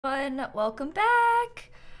Welcome back.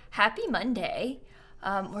 Happy Monday.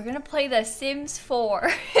 We're gonna play The Sims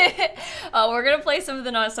 4. We're gonna play some of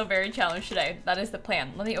the Not So Berry challenge today. That is the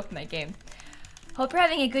plan. Let me open my game. Hope you're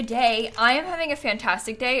having a good day. I am having a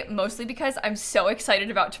fantastic day, mostly because I'm so excited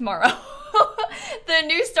about tomorrow. The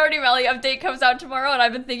new Stardew Valley update comes out tomorrow, and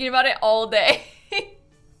I've been thinking about it all day.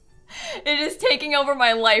 It is taking over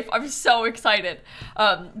my life. I'm so excited.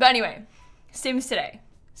 But anyway, Sims today.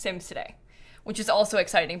 Which is also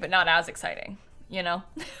exciting, but not as exciting, you know?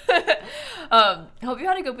 Hope you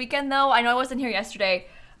had a good weekend, though. I know I wasn't here yesterday,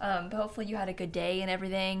 but hopefully you had a good day and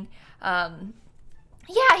everything. Yeah,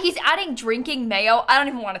 he's adding drinking mayo. I don't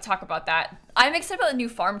even want to talk about that. I'm excited about the new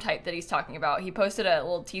farm type that he's talking about. He posted a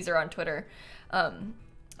little teaser on Twitter. I'm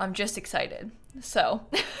just excited. So,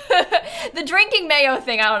 the drinking mayo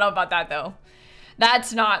thing, I don't know about that, though.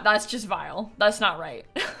 That's just vile. That's not right.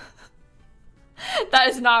 That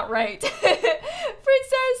is not right. Princess,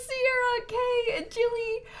 Sierra, Kay, and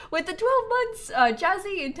Jilly with the 12 months.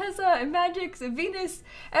 Jazzy and Tessa and Magix and Venus,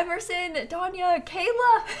 Emerson, Danya,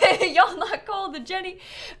 Kayla, Y'all Not Cold, and Jenny.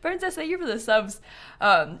 Princess, thank you for the subs.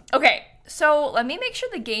 Okay, so let me make sure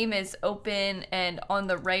the game is open and on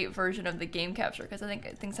the right version of the game capture because I think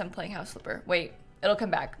it thinks I'm playing House Flipper. Wait, it'll come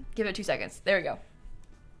back. Give it 2 seconds. There we go.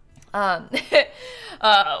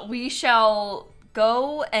 We shall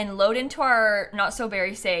go and load into our Not So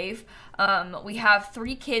Berry save. We have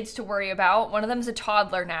 3 kids to worry about. One of them is a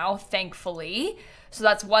toddler now, thankfully. So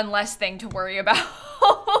that's one less thing to worry about.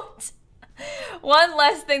 One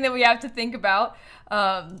less thing that we have to think about.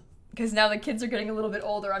 Because now the kids are getting a little bit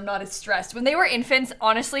older, I'm not as stressed. When they were infants,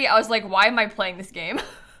 honestly, I was like, why am I playing this game?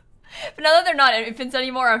 But now that they're not infants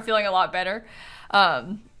anymore, I'm feeling a lot better.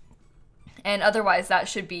 And otherwise, that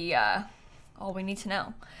should be all we need to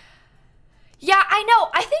know. Yeah, I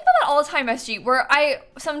know. I think about that all the time, SG, where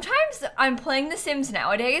sometimes I'm playing The Sims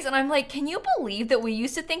nowadays, and I'm like, can you believe that we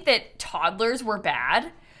used to think that toddlers were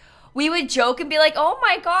bad? We would joke and be like, oh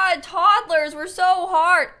my god, toddlers were so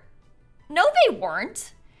hard. No, they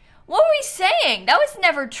weren't. What were we saying? That was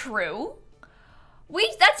never true.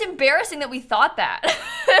 That's embarrassing that we thought that.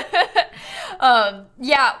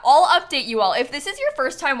 Yeah, I'll update you all. If this is your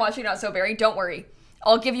first time watching Not So Berry, don't worry.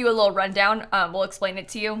 I'll give you a little rundown. We'll explain it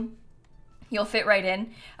to you. You'll fit right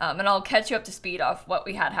in, and I'll catch you up to speed off what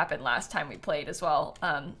we had happen last time we played as well,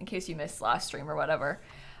 in case you missed last stream or whatever.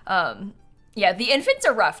 Yeah, the infants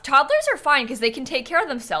are rough. Toddlers are fine because they can take care of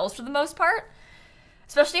themselves for the most part,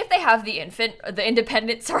 especially if they have the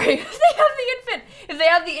independent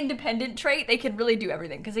trait, they can really do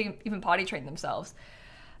everything because they can even potty train themselves.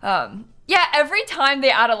 Yeah, every time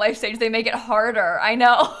they add a life stage, they make it harder. I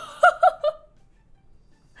know.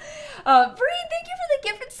 Bree, thank you for the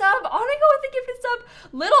gifted sub. Anago with the gifted sub.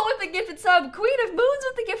 Little with the gifted sub. Queen of Moons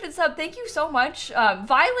with the gifted sub. Thank you so much.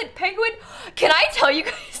 Violent Penguin. Can I tell you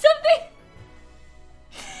guys something?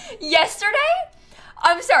 Yesterday,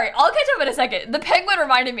 I'm sorry, I'll catch up in a second. The penguin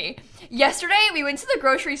reminded me. Yesterday, we went to the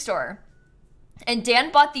grocery store and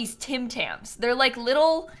Dan bought these Tim Tams. They're like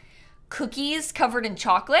little cookies covered in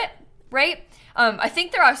chocolate, right? I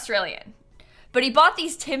think they're Australian. But he bought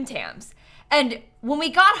these Tim Tams. And when we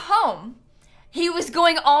got home, he was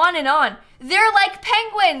going on and on. They're like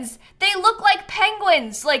penguins. They look like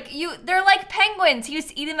penguins. They're like penguins. He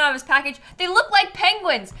was eating them out of his package. They look like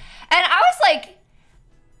penguins. And I was like,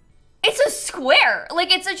 it's a square.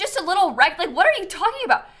 Like, it's just a little rect. Like, what are you talking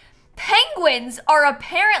about? Penguins are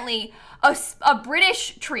apparently a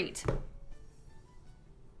British treat.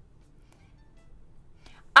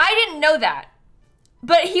 I didn't know that.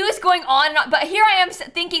 But he was going on and on, but here I am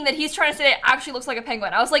thinking that he's trying to say it actually looks like a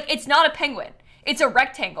penguin. I was like, it's not a penguin. It's a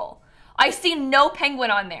rectangle. I see no penguin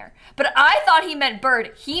on there. But I thought he meant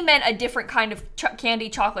bird. He meant a different kind of candy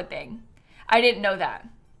chocolate thing. I didn't know that.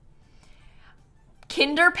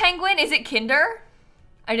 Kinder penguin? Is it Kinder?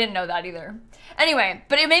 I didn't know that either. Anyway,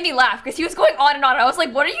 but it made me laugh because he was going on and on. I was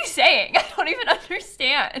like, what are you saying? I don't even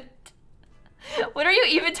understand. What are you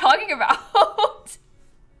even talking about?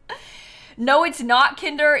 No, it's not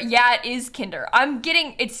Kinder. Yeah, it is Kinder.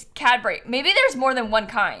 It's Cadbury. Maybe there's more than one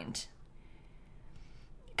kind.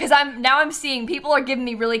 Because I'm seeing people are giving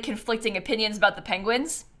me really conflicting opinions about the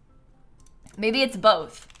penguins. Maybe it's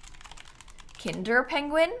both. Kinder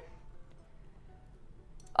penguin?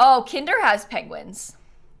 Oh, Kinder has penguins.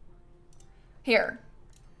 Here.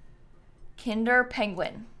 Kinder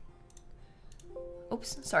penguin.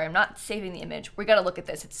 Oops, sorry, I'm not saving the image. We gotta look at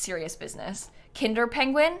this. It's serious business. Kinder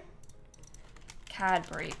penguin?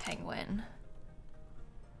 Cadbury penguin.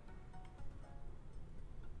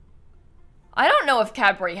 I don't know if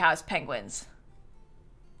Cadbury has penguins.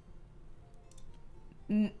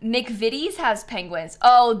 McVitie's has penguins.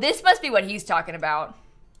 Oh, this must be what he's talking about.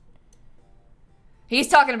 He's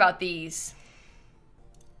talking about these.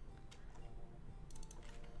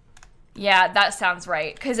 Yeah, that sounds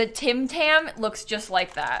right. Because a Tim Tam looks just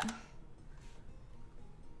like that.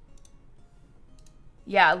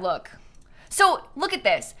 Yeah, look. So, look at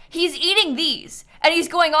this. He's eating these. And he's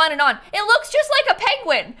going on and on. It looks just like a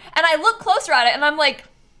penguin. And I look closer at it and I'm like,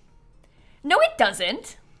 no, it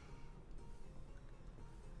doesn't.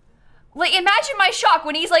 Like, imagine my shock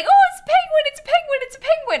when he's like, oh, it's a penguin, it's a penguin, it's a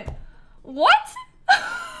penguin. What?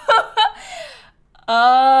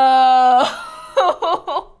 Oh.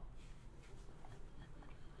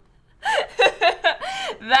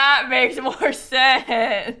 That makes more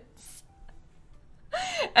sense.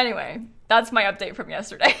 Anyway, that's my update from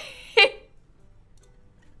yesterday.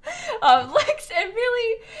 Lex and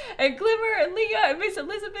Millie and Glimmer and Leah and Miss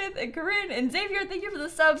Elizabeth and Corinne and Xavier, thank you for the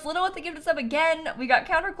subs. Lino with the gift of sub again. We got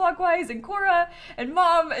Counterclockwise and Cora and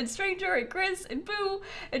Mom and Stranger and Chris and Boo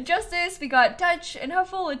and Justice. We got Dutch and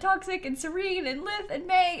Huffle and Toxic and Serene and Lith and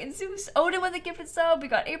May and Zeus. Odin with the gift of sub. We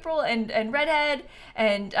got April and Redhead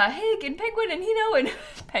and Hig and Penguin and Hino and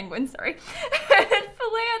Penguin, sorry. And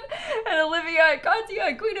Philan and Olivia and Katya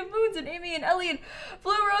and Queen of Moons and Amy and Ellie and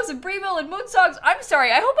Blue Rose and Breville and Moonsocks. I'm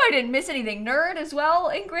sorry, I hope I didn't miss anything. Nerd as well.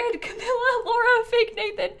 Ingrid, Camilla, Laura, Fake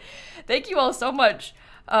Nathan. Thank you all so much.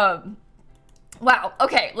 Wow.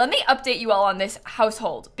 Okay, let me update you all on this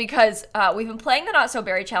household because we've been playing the Not So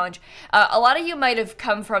Berry Challenge. A lot of you might have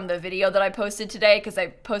come from the video that I posted today because I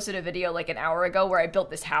posted a video like an hour ago where I built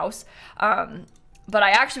this house. But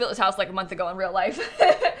I actually built this house like a month ago in real life.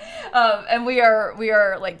 And we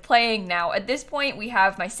are like playing now. At this point, we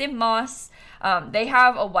have my Sim Moss. They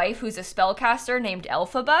have a wife who's a spellcaster named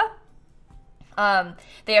Elphaba.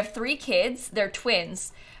 They have 3 kids. They're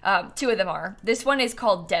twins. 2 of them are. This one is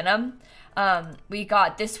called Denim. We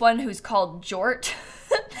got this one who's called Jort.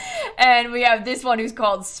 And we have this one who's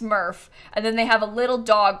called Smurf. And then they have a little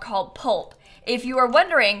dog called Pulp. If you are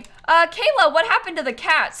wondering, Kayla, what happened to the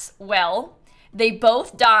cats? Well, they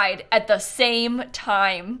both died at the same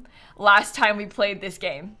time last time we played this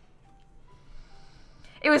game.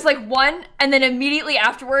 It was like one, and then immediately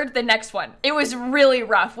afterward, the next one. It was really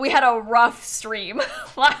rough. We had a rough stream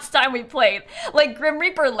last time we played. Like, Grim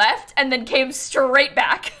Reaper left and then came straight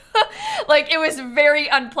back. Like, it was a very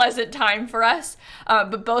unpleasant time for us.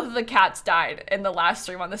 But both of the cats died in the last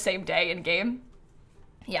stream on the same day in game.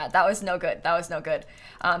 Yeah, that was no good. That was no good.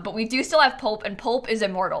 But we do still have Pulp, and Pulp is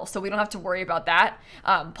immortal, so we don't have to worry about that.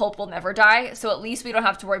 Pulp will never die, so at least we don't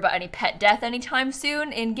have to worry about any pet death anytime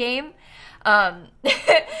soon in game. And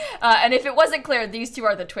if it wasn't clear, these 2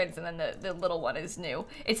 are the twins, and then the little one is new.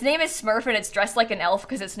 Its name is Smurf, and it's dressed like an elf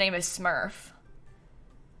because its name is Smurf.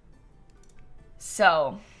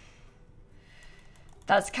 So,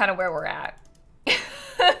 that's kind of where we're at.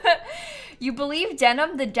 You believe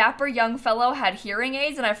Denim, the dapper young fellow, had hearing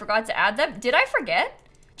aids and I forgot to add them? Did I forget?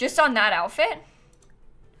 Just on that outfit?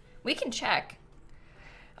 We can check.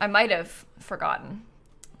 I might have forgotten.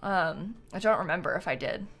 I don't remember if I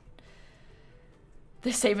did.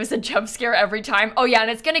 The same as a jump scare every time. Oh yeah, and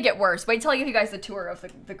it's gonna get worse. Wait till I give you guys the tour of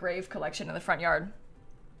the grave collection in the front yard.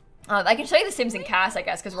 I can show you the Sims and Cass, I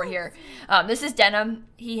guess, because we're here. This is Denim,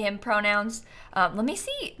 he, him pronouns. Let me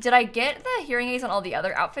see. Did I get the hearing aids on all the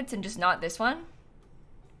other outfits and just not this one?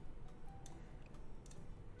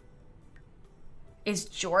 Is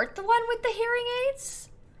Jort the one with the hearing aids?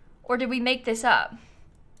 Or did we make this up?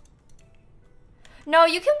 No,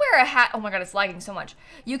 you can wear a hat. Oh my god, it's lagging so much.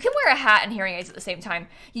 You can wear a hat and hearing aids at the same time.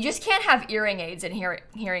 You just can't have earring aids and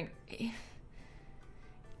hearing...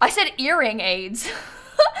 I said earring aids.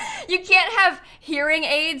 You can't have hearing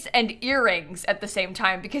aids and earrings at the same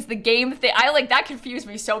time because the game that confused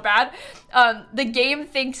me so bad. The game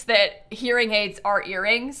thinks that hearing aids are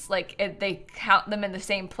earrings, like they count them in the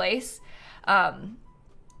same place. So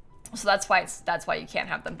that's why you can't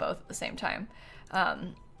have them both at the same time.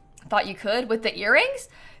 Thought you could with the earrings?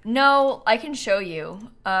 No, I can show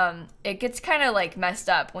you. It gets kind of like messed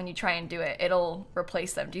up when you try and do it. It'll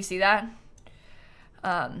replace them. Do you see that?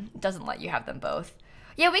 It doesn't let you have them both.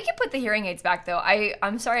 Yeah, we can put the hearing aids back though.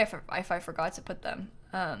 I'm sorry if I forgot to put them.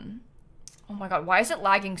 Oh my god, why is it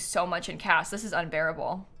lagging so much in Cass? This is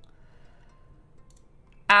unbearable.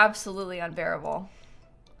 Absolutely unbearable.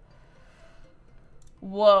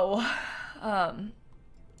 Whoa.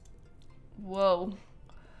 Whoa.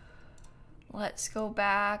 Let's go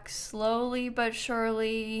back slowly but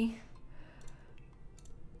surely.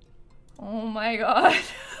 Oh my god.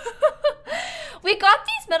 We got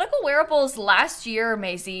these medical wearables last year,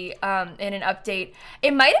 Maisie, in an update.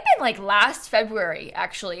 It might have been like last February,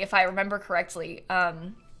 actually, if I remember correctly.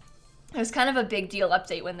 It was kind of a big deal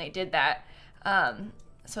update when they did that.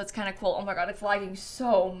 So it's kind of cool. Oh my god, it's lagging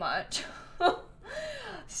so much.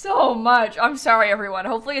 So much. I'm sorry, everyone.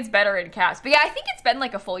 Hopefully it's better in cast. But yeah, I think it's been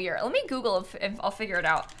like a full year. Let me Google if I'll figure it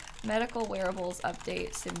out. Medical wearables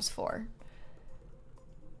update Sims 4.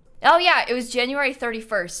 Oh yeah, it was January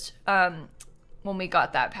 31st when we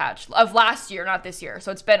got that patch. Of last year, not this year.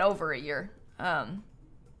 So it's been over a year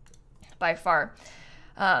by far.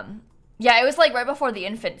 Yeah, it was like right before the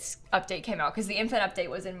Infant update came out because the Infant update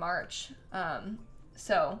was in March.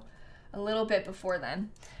 So a little bit before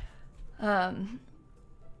then.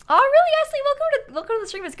 Oh, really, Ashley? Welcome to the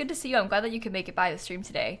stream. It's good to see you. I'm glad that you could make it by the stream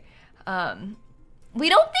today. We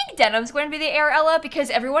don't think Denim's going to be the heir, Ella, because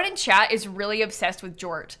everyone in chat is really obsessed with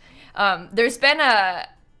Jort. There's been a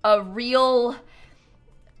real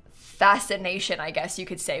fascination, I guess you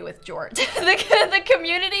could say, with Jort. The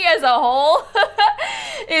community as a whole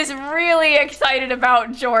is really excited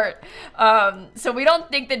about Jort. So we don't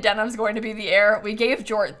think that Denim's going to be the heir. We gave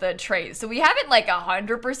Jort the trait. So we haven't like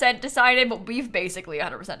 100% decided, but we've basically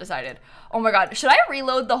 100% decided. Oh my god, should I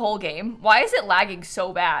reload the whole game? Why is it lagging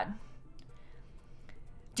so bad?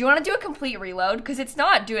 Do you want to do a complete reload? Because it's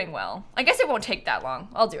not doing well. I guess it won't take that long.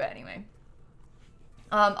 I'll do it anyway.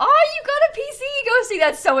 Oh, you got a PC, Ghosty.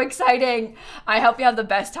 That's so exciting. I hope you have the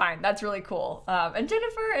best time. That's really cool. And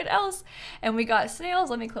Jennifer and Els. And we got Snails.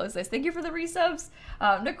 Let me close this. Thank you for the resubs.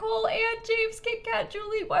 Nicole and James, Kit Kat,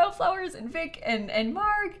 Julie, Wildflowers, and Vic, and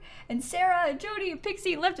Marg, and Sarah, and Jody, and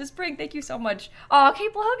Pixie, and Left to Spring. Thank you so much. Oh,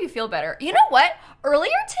 Kate, well, I hope you feel better. You know what?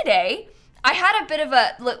 Earlier today, I had a bit of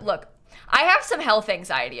a... Look, I have some health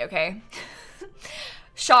anxiety, okay?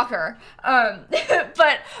 Shocker.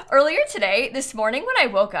 But earlier today, this morning when I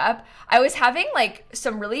woke up, I was having like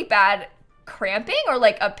some really bad cramping or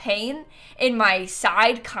like a pain in my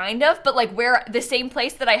side, kind of, but like where the same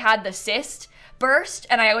place that I had the cyst burst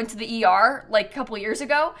and I went to the ER like a couple years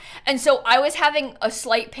ago. And so I was having a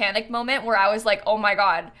slight panic moment where I was like, oh my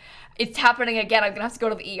God, it's happening again. I'm gonna have to go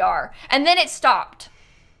to the ER. And then it stopped.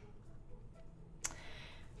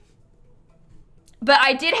 But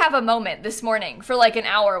I did have a moment this morning for like an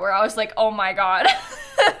hour where I was like, oh my God.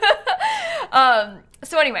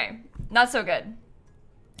 So anyway, not so good.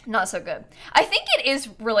 Not so good. I think it is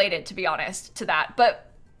related, to be honest, to that.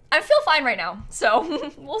 But I feel fine right now. So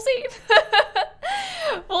we'll see.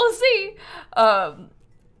 We'll see.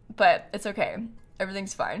 But it's okay.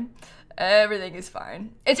 Everything's fine. Everything is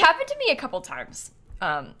fine. It's happened to me a couple times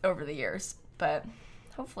over the years. But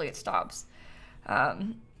hopefully it stops.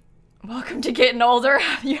 Welcome to getting older.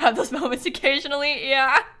 You have those moments occasionally.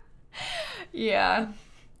 Yeah. Yeah.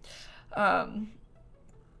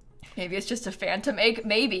 Maybe it's just a phantom ache.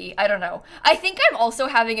 Maybe. I don't know. I think I'm also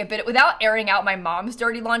having a bit, without airing out my mom's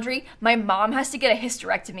dirty laundry, my mom has to get a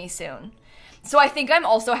hysterectomy soon. So I think I'm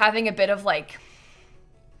also having a bit of like,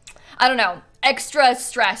 I don't know, extra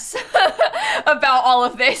stress about all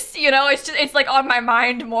of this. You know, it's like on my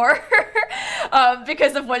mind more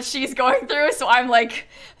because of what she's going through. So I'm like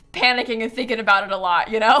panicking and thinking about it a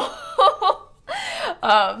lot, you know?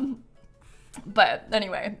 But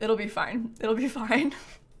anyway, it'll be fine. It'll be fine.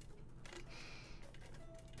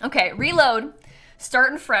 Okay, reload.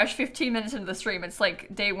 Starting fresh, 15 minutes into the stream. It's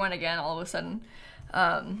like day one again, all of a sudden.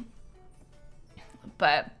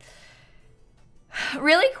 But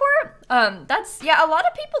really, Cora? That's, yeah, a lot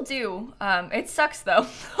of people do. It sucks though,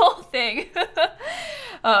 the whole thing.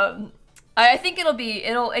 I think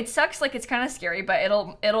it sucks, like it's kind of scary, but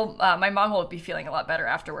my mom will be feeling a lot better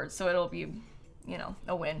afterwards, so it'll be, you know,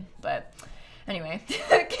 a win, but anyway.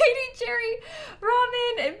 Katie, Jerry,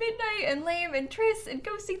 Ramen, and Midnight, and Lame, and Triss, and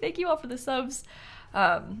Ghosty, thank you all for the subs.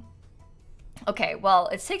 Okay, well,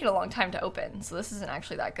 it's taken a long time to open, so this isn't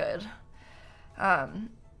actually that good.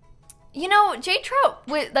 You know, Jade Trout,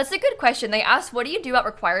 that's a good question. They asked, what do you do about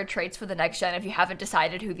required traits for the next gen if you haven't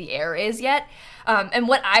decided who the heir is yet? And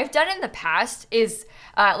what I've done in the past is,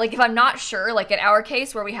 like if I'm not sure, like in our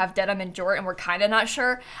case where we have Denim and Jort and we're kind of not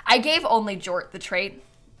sure, I gave only Jort the trait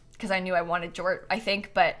because I knew I wanted Jort, I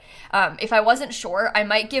think. But if I wasn't sure, I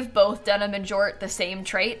might give both Denim and Jort the same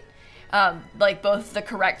trait. Like both the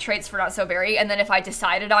correct traits for Not So Berry. And then if I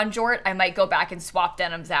decided on Jort, I might go back and swap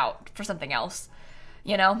Denims out for something else,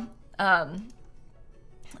 you know?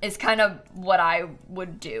 Is kind of what I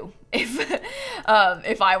would do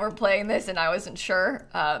if I were playing this and I wasn't sure.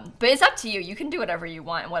 But it's up to you. You can do whatever you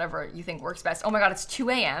want and whatever you think works best. Oh my God, it's 2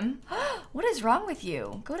 a.m. What is wrong with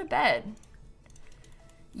you? Go to bed.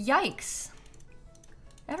 Yikes.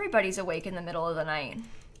 Everybody's awake in the middle of the night.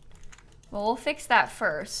 Well, we'll fix that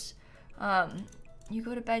first. You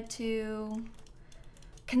go to bed too.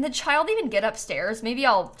 Can the child even get upstairs? Maybe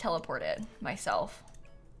I'll teleport it myself.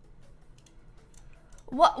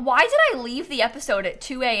 What? Why did I leave the episode at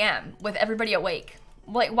 2 a.m. with everybody awake?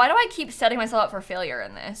 Like, why do I keep setting myself up for failure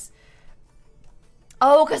in this?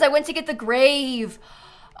 Oh, because I went to get the grave.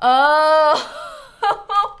 Oh.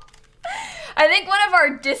 I think one of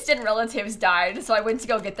our distant relatives died, so I went to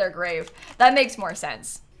go get their grave. That makes more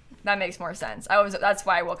sense. That makes more sense. That's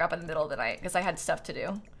why I woke up in the middle of the night, because I had stuff to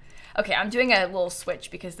do. Okay, I'm doing a little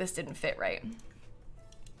switch because this didn't fit right.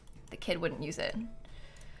 The kid wouldn't use it.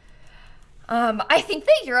 I think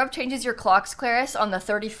that Europe changes your clocks, Clarice, on the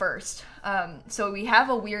 31st. So we have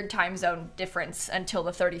a weird time zone difference until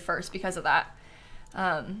the 31st because of that.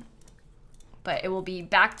 But it will be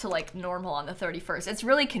back to like normal on the 31st. It's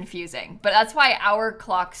really confusing, but that's why our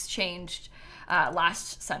clocks changed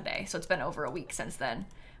last Sunday. So it's been over a week since then.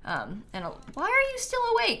 And why are you still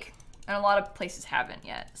awake? And a lot of places haven't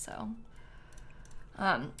yet, so.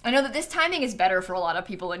 I know that this timing is better for a lot of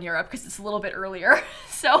people in Europe because it's a little bit earlier.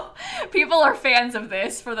 So people are fans of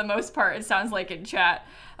this for the most part, it sounds like in chat,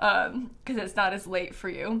 because it's not as late for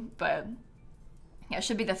you. But yeah, it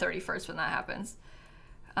should be the 31st when that happens.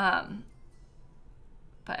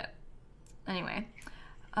 But anyway,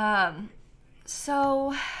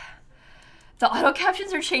 so the auto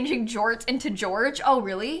captions are changing Jort into George. Oh,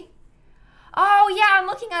 really? Oh, yeah, I'm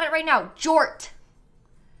looking at it right now. Jort.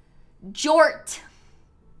 Jort.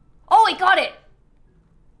 Oh, I got it.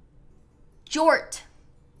 Jort.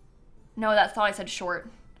 No, that's thought I said short.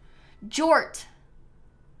 Jort.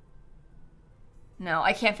 No,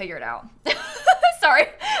 I can't figure it out. Sorry.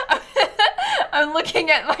 I'm looking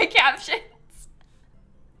at my captions.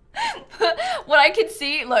 What I can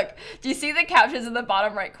see, look, do you see the captions in the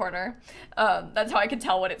bottom right corner? That's how I can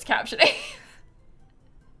tell what it's captioning.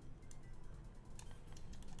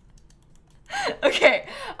 Okay,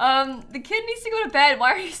 the kid needs to go to bed.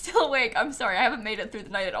 Why are you still awake? I'm sorry, I haven't made it through the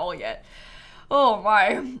night at all yet. Oh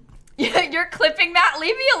my. You're clipping that?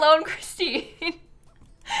 Leave me alone, Christine.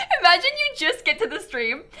 Imagine you just get to the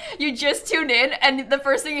stream, you just tune in, and the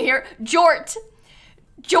first thing you hear, Jort.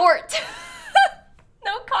 Jort.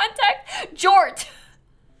 No contact. Jort.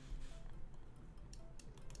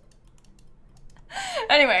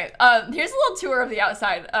 Anyway, here's a little tour of the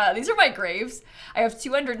outside. These are my graves. I have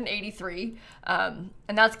 283, and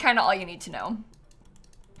that's kind of all you need to know.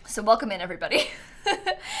 So welcome in, everybody.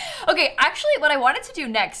 Okay, actually, what I wanted to do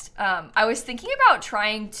next, I was thinking about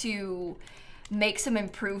trying to make some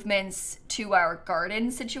improvements to our garden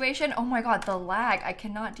situation. Oh my god, the lag. I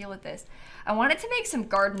cannot deal with this. I wanted to make some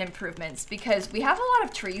garden improvements because we have a lot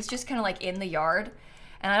of trees just kind of like in the yard,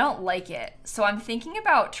 and I don't like it. So I'm thinking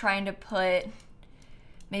about trying to put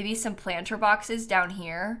maybe some planter boxes down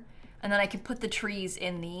here, and then I can put the trees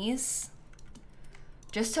in these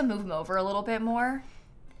just to move them over a little bit more.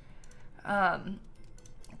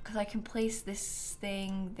 Because I can place this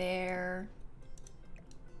thing there.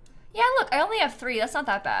 Yeah, look, I only have 3. That's not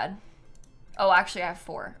that bad. Oh, actually I have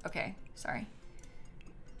 4. Okay, sorry.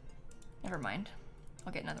 Never mind.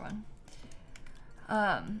 I'll get another one.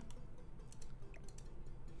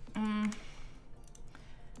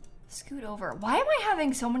 Scoot over. Why am I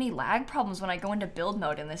having so many lag problems when I go into build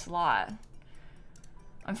mode in this lot?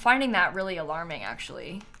 I'm finding that really alarming,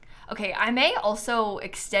 actually. Okay, I may also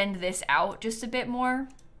extend this out just a bit more.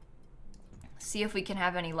 See if we can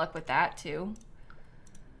have any luck with that, too.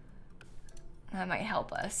 That might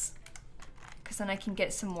help us. Because then I can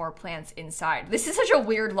get some more plants inside. This is such a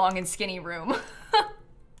weird, long, and skinny room.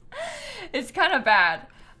 It's kind of bad.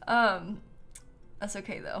 That's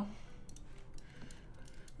okay, though.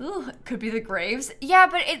 Ooh, could be the graves. Yeah,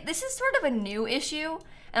 but this is sort of a new issue.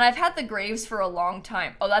 And I've had the graves for a long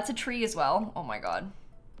time. Oh, that's a tree as well. Oh my god.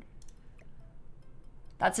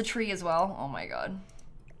 That's a tree as well. Oh my god.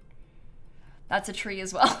 That's a tree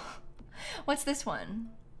as well. What's this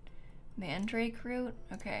one? Mandrake root?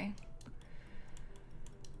 Okay.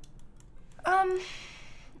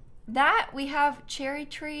 That we have cherry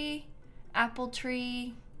tree, apple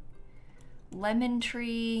tree, lemon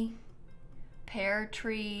tree, pear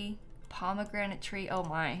tree, pomegranate tree. Oh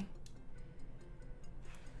my.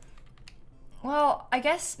 Well, I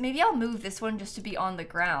guess maybe I'll move this one just to be on the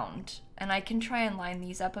ground, and I can try and line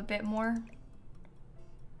these up a bit more.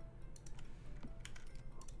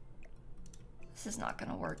 This is not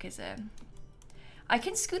gonna work, is it? I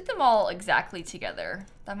can scoot them all exactly together.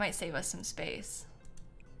 That might save us some space.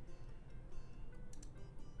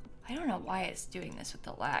 I don't know why it's doing this with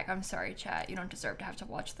the lag. I'm sorry, chat. You don't deserve to have to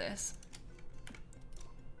watch this.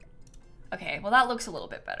 Okay, well that looks a little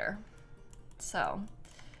bit better. So,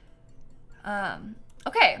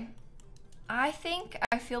 Okay. I think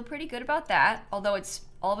I feel pretty good about that, although it's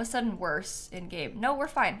all of a sudden worse in game. No, we're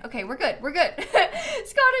fine. Okay, we're good. We're good. Scottish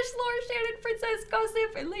lore, Shannon, Princess,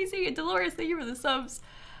 Gossip, and Lacey, and Dolores, thank you for the subs.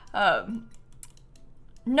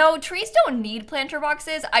 No, trees don't need planter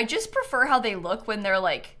boxes. I just prefer how they look when they're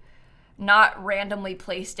like not randomly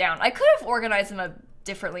placed down. I could have organized them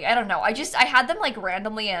differently. I don't know. I had them like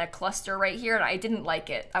randomly in a cluster right here and I didn't like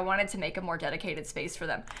it. I wanted to make a more dedicated space for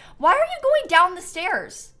them. Why are you going down the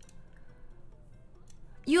stairs?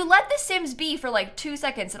 You let the Sims be for like 2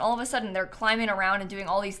 seconds and all of a sudden they're climbing around and doing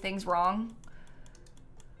all these things wrong.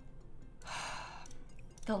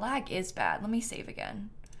 The lag is bad. Let me save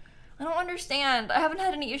again. I don't understand. I haven't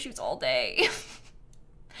had any issues all day.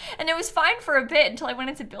 And it was fine for a bit until I went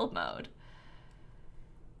into build mode.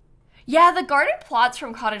 Yeah, the garden plots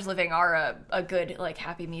from Cottage Living are a good, like,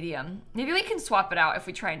 happy medium. Maybe we can swap it out if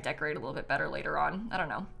we try and decorate a little bit better later on. I don't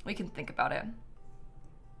know. We can think about it.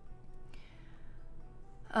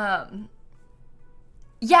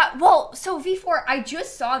 Yeah, well, so V4, I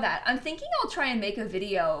just saw that. I'm thinking I'll try and make a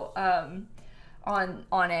video,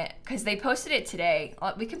 on it, because they posted it today.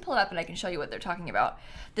 We can pull it up and I can show you what they're talking about.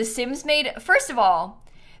 The Sims made, first of all,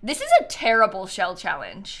 this is a terrible shell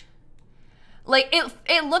challenge. Like,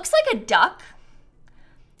 it looks like a duck,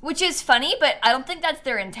 which is funny, but I don't think that's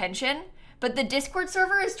their intention. But the Discord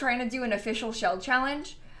server is trying to do an official shell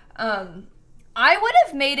challenge. I would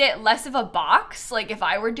have made it less of a box. Like, if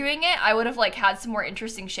I were doing it, I would have, like, had some more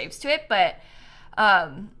interesting shapes to it. But,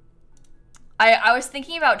 I was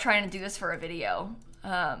thinking about trying to do this for a video.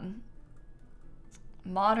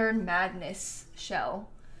 Modern Madness Shell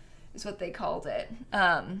is what they called it.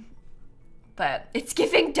 But it's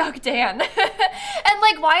giving Duck Dan. And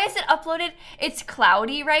like, why is it uploaded? It's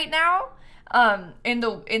cloudy right now in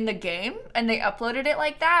the game, and they uploaded it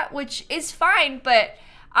like that, which is fine, but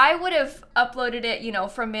I would have uploaded it, you know,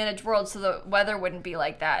 from Managed World so the weather wouldn't be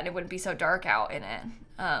like that and it wouldn't be so dark out in it.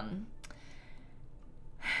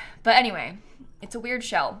 But anyway, it's a weird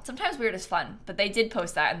shell. Sometimes weird is fun, but they did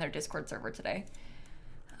post that in their Discord server today.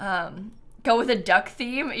 Go with a duck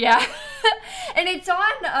theme, yeah. And it's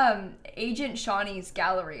on Agent Shawnee's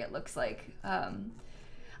gallery, it looks like. I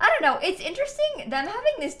don't know, it's interesting them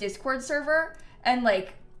having this Discord server and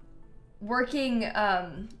like working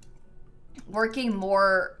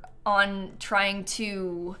more on trying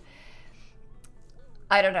to,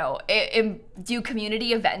 I don't know, do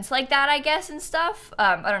community events like that, I guess, and stuff.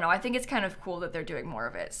 I don't know, I think it's kind of cool that they're doing more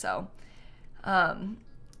of it, so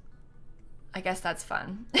I guess that's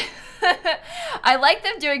fun. I like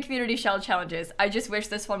them doing community shell challenges. I just wish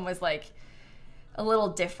this one was like a little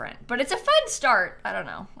different, but it's a fun start. I don't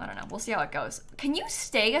know. We'll see how it goes. Can you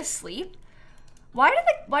stay asleep? Why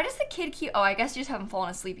does the kid keep, oh, I guess you just haven't fallen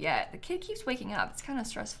asleep yet. The kid keeps waking up. It's kind of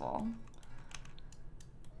stressful.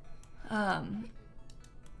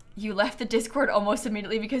 You left the Discord almost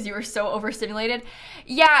immediately because you were so overstimulated.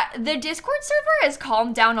 Yeah, the Discord server has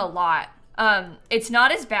calmed down a lot. It's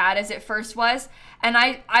not as bad as it first was, and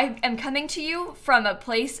I am coming to you from a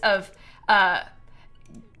place of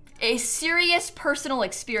a serious personal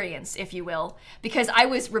experience, if you will, because I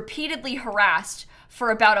was repeatedly harassed for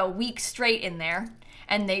about a week straight in there,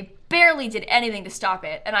 and they barely did anything to stop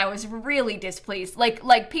it, and I was really displeased.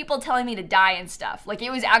 Like people telling me to die and stuff. Like,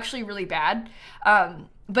 it was actually really bad,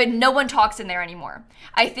 but no one talks in there anymore.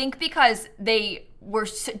 I think because they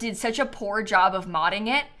did such a poor job of modding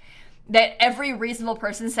it, that every reasonable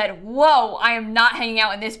person said, whoa, I am not hanging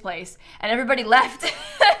out in this place. And everybody left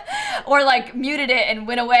or like muted it and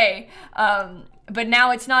went away. But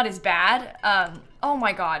now it's not as bad. Oh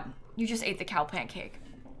my God, you just ate the cowplant cake.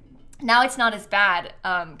 Now it's not as bad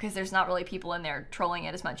because there's not really people in there trolling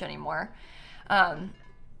it as much anymore.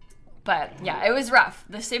 But yeah, it was rough.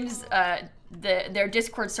 The Sims, their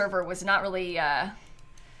Discord server was not really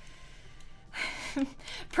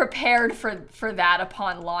prepared for that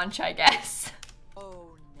upon launch, I guess.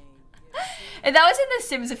 And that was in the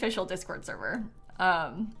Sims official Discord server.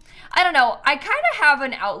 I don't know. I kind of have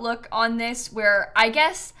an outlook on this where I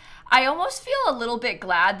guess I almost feel a little bit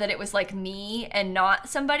glad that it was like me and not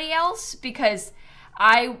somebody else, because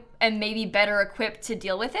I am maybe better equipped to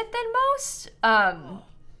deal with it than most.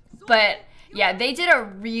 But yeah, they did a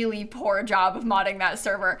really poor job of modding that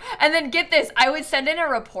server. And then get this, I would send in a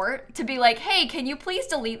report to be like, hey, can you please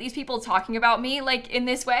delete these people talking about me like in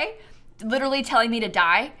this way? Literally telling me to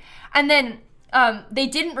die. And then they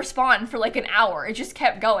didn't respond for like an hour. It just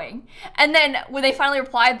kept going. And then when they finally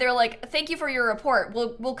replied, they're like, thank you for your report.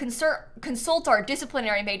 We'll consult our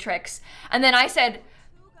disciplinary matrix. And then I said,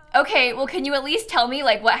 okay, well, can you at least tell me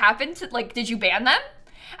like what happened? Like, did you ban them?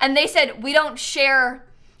 And they said, we don't share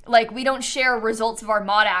Like, we don't share results of our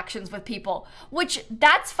mod actions with people, which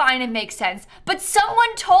that's fine and makes sense. But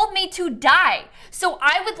someone told me to die. So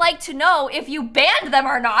I would like to know if you banned them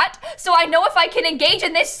or not, so I know if I can engage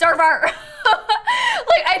in this server.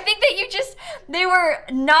 Like, I think that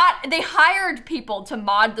they hired people to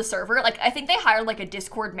mod the server. Like, I think they hired like a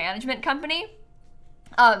Discord management company.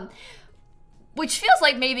 Which feels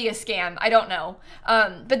like maybe a scam, I don't know.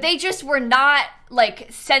 But they just were not like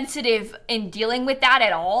sensitive in dealing with that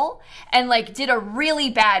at all, and like did a really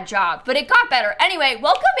bad job, but it got better. Anyway,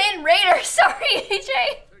 welcome in, Raider. Sorry, AJ.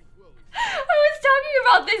 I was talking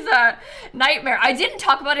about this nightmare. I didn't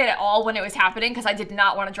talk about it at all when it was happening because I did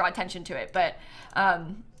not want to draw attention to it, but that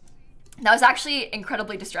was actually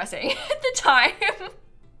incredibly distressing at the time.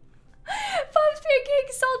 Pops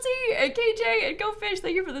Pancake, Salty, and KJ, and Go Fish,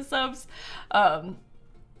 thank you for the subs.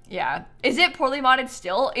 Yeah. Is it poorly modded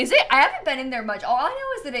still? Is it? I haven't been in there much. All I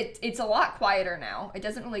know is that it's a lot quieter now. It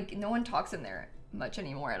doesn't really, no one talks in there much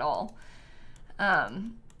anymore at all.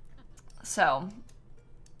 So,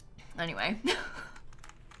 anyway.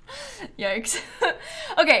 Yikes.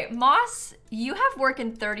 Okay, Moss, you have work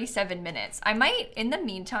in 37 minutes. I might, in the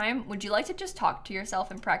meantime, would you like to just talk to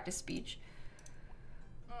yourself and practice speech?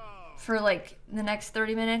 For like the next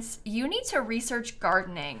 30 minutes. You need to research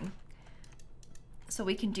gardening. So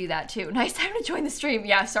we can do that too. Nice time to join the stream.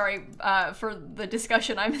 Yeah, sorry for the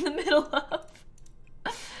discussion I'm in the middle of.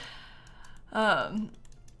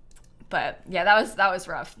 But yeah, that was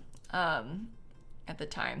rough at the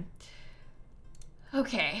time.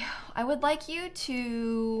 Okay, I would like you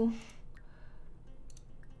to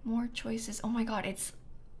more choices. Oh my god, it's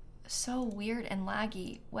so weird and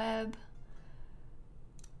laggy. Web,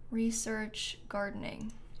 research,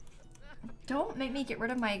 gardening. Don't make me get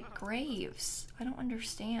rid of my graves. I don't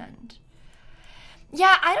understand.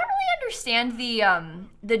 Yeah, I don't really understand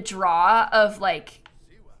the draw of like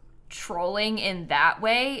trolling in that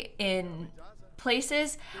way in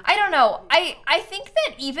places. I don't know. I think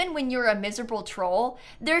that even when you're a miserable troll,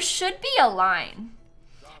 there should be a line.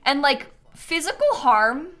 And like physical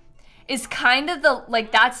harm is kind of the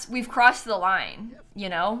like we've crossed the line, you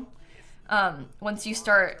know? Once you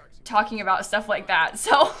start talking about stuff like that.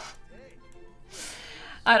 So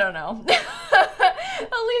I don't know.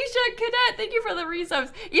 Alicia, Cadet, thank you for the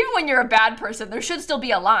resubs. Even when you're a bad person, there should still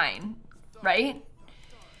be a line, right?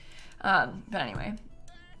 But anyway.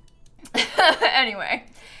 Anyway.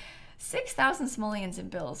 6,000 simoleons in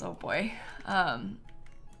bills, oh boy.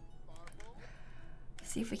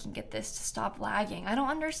 See if we can get this to stop lagging. I don't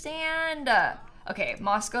understand. Okay,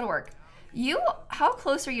 Moss, go to work. How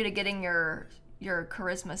close are you to getting your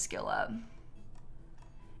charisma skill up?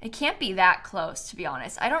 It can't be that close, to be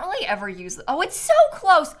honest. I don't really ever use... Oh, it's so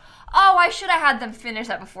close! Oh, I should have had them finish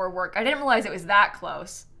that before work. I didn't realize it was that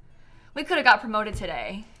close. We could have got promoted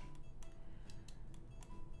today.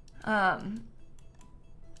 Oh,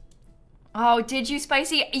 did you,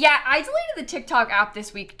 Spicy? Yeah, I deleted the TikTok app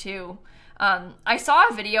this week, too. I saw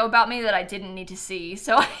a video about me that I didn't need to see,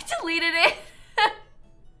 so I deleted it.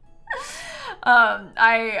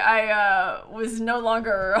 I was no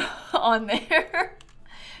longer on there.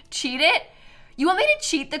 Cheat it? You want me to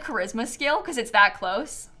cheat the charisma skill because it's that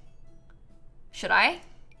close? Should I?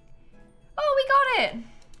 Oh, we got it.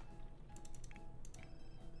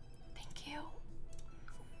 Thank you.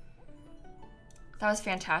 That was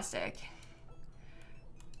fantastic.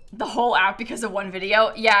 The whole app because of one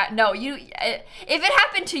video? Yeah, no, if it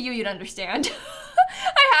happened to you, you'd understand.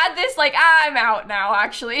 I had this like, I'm out now,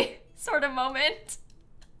 actually, sort of moment.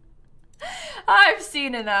 I've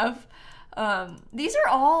seen enough. These are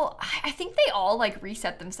all, I think they all like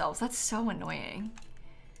reset themselves. That's so annoying.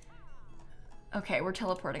 Okay, we're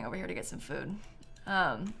teleporting over here to get some food.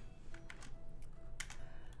 I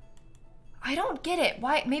don't get it.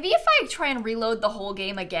 Why? Maybe if I try and reload the whole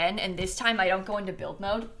game again and this time I don't go into build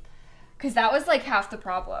mode. Because that was like half the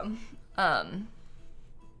problem.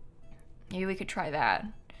 Maybe we could try that.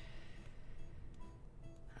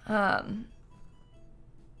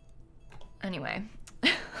 Anyway.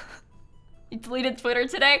 You deleted Twitter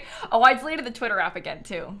today? Oh, I deleted the Twitter app again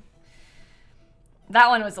too. That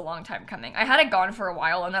one was a long time coming. I had it gone for a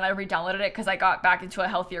while and then I re-downloaded it because I got back into a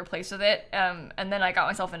healthier place with it. And then I got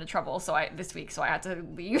myself into trouble this week, so I had to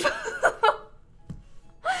leave.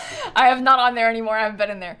 I am not on there anymore. I haven't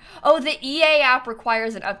been in there. Oh, the EA app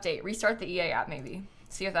requires an update. Restart the EA app maybe.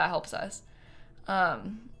 See if that helps us. But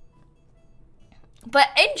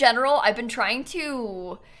in general, I've been trying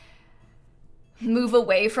to move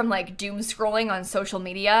away from like doom scrolling on social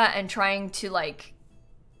media and trying to like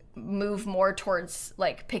move more towards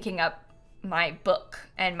like picking up my book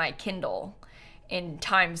and my Kindle in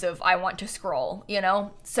times of I want to scroll, you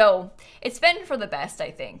know? So it's been for the best,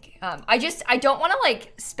 I think. I don't want to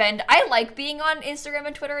like I like being on Instagram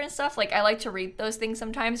and Twitter and stuff. Like I like to read those things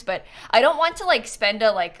sometimes, but I don't want to like spend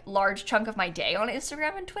a like large chunk of my day on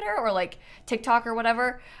Instagram and Twitter or like TikTok or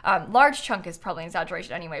whatever. Large chunk is probably an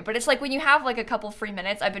exaggeration anyway, but it's like when you have like a couple free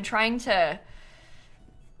minutes, I've been trying to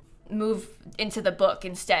move into the book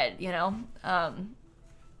instead, you know?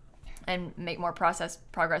 And make more progress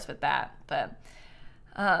with that. But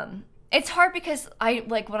it's hard because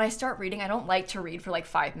when I start reading, I don't like to read for like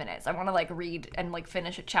 5 minutes. I want to like read and like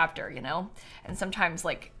finish a chapter, you know? And sometimes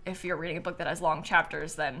like if you're reading a book that has long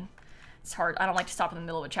chapters, then it's hard. I don't like to stop in the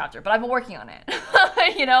middle of a chapter, but I've been working on it.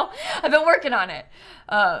 You know, I've been working on it.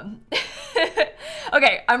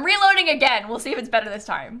 Okay, I'm reloading again. We'll see if it's better this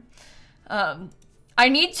time. I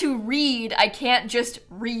need to read. I can't just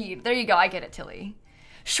read. There you go. I get it, Tilly.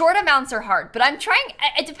 Short amounts are hard, but I'm trying,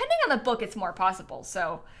 depending on the book, it's more possible.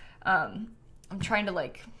 So I'm trying to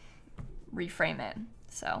like reframe it.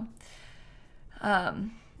 So,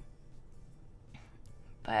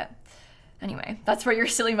 but anyway, that's where your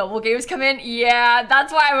silly mobile games come in. Yeah,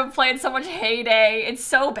 that's why I've been playing so much Heyday. It's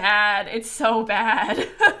so bad. It's so bad.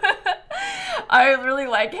 I really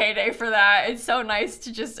like Heyday for that. It's so nice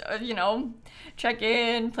to just, you know, check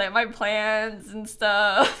in, plan my plans and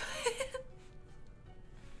stuff.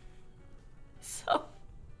 So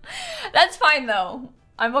that's fine though.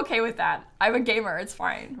 I'm okay with that. I'm a gamer, it's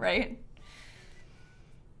fine, right?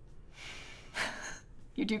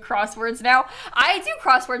 You do crosswords now? I do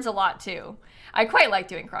crosswords a lot too. I quite like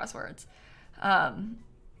doing crosswords. And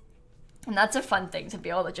that's a fun thing to be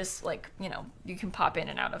able to just like, you know, you can pop in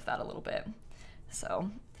and out of that a little bit. So,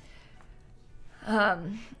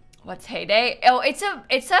 what's Heyday? Oh, it's a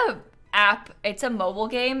app, it's a mobile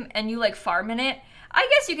game, and you like farm in it. I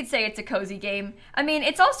guess you could say it's a cozy game. I mean,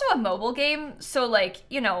 it's also a mobile game, so like,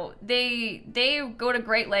 you know, they go to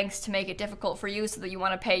great lengths to make it difficult for you so that you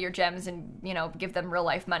want to pay your gems and, you know, give them real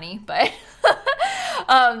life money, but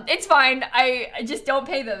it's fine. I just don't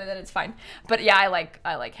pay them and then it's fine. But yeah, I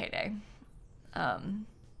like Heyday. I've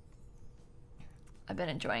been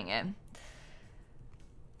enjoying it.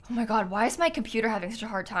 Oh my god, why is my computer having such a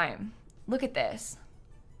hard time? Look at this.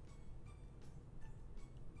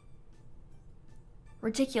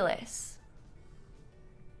 Ridiculous.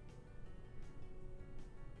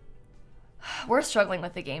 We're struggling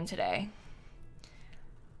with the game today.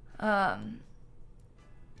 Oh,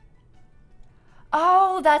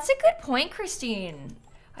 that's a good point, Christine.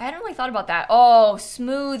 I hadn't really thought about that. Oh,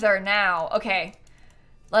 smoother now. Okay.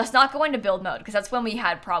 Let's not go into build mode, because that's when we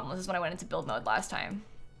had problems. This is when I went into build mode last time.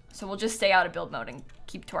 So we'll just stay out of build mode and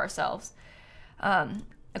keep to ourselves.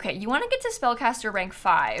 Okay, you want to get to Spellcaster rank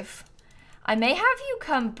 5. I may have you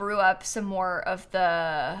come brew up some more of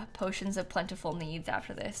the Potions of Plentiful Needs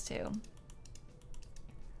after this, too.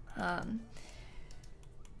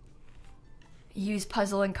 Use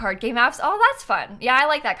puzzle and card game apps. Oh, that's fun. Yeah, I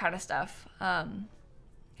like that kind of stuff.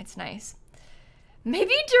 It's nice.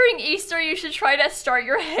 Maybe during Easter you should try to start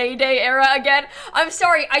your Heyday era again. I'm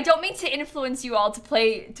sorry, I don't mean to influence you all to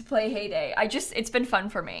play Heyday. It's been fun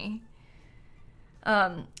for me.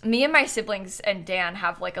 Me and my siblings and Dan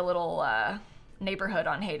have like a little neighborhood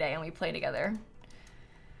on Heyday and we play together.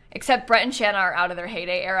 Except Brett and Shanna are out of their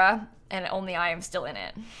Heyday era and only I am still in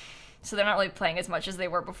it. So they're not really playing as much as they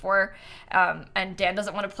were before. And Dan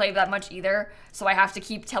doesn't want to play that much either. So I have to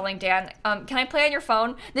keep telling Dan, can I play on your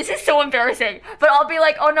phone? This is so embarrassing. But I'll be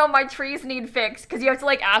like, oh no, my trees need fixed. Because you have to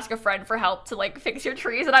like ask a friend for help to like fix your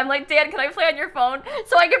trees. And I'm like, Dan, can I play on your phone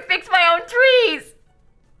so I can fix my own trees?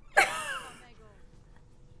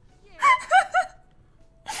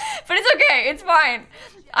 But it's okay, it's fine.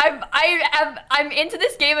 I'm into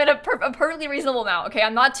this game at a perfectly reasonable amount, okay?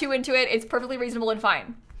 I'm not too into it, it's perfectly reasonable and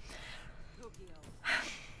fine.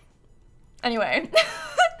 Anyway.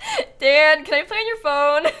 Dan, can I play on your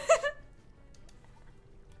phone?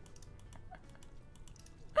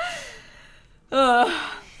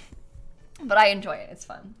 But I enjoy it, it's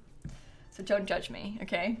fun. So don't judge me,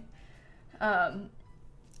 okay?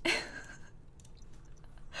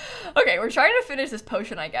 Okay, we're trying to finish this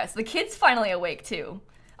potion, I guess. The kid's finally awake, too.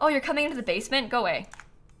 Oh, you're coming into the basement? Go away.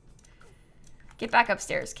 Get back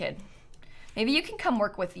upstairs, kid. Maybe you can come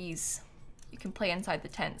work with these. You can play inside the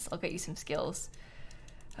tents. I'll get you some skills.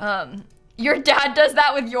 Your dad does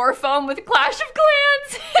that with your phone with Clash of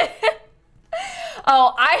Clans?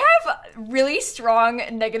 Oh, I have really strong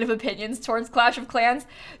negative opinions towards Clash of Clans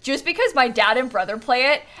just because my dad and brother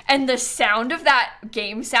play it and the sound of that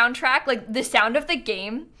game soundtrack, like the sound of the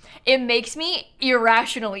game, it makes me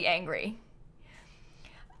irrationally angry.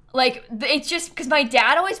 Like, it's just because my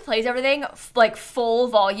dad always plays everything like full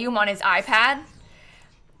volume on his iPad.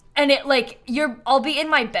 And it like, I'll be in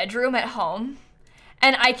my bedroom at home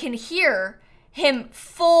and I can hear him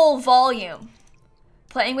full volume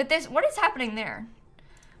playing with this. What is happening there?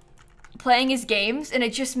 Playing his games, and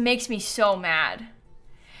it just makes me so mad.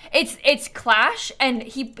 It's Clash, and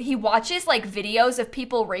he watches like videos of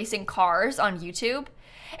people racing cars on YouTube.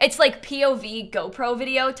 It's like POV GoPro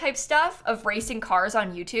video type stuff of racing cars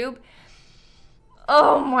on YouTube.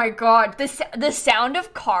 Oh my god, the sound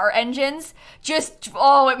of car engines just,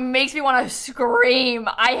 oh, it makes me want to scream.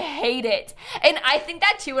 I hate it. And I think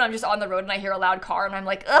that too when I'm just on the road and I hear a loud car and I'm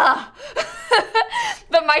like, ugh.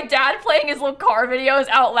 But my dad playing his little car videos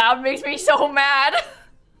out loud makes me so mad.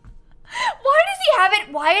 Why does he have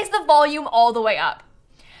it? Why is the volume all the way up?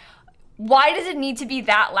 Why does it need to be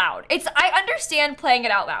that loud? I understand playing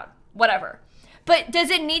it out loud, whatever. But does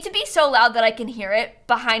it need to be so loud that I can hear it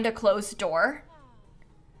behind a closed door?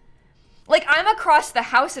 Like, I'm across the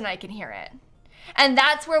house and I can hear it. And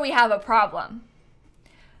that's where we have a problem.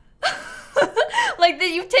 Like,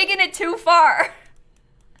 you've taken it too far.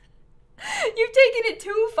 You've taken it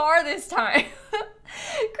too far this time.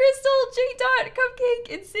 Crystal, J. Cupcake,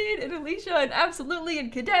 Insane, and Alicia, and Absolutely,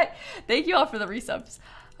 and Cadet. Thank you all for the resubs.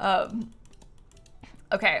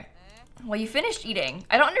 Okay. Well, you finished eating.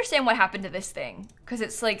 I don't understand what happened to this thing. Because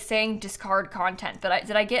it's like saying discard content. But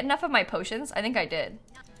did I get enough of my potions? I think I did.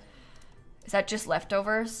 Is that just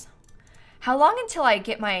leftovers? How long until I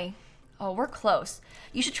get my... Oh, we're close.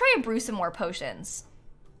 You should try and brew some more potions.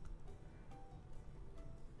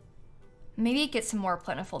 Maybe get some more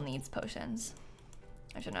plentiful needs potions.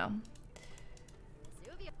 I don't know.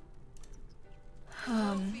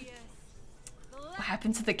 What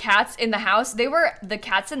happened to the cats in the house? The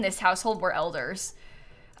cats in this household were elders.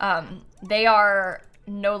 They are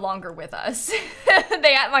no longer with us.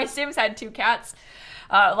 My Sims had 2 cats.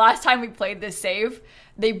 Last time we played this save,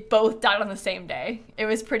 they both died on the same day. It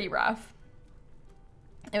was pretty rough.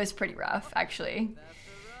 It was pretty rough, actually.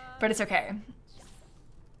 But it's okay.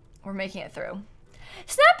 We're making it through.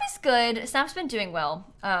 Snap is good. Snap's been doing well.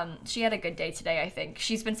 She had a good day today, I think.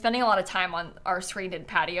 She's been spending a lot of time on our screened-in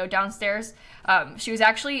patio downstairs. She was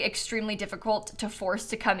actually extremely difficult to force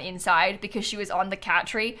to come inside because she was on the cat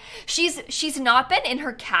tree. She's not been in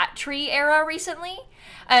her cat tree era recently,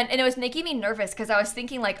 and it was making me nervous because I was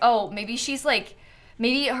thinking like, oh, maybe she's like,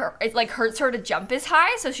 maybe it like hurts her to jump as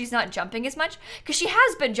high, so she's not jumping as much, because she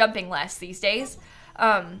has been jumping less these days.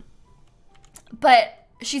 But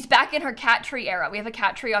she's back in her cat tree era. We have a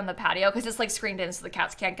cat tree on the patio because it's like screened in so the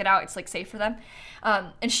cats can't get out. It's like safe for them.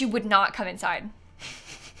 And she would not come inside.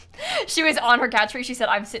 She was on her cat tree. She said,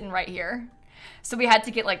 I'm sitting right here. So we had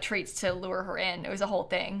to get like treats to lure her in. It was a whole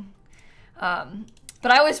thing.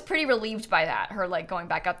 But I was pretty relieved by that, her like going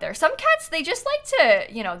back up there. Some cats, they just like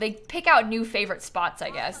to, you know, they pick out new favorite spots,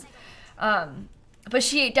 I guess. But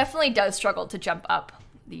she definitely does struggle to jump up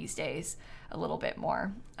these days a little bit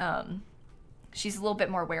more. She's a little bit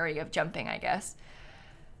more wary of jumping, I guess.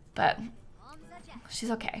 But she's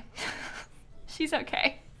okay. She's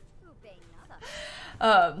okay.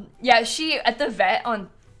 Yeah, she, at the vet on,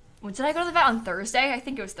 did I go to the vet on Thursday? I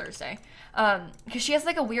think it was Thursday. Because she has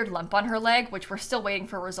like a weird lump on her leg, which we're still waiting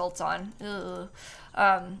for results on.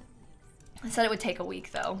 I said it would take a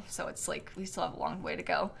week though, so it's like, we still have a long way to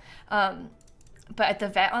go. But at the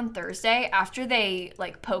vet on Thursday, after they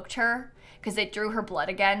like poked her, because they drew her blood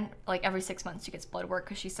again, like every 6 months she gets blood work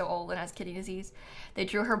because she's so old and has kidney disease. They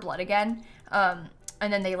drew her blood again,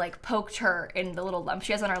 and then they like poked her in the little lump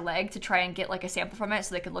she has on her leg to try and get like a sample from it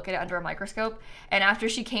so they could look at it under a microscope. And after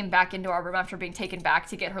she came back into our room after being taken back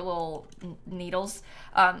to get her little needles,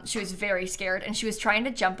 she was very scared, and she was trying to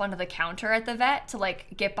jump onto the counter at the vet to like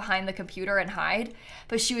get behind the computer and hide,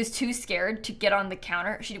 but she was too scared to get on the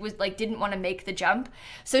counter. She was like, didn't want to make the jump,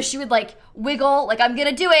 so she would like wiggle like, I'm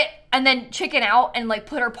gonna do it, and then chicken out and like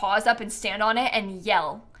put her paws up and stand on it and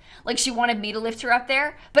yell. Like she wanted me to lift her up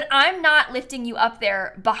there, but I'm not lifting you up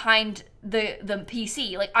there behind the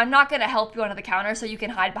PC. Like, I'm not gonna help you onto the counter so you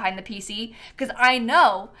can hide behind the PC, because I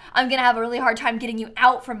know I'm gonna have a really hard time getting you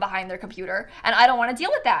out from behind their computer, and I don't want to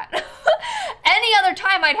deal with that. Any other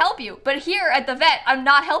time I'd help you, but here at the vet, I'm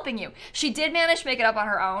not helping you. She did manage to make it up on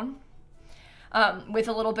her own, with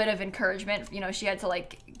a little bit of encouragement. You know, she had to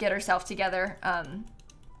like get herself together.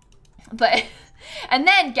 But, and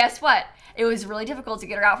then guess what? It was really difficult to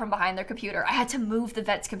get her out from behind their computer. I had to move the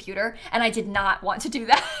vet's computer, and I did not want to do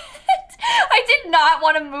that. I did not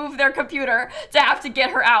want to move their computer to have to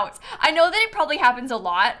get her out. I know that it probably happens a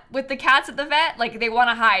lot with the cats at the vet. Like, they want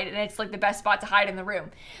to hide, and it's like the best spot to hide in the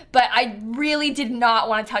room. But I really did not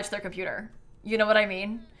want to touch their computer. You know what I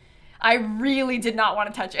mean? I really did not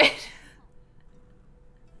want to touch it.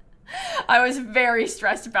 I was very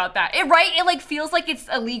stressed about that. It like feels like it's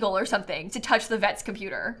illegal or something to touch the vet's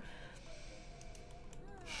computer.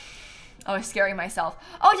 Oh, I was scaring myself.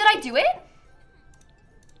 Oh, did I do it?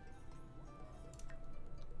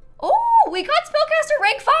 Oh, we got spellcaster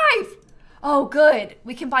rank 5. Oh, good.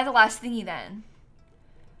 We can buy the last thingy then.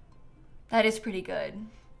 That is pretty good.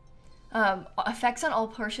 Effects on all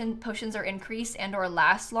potions are increased and or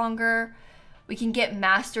last longer. We can get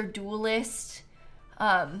Master Duelist.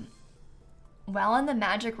 While in the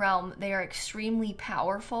magic realm, they are extremely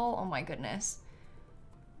powerful. Oh my goodness.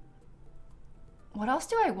 What else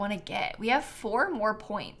do I want to get? We have 4 more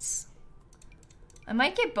points. I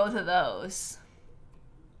might get both of those.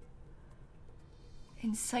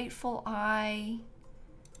 Insightful Eye.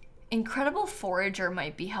 Incredible Forager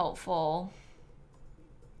might be helpful.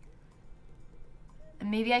 And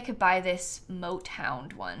maybe I could buy this Moat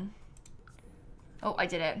Hound one. Oh, I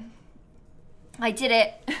did it. I did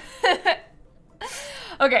it.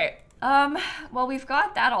 Okay. Well, we've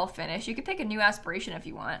got that all finished. You could pick a new aspiration if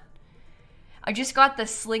you want. I just got the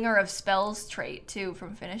Slinger of Spells trait, too,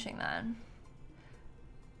 from finishing that.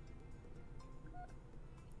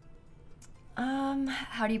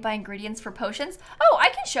 How do you buy ingredients for potions? Oh, I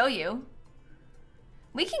can show you.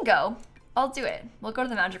 We can go. I'll do it. We'll go to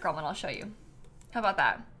the magic realm and I'll show you. How about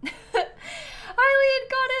that? Hi, Lead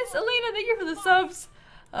Goddess! Elena, thank you for the subs.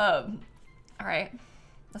 Alright.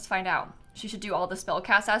 Let's find out. She should do all the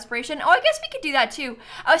spellcast aspiration. Oh, I guess we could do that too.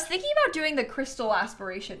 I was thinking about doing the crystal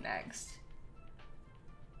aspiration next.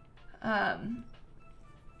 But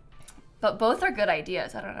both are good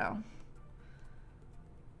ideas. I don't know.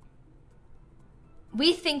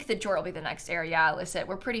 We think that Jor will be the next heir. Yeah, Illicit.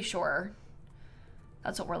 We're pretty sure.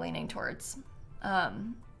 That's what we're leaning towards.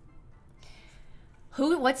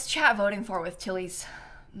 What's chat voting for with Tilly's?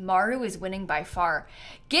 Maru is winning by far.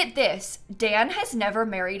 Get this. Dan has never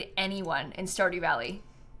married anyone in Stardew Valley.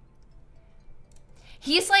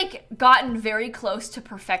 He's like gotten very close to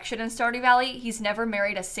perfection in Stardew Valley. He's never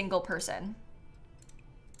married a single person.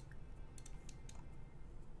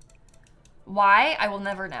 Why? I will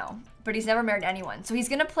never know. But he's never married anyone. So he's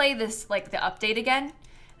gonna play this, like, the update again.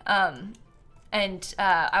 I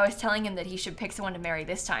was telling him that he should pick someone to marry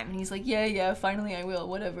this time. And he's like, yeah, finally I will,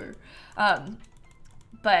 whatever.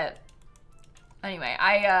 But anyway,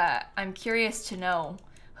 I'm curious to know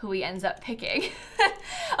who he ends up picking.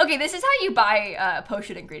 Okay, this is how you buy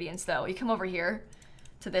potion ingredients, though. You come over here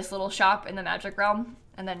to this little shop in the magic realm,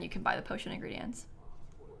 and then you can buy the potion ingredients.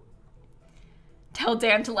 Tell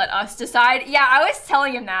Dan to let us decide. Yeah, I was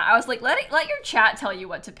telling him that. I was like, let your chat tell you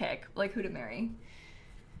what to pick, like who to marry.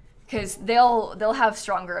 Because they'll have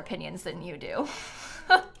stronger opinions than you do.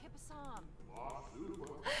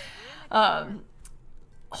 Oh,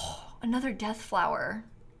 another death flower.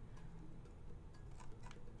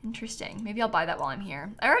 Interesting. Maybe I'll buy that while I'm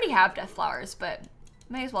here. I already have death flowers, but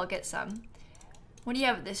may as well get some. What do you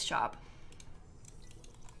have at this shop?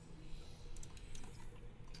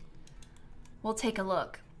 We'll take a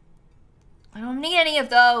look. I don't need any of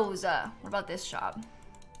those. What about this shop?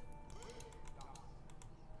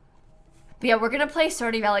 But yeah, we're gonna play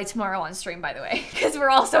Stardew Valley tomorrow on stream, by the way, because we're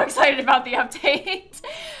all so excited about the update.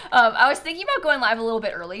 I was thinking about going live a little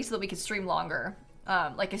bit early so that we could stream longer,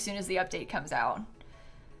 like as soon as the update comes out.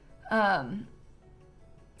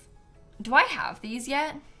 Do I have these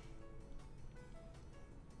yet?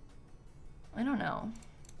 I don't know.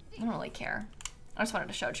 I don't really care. I just wanted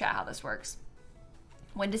to show chat how this works.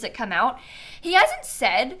 When does it come out? He hasn't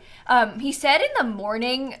said. He said in the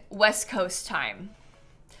morning West Coast time.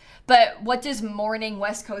 But what does morning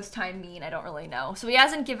West Coast time mean? I don't really know. So he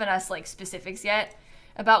hasn't given us like specifics yet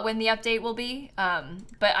about when the update will be.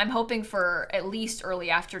 But I'm hoping for at least early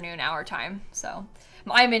afternoon our time. So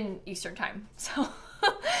I'm in Eastern time. So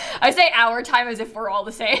I say our time as if we're all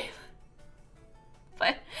the same.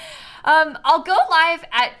 But I'll go live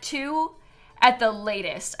at 2 at the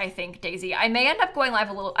latest, I think, Daisy. I may end up going live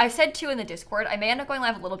a little... I've said 2 in the Discord. I may end up going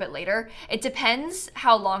live a little bit later. It depends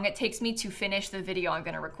how long it takes me to finish the video I'm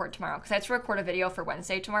going to record tomorrow, because I have to record a video for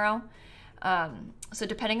Wednesday tomorrow. So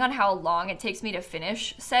depending on how long it takes me to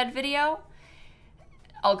finish said video,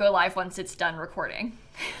 I'll go live once it's done recording,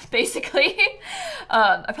 basically.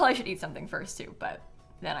 I probably should eat something first, too, but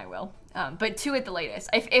then I will. But 2 at the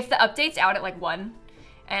latest. If the update's out at, like, 1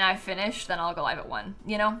 and I finish, then I'll go live at 1,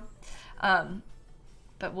 you know?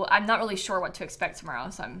 But I'm not really sure what to expect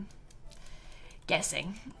tomorrow, so I'm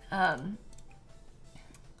guessing.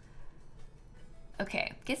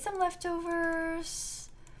 Okay, get some leftovers.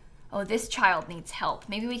 Oh, this child needs help.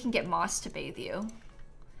 Maybe we can get Moss to bathe you.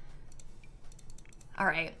 All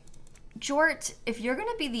right, Jort, if you're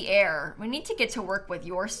gonna be the heir, we need to get to work with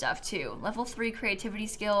your stuff too. Level 3 creativity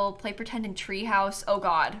skill, play pretend in treehouse. Oh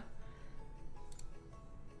god.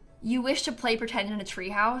 You wish to play pretend in a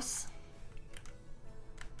treehouse?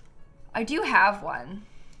 I do have one.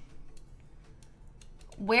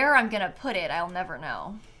 Where I'm gonna put it, I'll never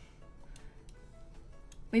know.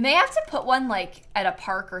 We may have to put one like at a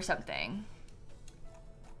park or something.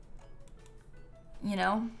 You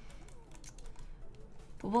know?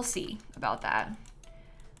 But we'll see about that.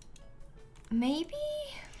 Maybe?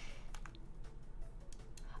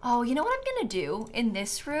 Oh, you know what I'm gonna do in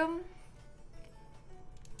this room?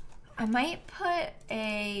 I might put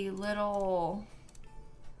a little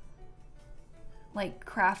like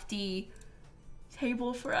crafty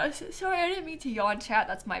table for us. Sorry, I didn't mean to yawn, chat.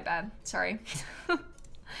 That's my bad. Sorry.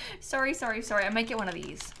 Sorry. I might get one of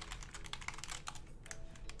these.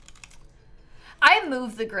 I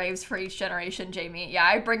move the graves for each generation, Jamie. Yeah,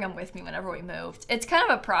 I bring them with me whenever we moved. It's kind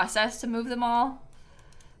of a process to move them all.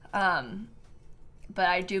 But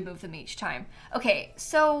I do move them each time. Okay,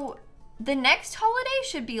 so the next holiday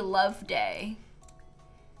should be Love Day.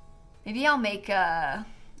 Maybe I'll make a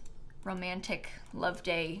romantic Love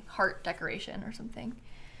Day heart decoration or something.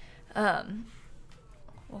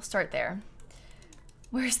 We'll start there.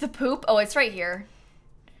 Where's the poop? Oh, it's right here.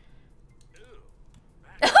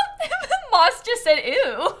 Moss just said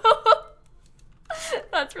ew.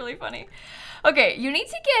 That's really funny. Okay, you need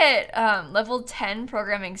to get level 10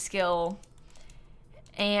 programming skill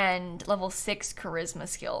and level 6 charisma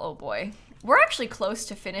skill. Oh boy. We're actually close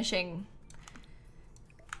to finishing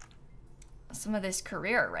some of this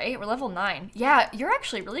career, right? We're level 9. Yeah, you're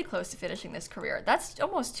actually really close to finishing this career. That's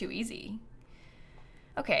almost too easy.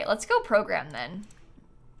 Okay, let's go program then.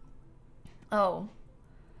 Oh.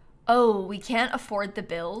 Oh, we can't afford the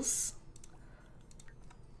bills?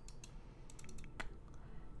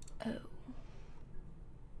 Oh.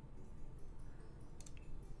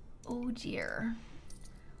 Oh dear.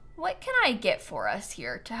 What can I get for us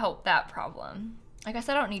here to help that problem? I guess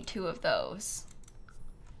I don't need 2 of those.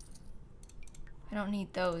 I don't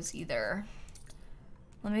need those either.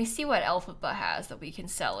 Let me see what Alphaba has that we can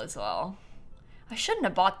sell as well. I shouldn't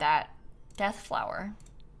have bought that death flower.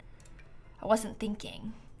 I wasn't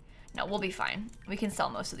thinking. No, we'll be fine. We can sell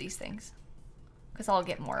most of these things because I'll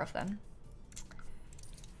get more of them.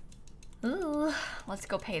 Ooh, let's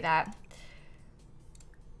go pay that.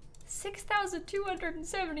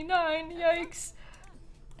 6,279, yikes.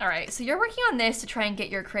 All right, so you're working on this to try and get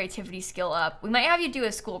your creativity skill up. We might have you do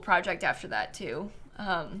a school project after that too.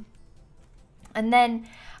 And then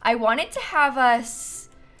I wanted to have us,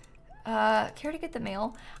 care to get the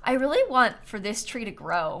mail? I really want for this tree to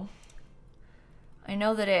grow. I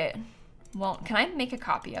know that it won't. Can I make a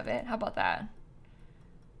copy of it? How about that?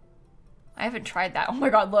 I haven't tried that. Oh my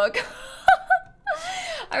god, look.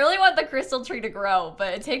 I really want the crystal tree to grow,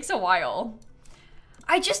 but it takes a while.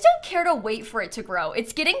 I just don't care to wait for it to grow.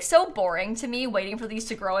 It's getting so boring to me waiting for these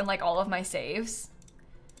to grow in like all of my saves.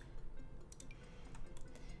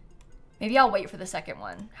 Maybe I'll wait for the second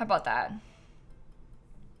one. How about that?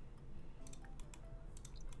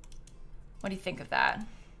 What do you think of that?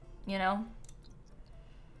 You know?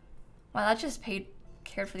 Wow, that just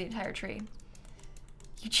cared for the entire tree.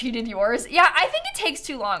 You cheated yours? Yeah, I think it takes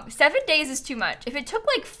too long. 7 days is too much. If it took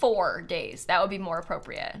like 4 days, that would be more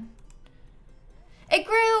appropriate. It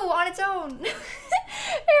grew on its own.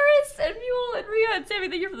 Eris and Mule and Ria and Sammy,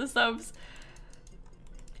 thank you for the subs.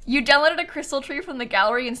 You downloaded a crystal tree from the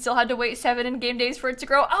gallery and still had to wait 7 in-game days for it to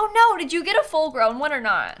grow? Oh no, did you get a full-grown one or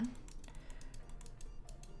not?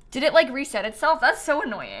 Did it like reset itself? That's so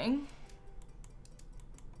annoying.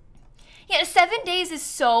 Yeah, 7 days is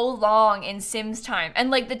so long in Sims time. And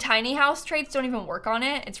like the tiny house traits don't even work on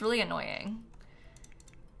it. It's really annoying.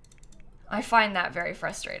 I find that very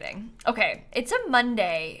frustrating. Okay, it's a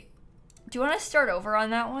Monday. Do you want to start over on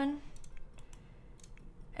that one?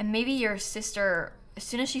 And maybe your sister, as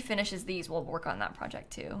soon as she finishes these, we'll work on that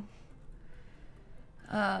project too.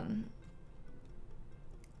 The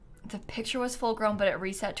picture was full grown, but it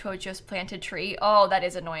reset to a just planted tree. Oh, that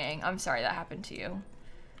is annoying. I'm sorry that happened to you.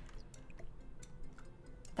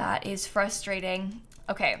 That is frustrating.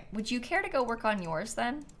 Okay, would you care to go work on yours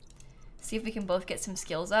then? See if we can both get some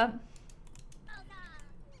skills up.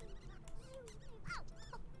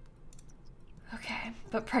 Okay,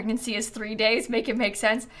 but pregnancy is 3 days. Make it make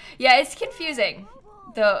sense. Yeah, it's confusing.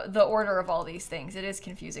 The order of all these things. It is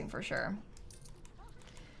confusing for sure.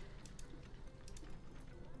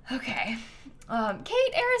 Okay.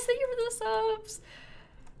 Kate, Eris, thank you for the subs.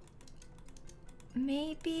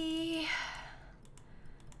 Maybe...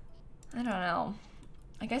 I don't know.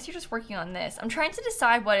 I guess you're just working on this. I'm trying to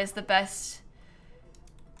decide what is the best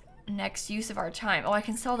next use of our time. Oh, I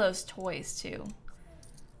can sell those toys too.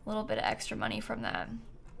 A little bit of extra money from that.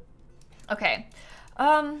 Okay.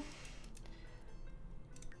 I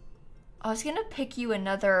was gonna pick you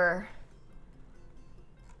another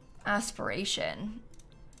aspiration.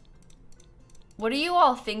 What do you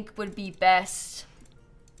all think would be best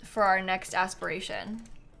for our next aspiration?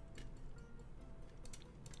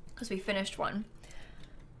 Because we finished one.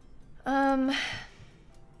 I'm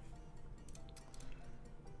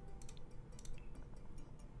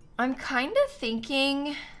kind of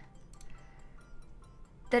thinking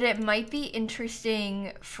that it might be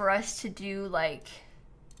interesting for us to do like,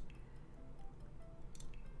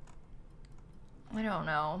 I don't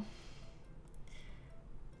know.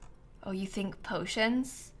 Oh, you think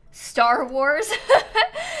potions? Star Wars?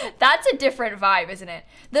 That's a different vibe, isn't it?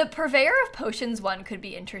 The Purveyor of Potions one could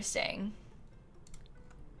be interesting.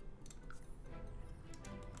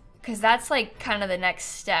 Because that's like kind of the next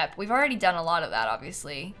step. We've already done a lot of that,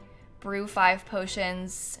 obviously. Brew 5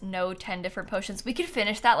 potions, know 10 different potions. We could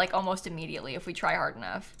finish that like almost immediately if we try hard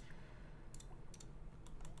enough.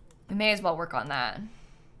 We may as well work on that.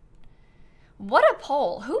 What a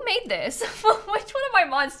poll. Who made this? Which one of my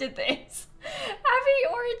mods did this?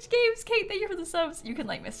 Happy Orange Games, Kate, thank you for the subs. You can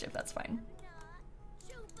like Mischief, that's fine.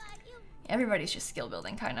 Everybody's just skill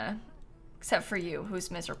building, kinda. Except for you, who's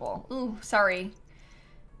miserable. Ooh, sorry.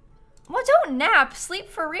 Well, don't nap. Sleep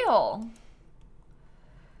for real.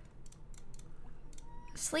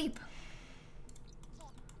 Sleep.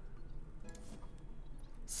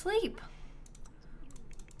 Sleep.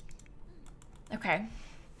 Okay.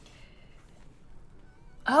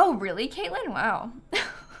 Oh, really, Caitlin? Wow.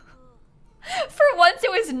 For once,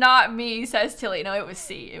 it was not me, says Tilly. No, it was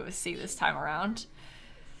C. It was C this time around.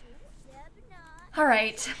 All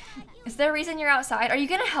right. Is there a reason you're outside? Are you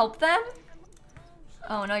gonna help them?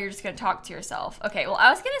 Oh, no, you're just gonna talk to yourself. Okay, well, I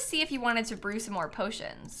was gonna see if you wanted to brew some more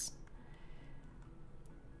potions.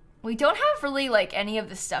 We don't have really, like, any of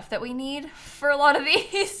the stuff that we need for a lot of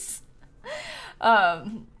these.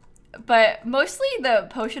 But mostly the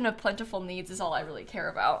Potion of Plentiful Needs is all I really care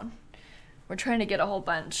about. We're trying to get a whole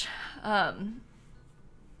bunch. I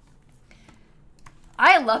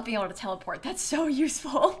love being able to teleport. That's so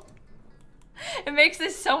useful. It makes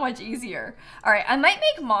this so much easier. All right, I might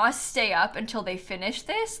make Moss stay up until they finish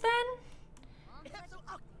this then.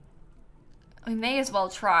 We may as well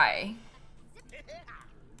try.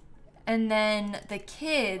 And then the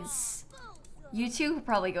kids, you two will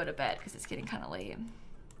probably go to bed because it's getting kind of late.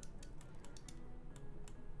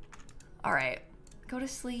 All right, go to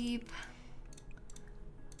sleep.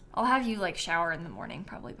 I'll have you like shower in the morning,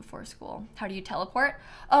 probably before school. How do you teleport?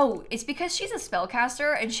 Oh, it's because she's a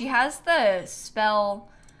spellcaster and she has the spell.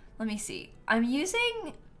 Let me see. I'm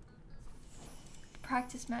using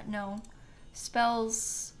practice mat. No,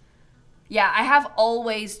 spells. Yeah, I have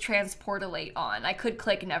always transportalate on. I could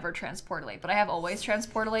click never transportalate, but I have always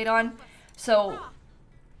transportalate on. So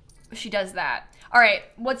she does that. All right,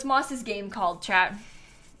 what's Moss's game called, chat?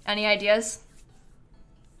 Any ideas?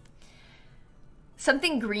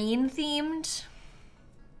 Something green themed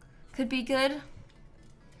could be good.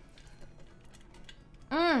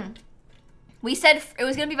 We said it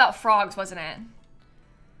was gonna be about frogs, wasn't it?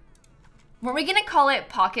 Were we gonna call it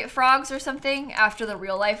Pocket Frogs or something after the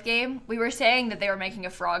real life game? We were saying that they were making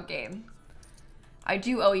a frog game. I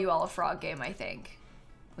do owe you all a frog game, I think.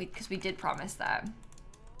 Because we did promise that.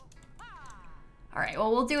 All right,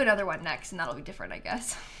 well, we'll do another one next and that'll be different, I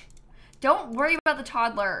guess. Don't worry about the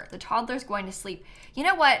toddler. The toddler's going to sleep. You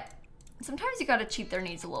know what? Sometimes you gotta cheat their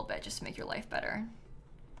needs a little bit just to make your life better.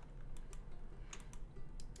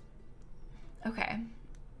 Okay.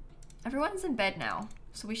 Everyone's in bed now,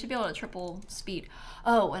 so we should be able to triple speed.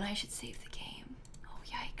 Oh, and I should save the game. Oh,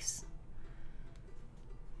 yikes.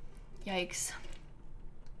 Yikes.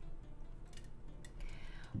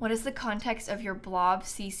 What is the context of your Blob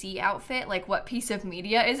CC outfit? Like, what piece of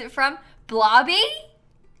media is it from? Blobby?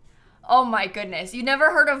 Oh my goodness, you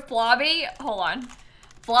never heard of Blobby? Hold on.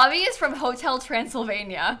 Blobby is from Hotel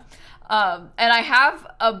Transylvania. And I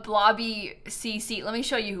have a Blobby CC. Let me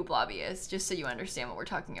show you who Blobby is, just so you understand what we're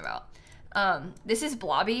talking about. This is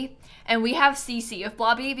Blobby, and we have CC of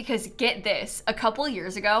Blobby because, get this, a couple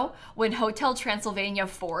years ago when Hotel Transylvania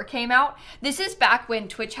 4 came out, this is back when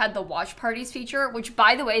Twitch had the watch parties feature, which,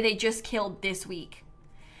 by the way, they just killed this week.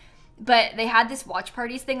 But they had this watch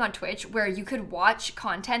parties thing on Twitch where you could watch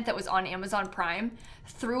content that was on Amazon Prime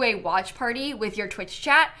through a watch party with your Twitch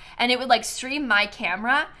chat, and it would like stream my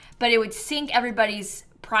camera, but it would sync everybody's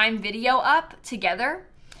Prime video up together.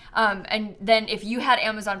 And then if you had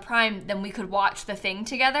Amazon Prime, then we could watch The Thing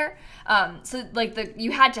together. So like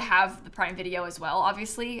you had to have the Prime Video as well,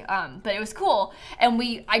 obviously. But it was cool. And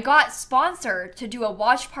I got sponsored to do a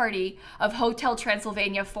watch party of Hotel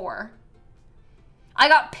Transylvania 4. I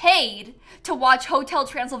got paid to watch Hotel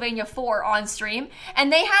Transylvania 4 on stream,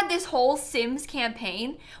 and they had this whole Sims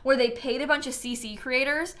campaign where they paid a bunch of CC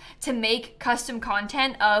creators to make custom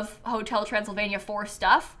content of Hotel Transylvania 4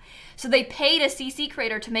 stuff. So they paid a CC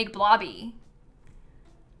creator to make Blobby.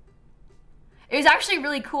 It was actually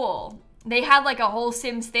really cool. They had like a whole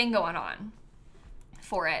Sims thing going on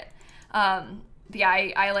for it. Yeah,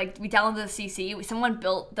 we downloaded the CC. Someone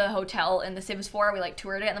built the hotel in The Sims 4. We like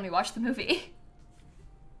toured it, and then we watched the movie.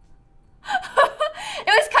 It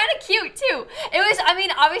was kind of cute too. It was, I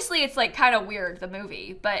mean, obviously it's like kind of weird, the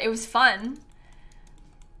movie, but it was fun.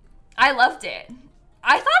 I loved it.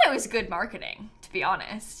 I thought it was good marketing, to be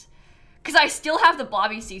honest, because I still have the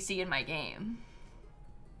Blobby CC in my game.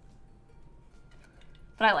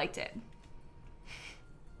 But I liked it.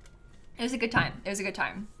 It was a good time. It was a good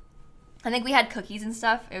time. I think we had cookies and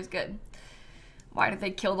stuff. It was good. Why did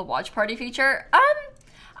they kill the watch party feature?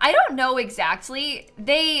 I don't know exactly.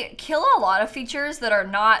 They kill a lot of features that are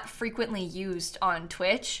not frequently used on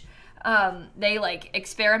Twitch. They like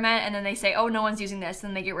experiment and then they say, oh, no one's using this, and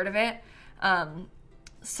then they get rid of it.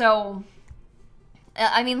 So,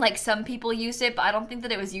 I mean, like some people used it, but I don't think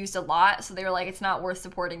that it was used a lot. So they were like, it's not worth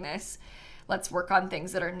supporting this. Let's work on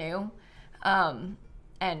things that are new.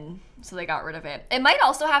 And so they got rid of it. It might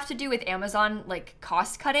also have to do with Amazon, like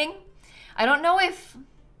cost cutting. I don't know.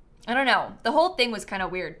 The whole thing was kind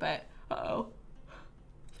of weird, but uh-oh.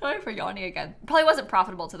 Sorry for yawning again. Probably wasn't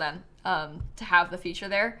profitable to them to have the feature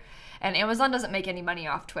there. And Amazon doesn't make any money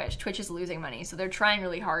off Twitch. Twitch is losing money, so they're trying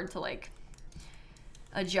really hard to like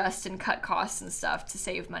adjust and cut costs and stuff to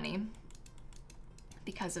save money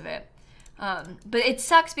because of it. But it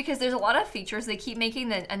sucks because there's a lot of features they keep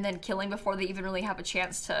making and then killing before they even really have a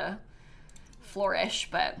chance to flourish,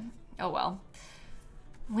 but oh well.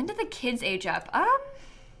 When did the kids age up?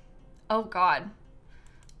 Oh God.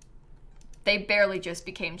 They barely just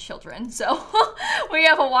became children, so we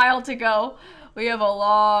have a while to go. We have a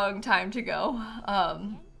long time to go.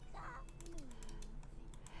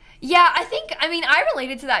 Yeah, I mean, I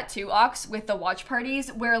related to that too, Ox, with the watch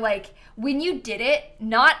parties, where like, when you did it,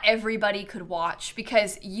 not everybody could watch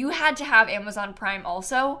because you had to have Amazon Prime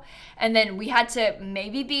also, and then we had to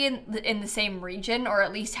maybe be in the same region, or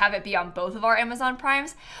at least have it be on both of our Amazon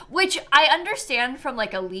Primes, which I understand from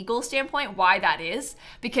like a legal standpoint why that is,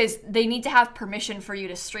 because they need to have permission for you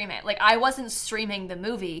to stream it. Like, I wasn't streaming the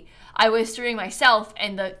movie, I was streaming myself,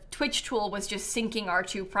 and the Twitch tool was just syncing our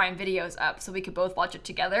two Prime videos up so we could both watch it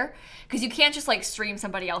together. Because you can't just like stream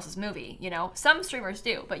somebody else's movie, you know? Some streamers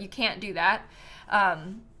do, but you can't do that.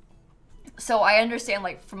 So I understand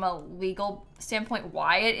like from a legal standpoint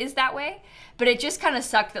why it is that way, but it just kind of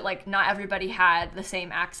sucked that like not everybody had the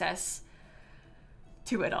same access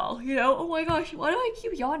to it all, you know? Oh my gosh, why do I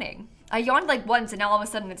keep yawning? I yawned like once and now all of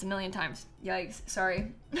a sudden it's a million times. Yikes,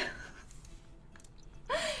 sorry.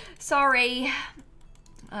 Sorry.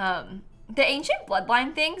 The ancient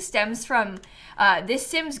bloodline thing stems from this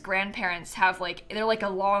Sim's grandparents have like, they're like a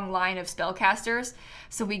long line of spellcasters,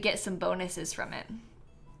 so we get some bonuses from it,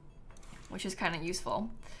 which is kind of useful.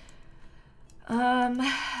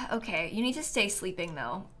 Okay, you need to stay sleeping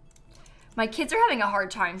though. My kids are having a hard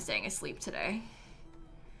time staying asleep today.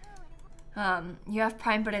 You have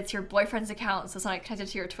Prime, but it's your boyfriend's account, so it's not connected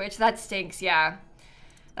to your Twitch. That stinks, yeah.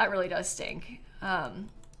 That really does stink.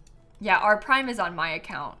 Yeah, our Prime is on my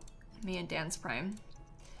account. Me and Dan's Prime.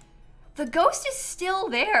 The ghost is still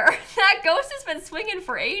there. That ghost has been swinging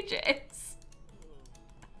for ages.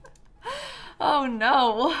 Oh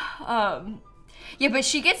no. Yeah, but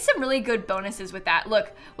she gets some really good bonuses with that.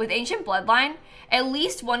 Look, with Ancient Bloodline, at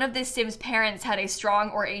least one of the Sim's parents had a strong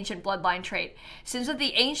or ancient bloodline trait. Sims with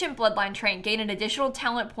the Ancient Bloodline trait gain an additional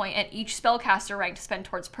talent point at each spellcaster rank to spend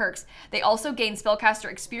towards perks. They also gain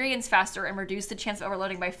spellcaster experience faster and reduce the chance of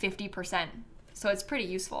overloading by 50%. So it's pretty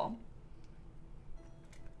useful.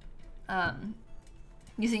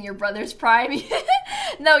 Using your brother's Prime.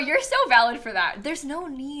 No, you're so valid for that. There's no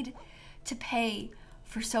need to pay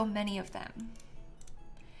for so many of them.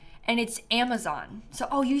 And it's Amazon. So,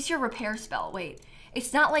 oh, use your repair spell. Wait,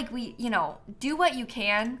 it's not like we, you know, do what you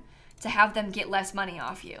can to have them get less money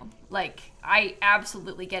off you. Like, I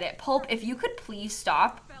absolutely get it. Pulp, if you could please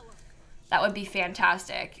stop, that would be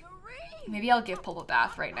fantastic. Maybe I'll give Pulp a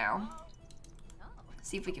bath right now.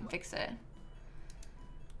 See if we can fix it.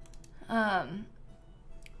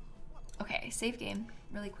 Okay, save game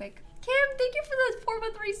really quick. Kim, thank you for the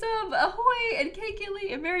 4-month sub. Ahoy, and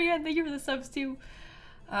Kaylee and Marianne, thank you for the subs too.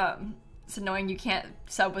 It's annoying you can't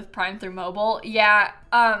sub with Prime through mobile. Yeah,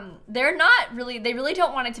 they really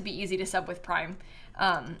don't want it to be easy to sub with Prime.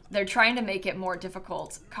 They're trying to make it more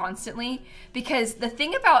difficult constantly, because the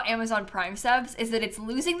thing about Amazon Prime subs is that it's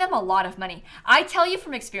losing them a lot of money. I tell you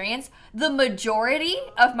from experience, the majority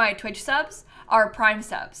of my Twitch subs are Prime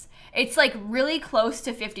subs. It's like really close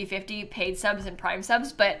to 50-50 paid subs and Prime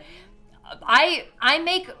subs, but I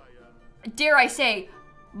make, dare I say,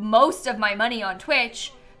 most of my money on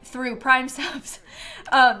Twitch through Prime subs.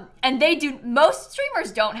 And most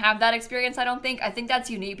streamers don't have that experience, I don't think. I think that's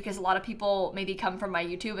unique because a lot of people maybe come from my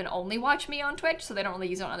YouTube and only watch me on Twitch, so they don't really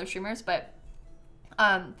use it on other streamers, but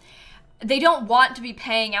they don't want to be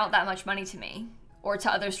paying out that much money to me or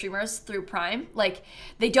to other streamers through Prime. Like,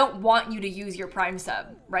 they don't want you to use your Prime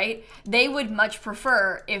sub, right? They would much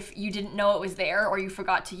prefer if you didn't know it was there or you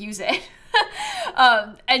forgot to use it.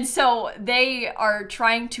 And so they are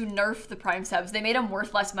trying to nerf the Prime subs. They made them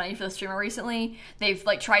worth less money for the streamer recently. They've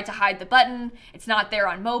like tried to hide the button. It's not there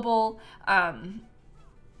on mobile.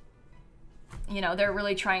 You know, they're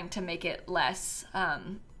really trying to make it less.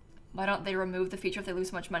 Why don't they remove the feature if they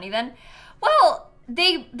lose so much money then? Well,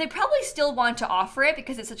 they probably still want to offer it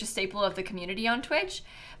because it's such a staple of the community on Twitch.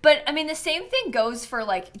 But I mean, the same thing goes for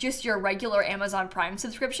like just your regular Amazon Prime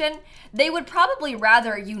subscription. They would probably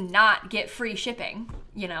rather you not get free shipping,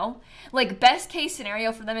 you know? Like, best case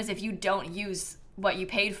scenario for them is if you don't use what you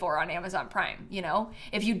paid for on Amazon Prime, you know?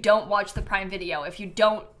 If you don't watch the Prime Video, if you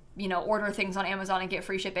don't, you know, order things on Amazon and get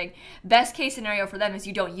free shipping, best case scenario for them is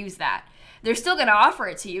you don't use that. They're still going to offer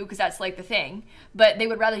it to you because that's like the thing, but they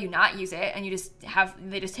would rather you not use it and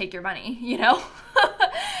they just take your money, you know?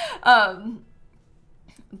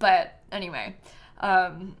 But anyway,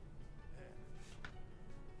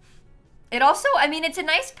 it also, I mean, it's a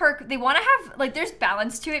nice perk. They want to have, like, there's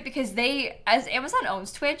balance to it because as Amazon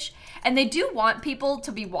owns Twitch, and they do want people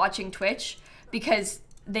to be watching Twitch because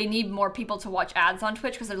they need more people to watch ads on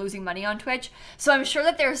Twitch because they're losing money on Twitch. So I'm sure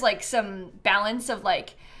that there's like some balance of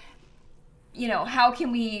like, you know, how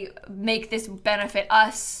can we make this benefit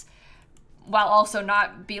us while also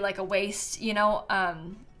not be like a waste, you know?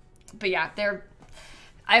 But yeah,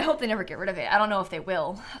 I hope they never get rid of it. I don't know if they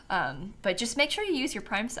will, but just make sure you use your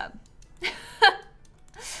Prime sub.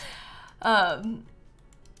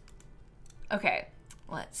 Okay,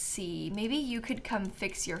 let's see. Maybe you could come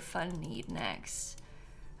fix your fun need next.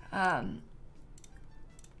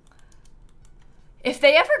 If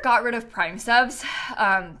they ever got rid of Prime subs,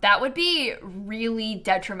 that would be really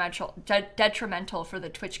detrimental for the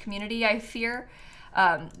Twitch community, I fear,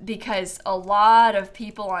 because a lot of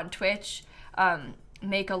people on Twitch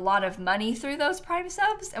make a lot of money through those Prime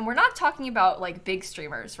subs, and we're not talking about like big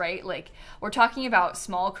streamers, right? Like, we're talking about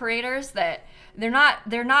small creators that they're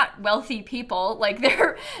not wealthy people. Like,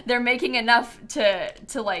 they're making enough to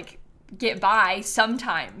like get by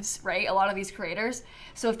sometimes, right? A lot of these creators.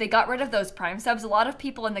 So if they got rid of those Prime subs, a lot of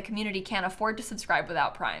people in the community can't afford to subscribe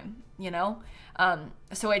without Prime, you know?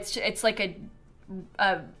 So it's like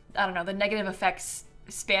I don't know, the negative effects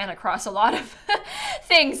span across a lot of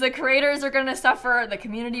things. The creators are going to suffer. The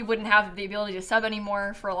community wouldn't have the ability to sub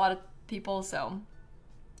anymore for a lot of people. So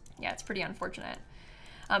yeah, it's pretty unfortunate.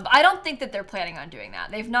 But I don't think that they're planning on doing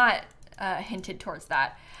that. They've not hinted towards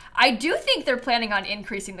that. I do think they're planning on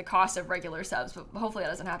increasing the cost of regular subs, but hopefully that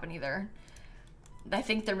doesn't happen either. I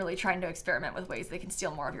think they're really trying to experiment with ways they can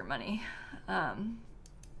steal more of your money.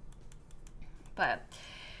 But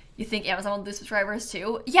you think Amazon will lose subscribers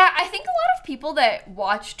too? Yeah, I think a lot of people that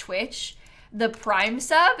watch Twitch, the Prime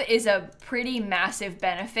sub is a pretty massive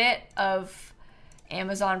benefit of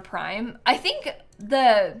Amazon Prime. I think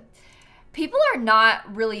the people are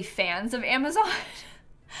not really fans of Amazon,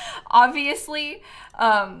 obviously.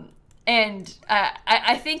 And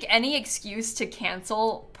I think any excuse to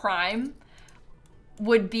cancel Prime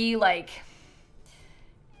would be like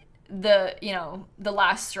the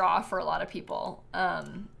last straw for a lot of people.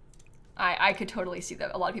 I could totally see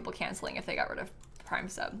that a lot of people canceling if they got rid of Prime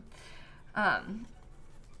sub.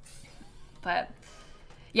 But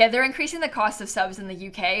yeah, they're increasing the cost of subs in the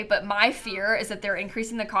UK, but my fear is that they're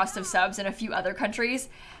increasing the cost of subs in a few other countries,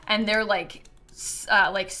 and they're like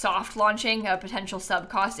soft launching a potential sub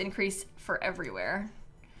cost increase for everywhere,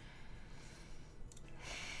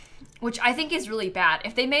 which I think is really bad.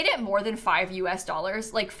 If they made it more than $5 US,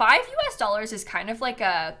 like $5 US is kind of like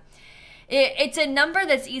it's a number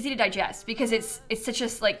that's easy to digest because it's such a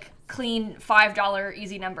like clean $5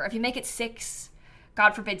 easy number. If you make it 6,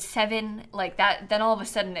 God forbid 7, like that, then all of a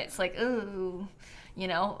sudden it's like, ooh, you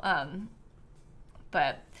know.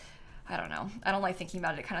 But I don't know. I don't like thinking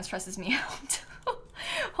about it. It kind of stresses me out.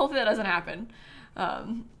 Hopefully that doesn't happen.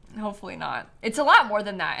 Hopefully not. It's a lot more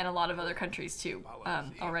than that in a lot of other countries too,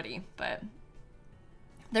 already, but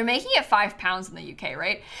they're making it £5 in the UK,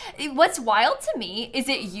 right? What's wild to me is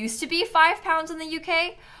it used to be £5 in the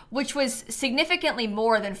UK, which was significantly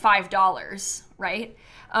more than $5, right?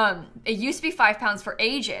 It used to be £5 for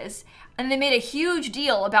ages, and they made a huge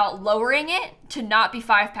deal about lowering it to not be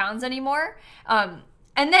 £5 anymore.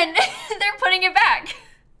 And then they're putting it back.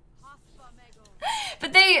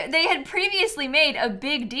 But they had previously made a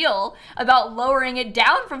big deal about lowering it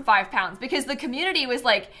down from £5 because the community was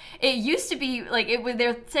like, it used to be like,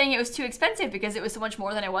 they're saying it was too expensive because it was so much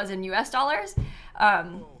more than it was in US dollars.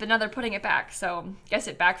 But now they're putting it back, so I guess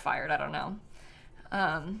it backfired, I don't know.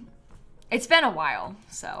 It's been a while,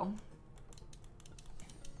 so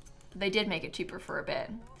they did make it cheaper for a bit.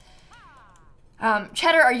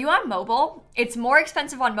 Cheddar, are you on mobile? It's more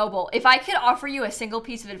expensive on mobile. If I could offer you a single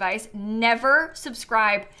piece of advice, never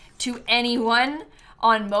subscribe to anyone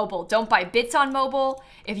on mobile. Don't buy bits on mobile.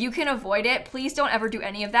 If you can avoid it, please don't ever do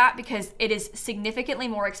any of that because it is significantly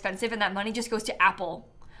more expensive and that money just goes to Apple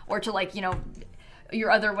or to like, you know, your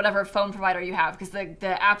other whatever phone provider you have because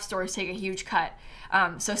the app stores take a huge cut.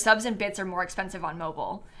 So subs and bits are more expensive on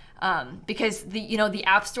mobile. Because the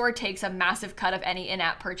App Store takes a massive cut of any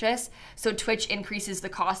in-app purchase, so Twitch increases the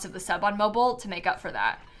cost of the sub on mobile to make up for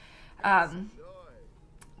that.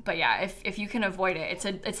 But yeah, if you can avoid it,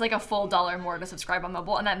 it's like a full $1 more to subscribe on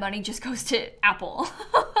mobile, and that money just goes to Apple.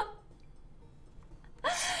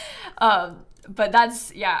 But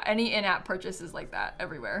that's, yeah, any in-app purchase is like that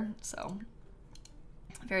everywhere, so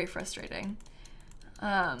very frustrating.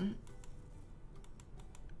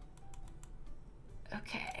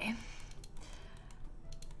 Okay.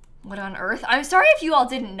 What on earth? I'm sorry if you all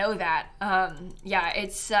didn't know that. Yeah,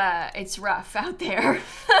 it's rough out there.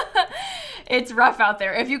 It's rough out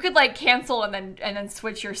there. If you could like cancel and then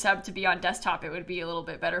switch your sub to be on desktop, it would be a little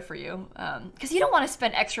bit better for you. Because you don't want to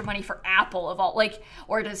spend extra money for Apple of all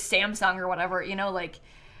or to Samsung or whatever, like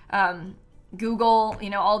Google,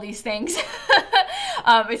 all these things.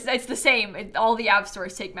 It's the same. All the app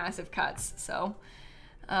stores take massive cuts. So,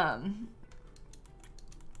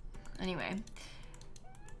 anyway,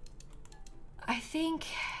 I think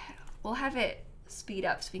we'll have it speed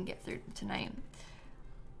up so we can get through tonight.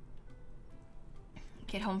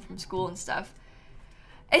 Get home from school and stuff.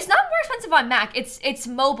 It's not more expensive on Mac. It's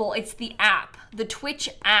mobile. It's the app. The Twitch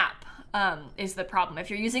app is the problem. If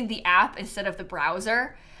you're using the app instead of the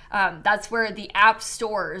browser, that's where the app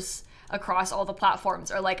stores across all the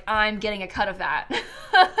platforms are like, I'm getting a cut of that.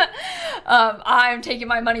 I'm taking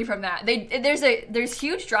my money from that. There's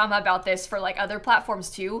huge drama about this for like other platforms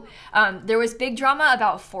too. There was big drama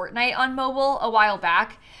about Fortnite on mobile a while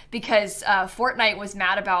back because Fortnite was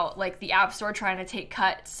mad about like the App Store trying to take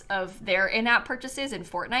cuts of their in-app purchases in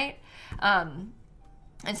Fortnite. And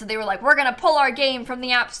so they were like, we're gonna pull our game from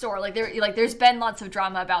the App Store. There's been lots of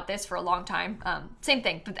drama about this for a long time. Same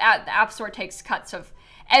thing, but the App Store takes cuts of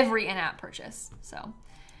every in-app purchase. So,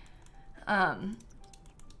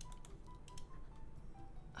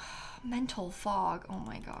 mental fog. Oh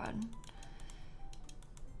my god.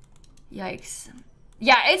 Yikes.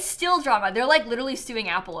 Yeah, it's still drama. They're like literally suing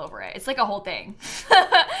Apple over it. It's like a whole thing.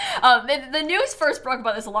 The news first broke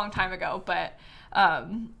about this a long time ago, but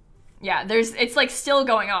yeah, it's like still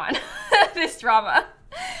going on, this drama.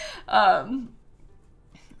 But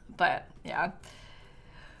yeah.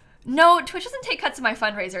 No, Twitch doesn't take cuts of my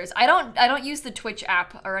fundraisers. I don't use the Twitch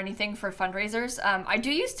app or anything for fundraisers. I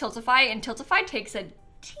do use Tiltify, and Tiltify takes a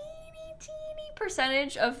teeny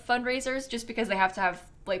percentage of fundraisers just because they have to have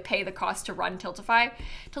pay the cost to run Tiltify.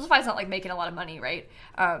 Tiltify's not like making a lot of money, right?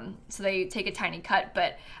 So they take a tiny cut,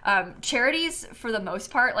 but charities for the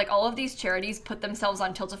most part, like all of these charities put themselves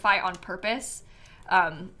on Tiltify on purpose.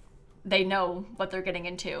 They know what they're getting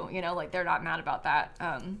into, like they're not mad about that.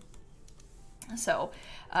 So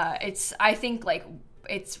I think like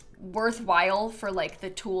it's worthwhile for like the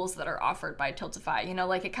tools that are offered by Tiltify,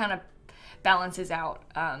 like it kind of balances out.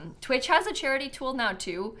 Twitch has a charity tool now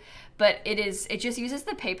too, but it just uses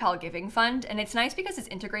the PayPal giving fund, and it's nice because it's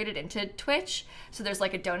integrated into Twitch. So there's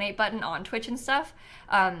like a donate button on Twitch and stuff.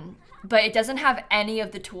 But it doesn't have any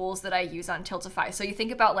of the tools that I use on Tiltify. So you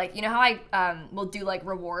think about like, how I will do like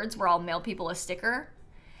rewards where I'll mail people a sticker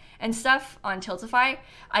and stuff on Tiltify.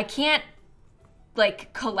 I can't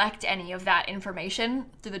like collect any of that information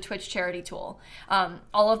through the Twitch charity tool.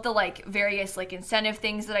 All of the like various like incentive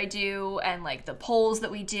things that I do and like the polls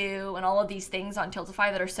that we do and all of these things on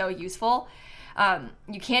Tiltify that are so useful.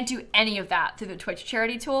 You can't do any of that through the Twitch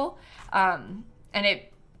charity tool. And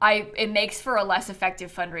it makes for a less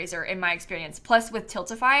effective fundraiser in my experience. Plus with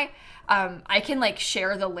Tiltify, I can like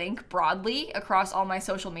share the link broadly across all my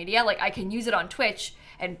social media. Like I can use it on Twitch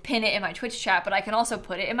and pin it in my Twitch chat, but I can also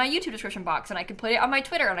put it in my YouTube description box, and I can put it on my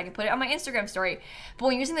Twitter, and I can put it on my Instagram story. But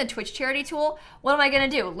when using the Twitch charity tool, what am I gonna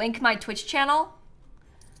do? Link my Twitch channel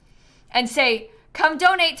and say, come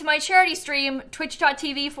donate to my charity stream,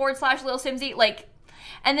 twitch.tv/lilsimsie, like,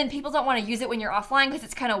 and then people don't want to use it when you're offline because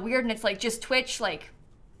it's kind of weird and it's like just Twitch, like,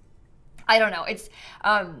 I don't know. It's,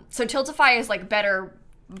 so Tiltify is like better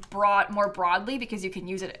more broadly because you can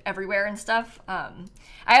use it everywhere and stuff.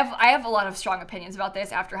 I have a lot of strong opinions about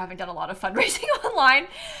this after having done a lot of fundraising online.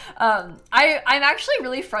 I'm actually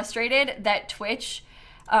really frustrated that Twitch,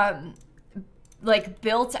 like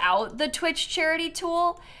built out the Twitch charity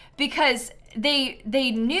tool because they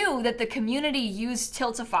knew that the community used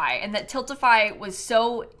Tiltify and that Tiltify was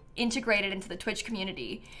so integrated into the Twitch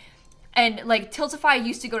community. And like Tiltify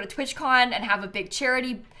used to go to TwitchCon and have a big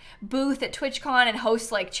charity booth at TwitchCon and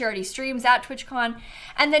host like charity streams at TwitchCon.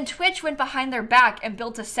 And then Twitch went behind their back and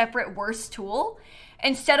built a separate worse tool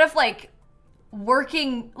instead of like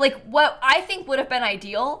working, like what I think would have been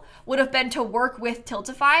ideal would have been to work with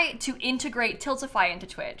Tiltify to integrate Tiltify into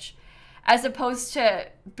Twitch as opposed to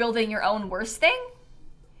building your own worse thing.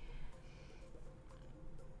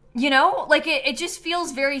 You know, like it just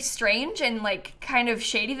feels very strange and like kind of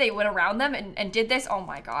shady they went around them and did this. Oh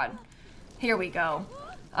my God. Here we go.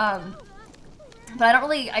 But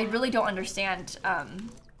I really don't understand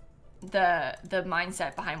the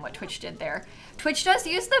mindset behind what Twitch did there. Twitch does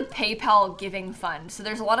use the PayPal giving fund, so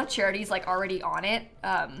there's a lot of charities like already on it.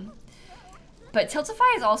 But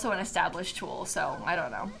Tiltify is also an established tool, so I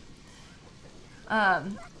don't know.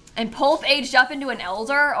 And Pulp aged up into an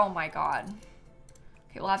elder. Oh my God.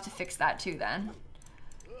 Okay, we'll have to fix that too then.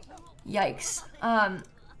 Yikes.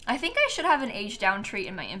 I think I should have an aged down treat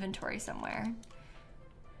in my inventory somewhere.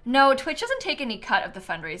 No, Twitch doesn't take any cut of the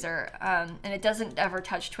fundraiser, and it doesn't ever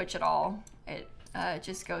touch Twitch at all. It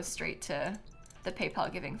just goes straight to the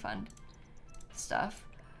PayPal giving fund stuff,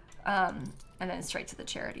 and then straight to the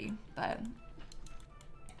charity. But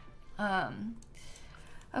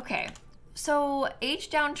okay, so age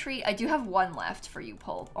down treat. I do have one left for you,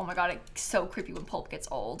 Pulp. Oh my God, it's so creepy when Pulp gets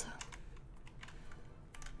old.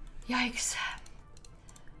 Yikes.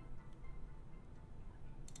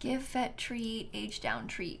 Give vet treat, age down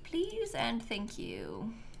treat, please, and thank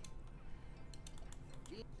you.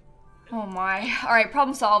 Oh my. All right,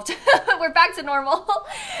 problem solved. We're back to normal.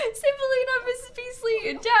 Simpelina, Mrs. Beasley,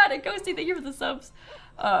 and Dad, and Ghosty, thank you for the subs.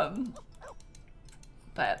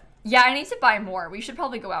 But yeah, I need to buy more. We should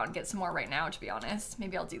probably go out and get some more right now, to be honest.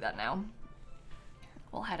 Maybe I'll do that now.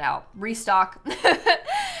 We'll head out. Restock.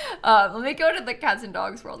 Let me go to the cats and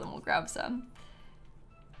dogs world and we'll grab some.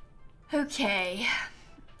 Okay.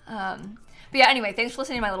 But yeah, anyway, thanks for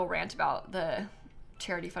listening to my little rant about the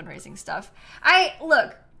charity fundraising stuff.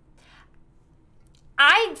 Look,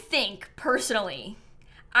 I think personally,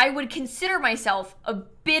 I would consider myself a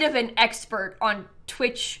bit of an expert on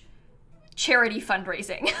Twitch charity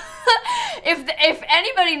fundraising. If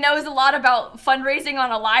anybody knows a lot about fundraising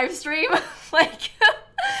on a live stream, like,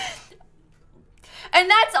 and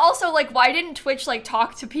that's also like, why didn't Twitch like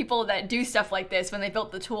talk to people that do stuff like this when they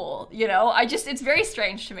built the tool? You know, it's very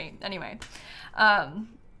strange to me. Anyway, oh,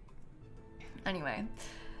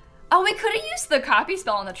 we could have used the copy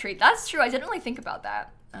spell on the treat. That's true. I didn't really think about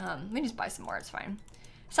that. Let me just buy some more. It's fine.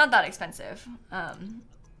 It's not that expensive.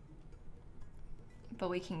 But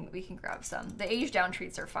we can grab some. The age down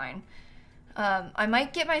treats are fine. I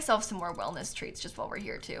might get myself some more wellness treats just while we're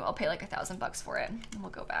here too. I'll pay like $1,000 for it and we'll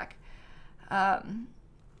go back.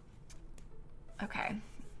 Okay,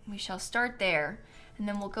 we shall start there and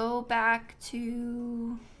then we'll go back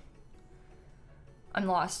to, I'm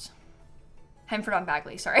lost. Hemford on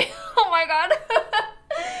Bagley, sorry. Oh my God.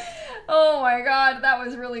 Oh my God, that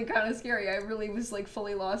was really kind of scary. I really was like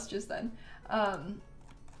fully lost just then.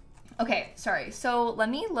 Okay, sorry. So let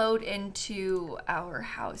me load into our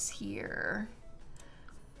house here.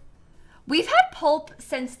 We've had Pulp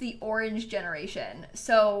since the Orange generation.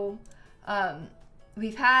 So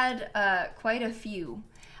we've had quite a few.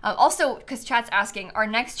 Also, because chat's asking, our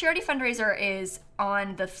next charity fundraiser is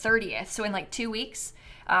on the 30th. So in like 2 weeks,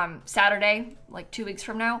 Saturday, like 2 weeks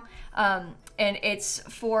from now. And it's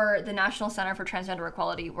for the National Center for Transgender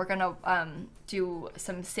Equality. We're gonna do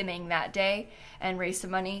some simming that day and raise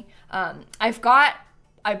some money. I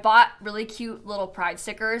bought really cute little pride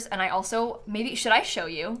stickers, and I also, should I show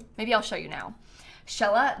you? Maybe I'll show you now.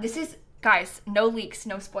 Shella, this is, guys, no leaks,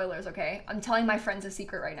 no spoilers, okay? I'm telling my friends a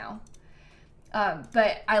secret right now.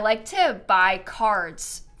 But I like to buy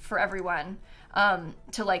cards for everyone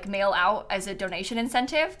to like mail out as a donation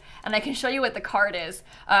incentive. And I can show you what the card is.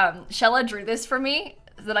 Shella drew this for me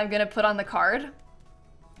that I'm gonna put on the card.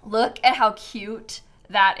 Look at how cute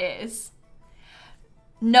that is.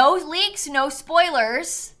 No leaks, no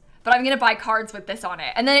spoilers, but I'm gonna buy cards with this on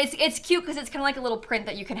it. And then it's cute because it's kind of like a little print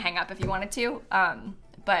that you can hang up if you wanted to.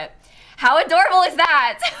 But how adorable is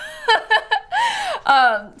that?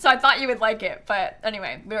 So I thought you would like it, but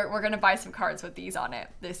anyway, we're gonna buy some cards with these on it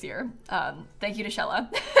this year. Thank you to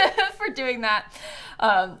Shella for doing that.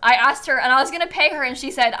 I asked her, and I was gonna pay her, and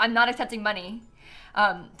she said, I'm not accepting money.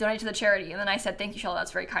 Donate to the charity. And then I said, thank you, Shella,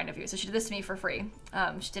 that's very kind of you. So she did this to me for free.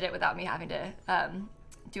 She did it without me having to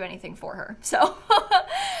do anything for her. So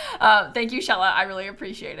thank you, Shella, I really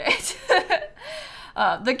appreciate it.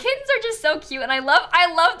 The kittens are just so cute, and I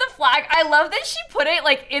love the flag. I love that she put it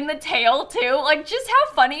like in the tail too. Like, just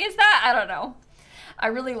how funny is that? I don't know. I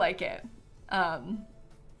really like it.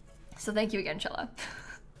 So thank you again, Shella.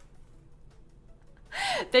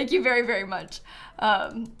 Thank you very, very much.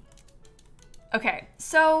 Okay,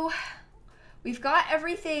 so we've got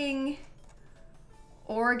everything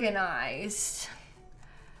organized.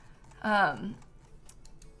 And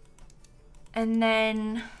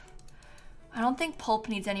then I don't think Pulp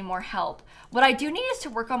needs any more help. What I do need is to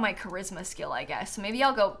work on my charisma skill, I guess. So maybe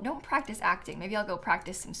I'll go, don't practice acting. Maybe I'll go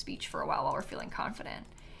practice some speech for a while we're feeling confident.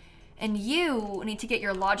 And you need to get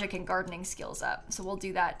your logic and gardening skills up. So we'll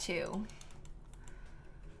do that too.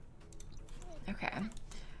 Okay.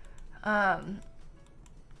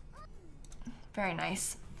 Very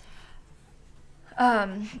nice. But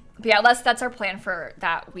yeah, that's our plan for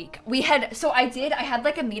that week. I had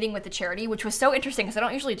like a meeting with the charity, which was so interesting because I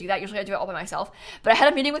don't usually do that. Usually I do it all by myself, but I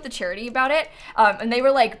had a meeting with the charity about it. And they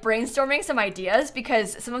were like brainstorming some ideas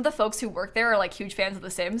because some of the folks who work there are like huge fans of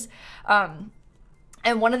The Sims. And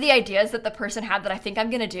one of the ideas that the person had that I think I'm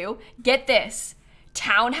gonna do, get this,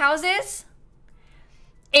 townhouses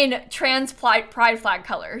in trans pride flag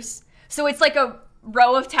colors. So it's like a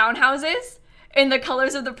row of townhouses in the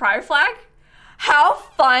colors of the pride flag. How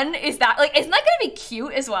fun is that? Like, isn't that gonna be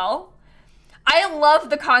cute as well? I love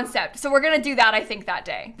the concept. So we're gonna do that, I think, that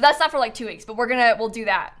day. That's not for like 2 weeks, but we'll do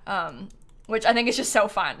that. Which I think is just so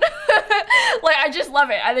fun. Like, I just love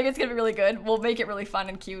it. I think it's gonna be really good. We'll make it really fun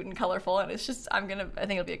and cute and colorful, and it's just, I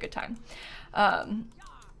think it'll be a good time.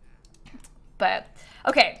 But,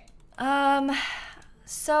 okay.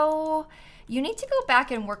 So you need to go back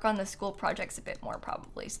and work on the school projects a bit more,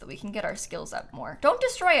 probably, so that we can get our skills up more. Don't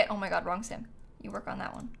destroy it. Oh my God, wrong sim. You work on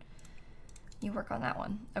that one. You work on that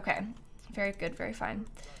one. Okay. Very good, very fine.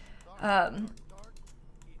 All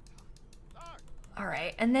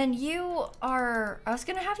right, and then I was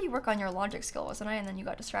gonna have you work on your logic skill, wasn't I? And then you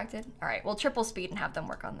got distracted. All right, we'll triple speed and have them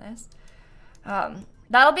work on this.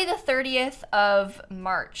 That'll be the 30th of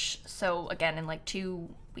March. So again, in like 2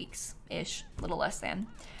 weeks-ish, a little less than.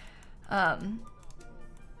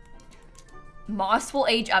 Moss will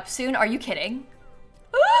age up soon. Are you kidding?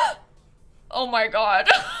 Oh my God.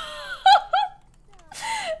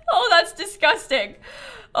 Oh, that's disgusting.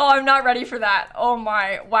 Oh, I'm not ready for that. Oh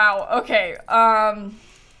my, wow, okay.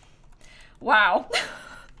 Wow.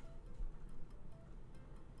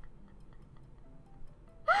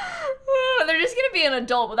 They're just gonna be an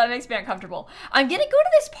adult, but that makes me uncomfortable. I'm gonna go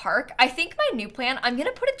to this park. I think my new plan, I'm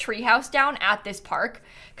gonna put a treehouse down at this park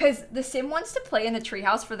because the sim wants to play in the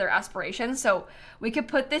treehouse for their aspirations. So we could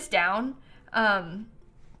put this down.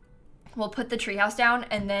 We'll put the treehouse down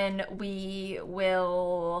and then we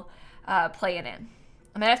will play in it.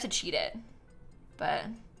 I might have to cheat it, but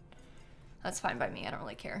that's fine by me. I don't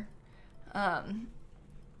really care.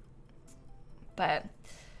 But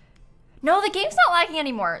no, the game's not lagging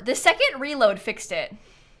anymore. The second reload fixed it,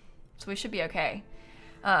 so we should be okay.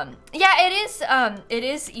 Yeah, it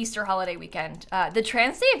is Easter holiday weekend. The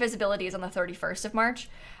Trans Day of Visibility is on the 31st of March,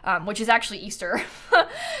 which is actually Easter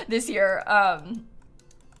this year.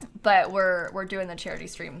 But we're doing the charity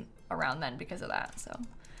stream around then because of that. So,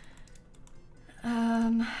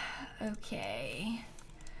 okay.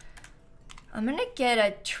 I'm gonna get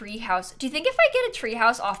a treehouse. Do you think if I get a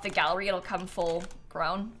treehouse off the gallery, it'll come full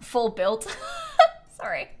grown, full built?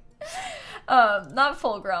 Sorry, not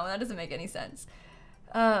full grown. That doesn't make any sense.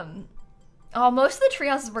 Oh, most of the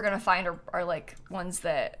treehouses we're gonna find are like ones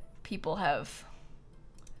that people have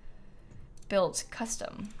built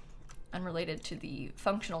custom, unrelated to the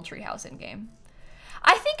functional treehouse in game.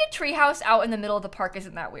 I think a treehouse out in the middle of the park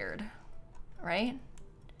isn't that weird, right?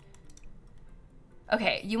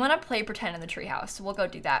 Okay, you want to play pretend in the treehouse, so we'll go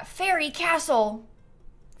do that. Fairy castle,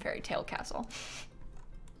 fairy tale castle.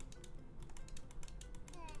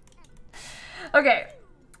 Okay,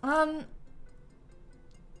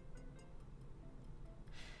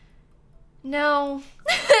 No,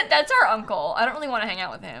 that's our uncle. I don't really want to hang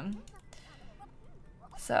out with him.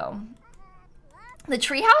 So, the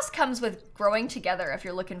treehouse comes with growing together if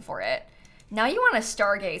you're looking for it. Now you want to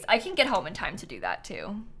stargaze. I can get home in time to do that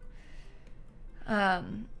too. So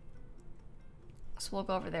we'll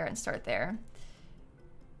go over there and start there.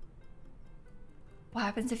 What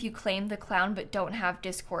happens if you claim the clown but don't have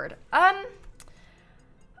Discord?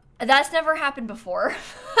 That's never happened before.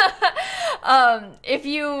 If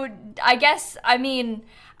you, I guess, I mean,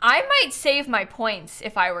 I might save my points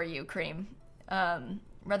if I were you, Cream,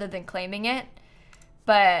 rather than claiming it.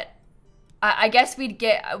 But I guess we'd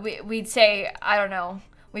say, I don't know,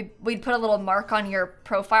 we'd put a little mark on your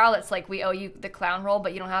profile that's like, we owe you the clown role,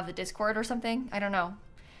 but you don't have the Discord or something. I don't know.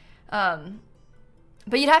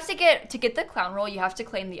 But you'd have to get the clown roll, you have to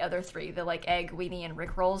claim the other 3, the like egg, weenie, and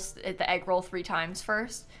Rick rolls, the egg roll 3 times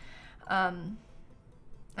first. And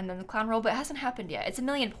then the clown roll, but it hasn't happened yet. It's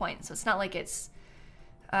 1,000,000 points, so it's not like it's,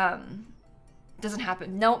 doesn't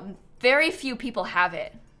happen. No, very few people have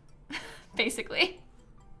it, basically.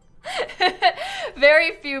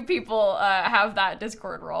 Very few people have that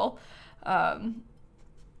Discord role.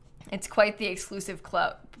 It's quite the exclusive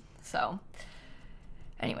club, so.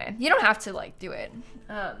 Anyway, you don't have to like do it.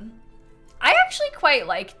 I actually quite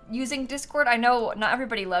like using Discord. I know not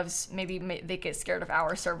everybody loves, maybe they get scared of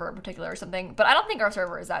our server in particular or something, but I don't think our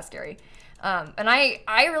server is that scary. And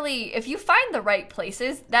I really, if you find the right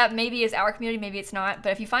places, that maybe is our community, maybe it's not,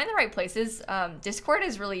 but if you find the right places, Discord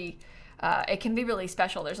is really, it can be really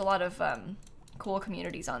special. There's a lot of cool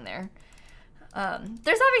communities on there.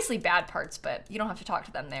 There's obviously bad parts, but you don't have to talk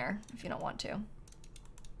to them there if you don't want to.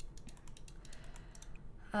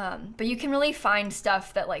 But you can really find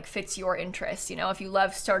stuff that like fits your interests. You know, if you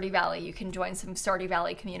love Stardew Valley, you can join some Stardew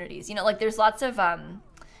Valley communities. You know, like there's lots of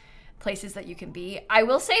places that you can be. I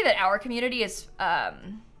will say that our community is,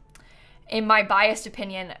 in my biased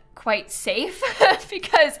opinion, quite safe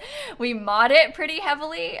because we mod it pretty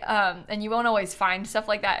heavily, and you won't always find stuff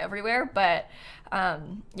like that everywhere. But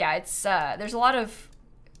yeah, it's there's a lot of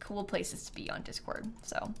cool places to be on Discord.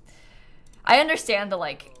 So I understand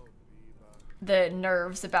the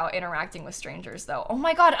nerves about interacting with strangers, though. Oh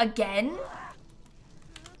my god, again?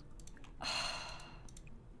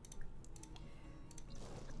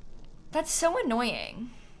 That's so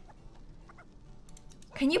annoying.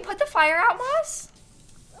 Can you put the fire out, Moss?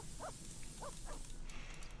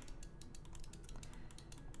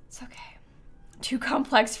 It's okay. Too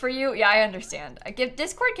complex for you? Yeah, I understand.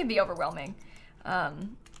 Discord can be overwhelming.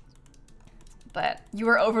 But you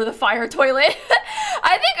were over the fire toilet.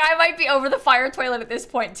 I think I might be over the fire toilet at this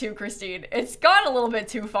point too, Christine. It's gone a little bit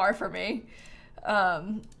too far for me.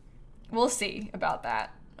 We'll see about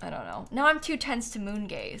that. I don't know. Now I'm too tense to moon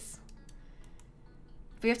gaze.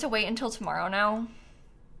 We have to wait until tomorrow now.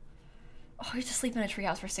 Oh, we have to sleep in a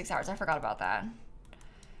treehouse for 6 hours. I forgot about that.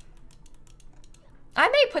 I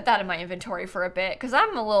may put that in my inventory for a bit because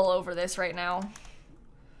I'm a little over this right now.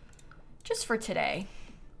 Just for today.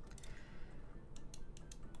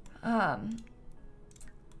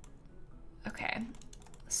 Okay,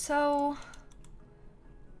 so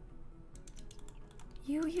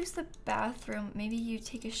you use the bathroom. Maybe you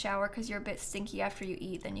take a shower because you're a bit stinky after you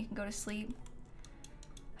eat, then you can go to sleep.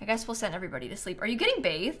 I guess we'll send everybody to sleep. Are you getting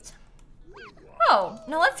bathed? Oh,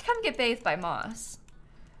 no, let's come get bathed by Moss.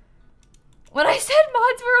 When I said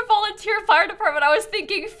mods were a volunteer fire department, I was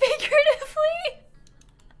thinking figuratively.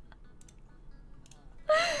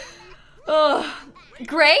 Oh.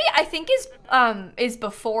 Gray, I think, is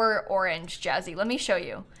before orange, Jazzy. Let me show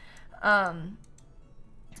you.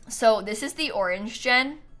 So this is the orange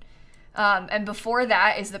gen, and before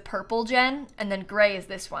that is the purple gen, and then gray is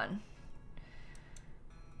this one.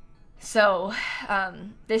 So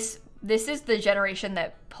this is the generation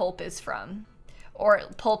that Pulp is from, or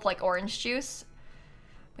Pulp like orange juice.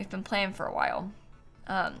 We've been playing for a while.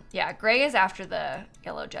 Yeah, gray is after the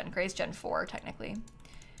yellow gen. Gray's gen 4 technically.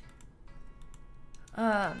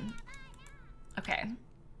 Okay.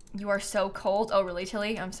 You are so cold. Oh, really,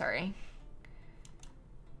 Tilly? I'm sorry.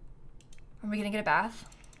 Are we gonna get a bath?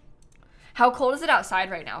 How cold is it outside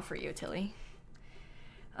right now for you, Tilly?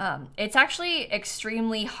 It's actually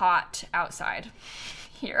extremely hot outside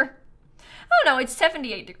here. Oh no, it's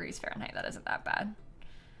 78 degrees Fahrenheit. That isn't that bad.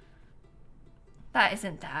 That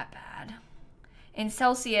isn't that bad. In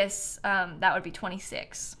Celsius, that would be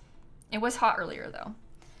 26. It was hot earlier though.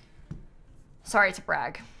 Sorry to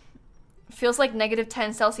brag. Feels like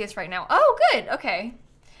 -10 Celsius right now. Oh, good. Okay.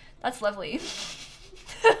 That's lovely.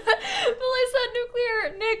 Melissa,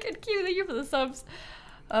 Nuclear, Nick, and Q, thank you for the subs.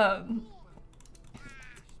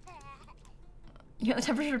 You want the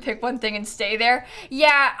temperature to pick one thing and stay there?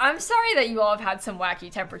 Yeah, I'm sorry that you all have had some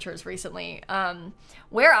wacky temperatures recently.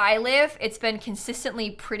 Where I live, it's been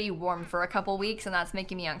consistently pretty warm for a couple weeks, and that's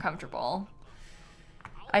making me uncomfortable.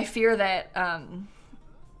 I fear that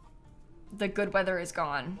the good weather is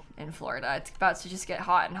gone in Florida. It's about to just get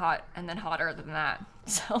hot and then hotter than that.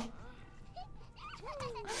 So,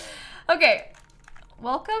 okay.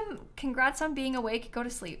 Welcome. Congrats on being awake. Go to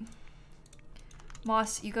sleep.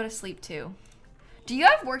 Moss, you go to sleep too. Do you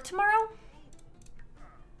have work tomorrow?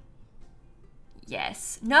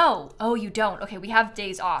 Yes. No. Oh, you don't. Okay, we have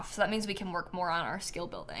days off, so that means we can work more on our skill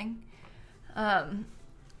building.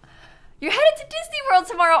 You're headed to Disney World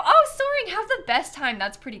tomorrow. Oh, Soaring, have the best time.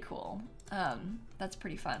 That's pretty cool. That's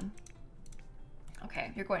pretty fun.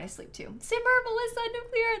 Okay, you're going to sleep too. Simmer, Melissa,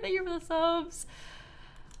 Nuclear, thank you for the subs.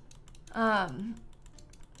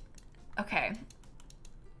 Okay.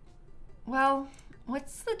 Well,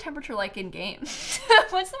 what's the temperature like in game?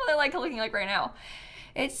 What's the weather like looking like right now?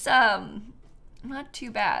 It's not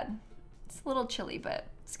too bad. It's a little chilly, but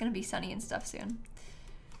it's gonna be sunny and stuff soon.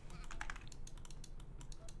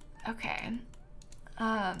 Okay.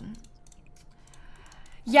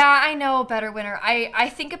 Yeah, I know, better winter. I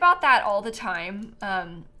think about that all the time,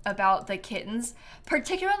 about the kittens,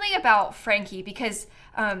 particularly about Frankie, because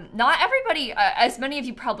not everybody, as many of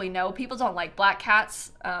you probably know, people don't like black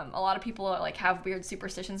cats. A lot of people like have weird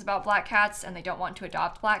superstitions about black cats, and they don't want to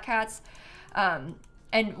adopt black cats.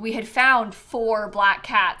 And we had found 4 black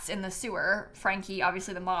cats in the sewer. Frankie,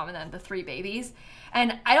 obviously the mom, and then the 3 babies.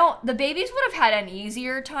 And the babies would have had an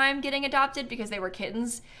easier time getting adopted because they were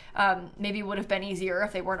kittens. Maybe would have been easier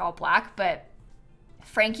if they weren't all black, but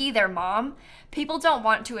Frankie, their mom, people don't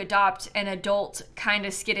want to adopt an adult, kind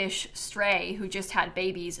of skittish stray who just had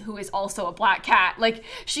babies, who is also a black cat. Like,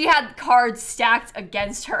 she had cards stacked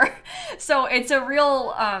against her. So it's a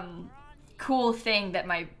real cool thing that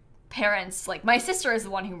my parents, like, my sister is the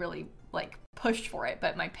one who really, like, pushed for it,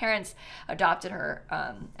 but my parents adopted her,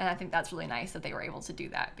 and I think that's really nice that they were able to do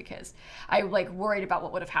that, because I, like, worried about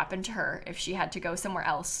what would have happened to her if she had to go somewhere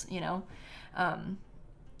else, you know?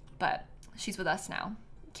 But she's with us now.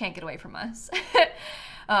 Can't get away from us.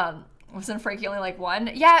 Wasn't Frankie only like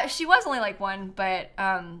 1? Yeah, she was only like 1, but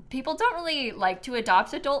people don't really like to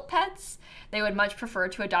adopt adult pets. They would much prefer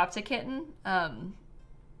to adopt a kitten.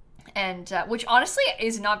 Which honestly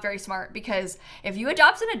is not very smart, because if you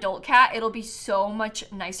adopt an adult cat, it'll be so much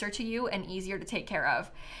nicer to you and easier to take care of.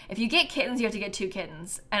 If you get kittens, you have to get 2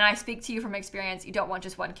 kittens. And I speak to you from experience, you don't want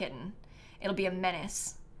just 1 kitten. It'll be a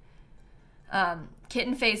menace.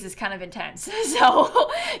 Kitten phase is kind of intense. So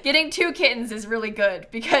getting 2 kittens is really good,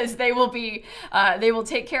 because they will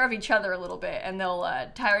take care of each other a little bit, and they'll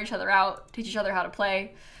tire each other out, teach each other how to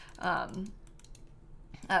play.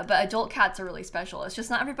 But adult cats are really special. It's just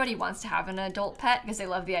not everybody wants to have an adult pet because they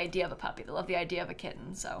love the idea of a puppy. They love the idea of a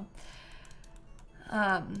kitten, so.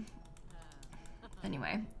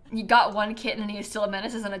 Anyway, you got 1 kitten and he's still a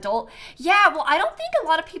menace as an adult. Yeah, well, I don't think a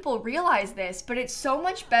lot of people realize this, but it's so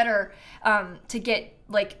much better to get,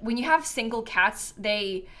 like, when you have single cats,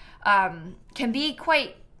 they can be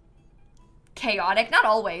quite chaotic, not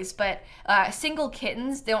always, but single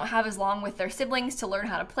kittens, they don't have as long with their siblings to learn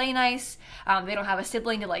how to play nice. They don't have a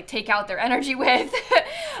sibling to, like, take out their energy with.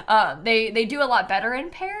 They do a lot better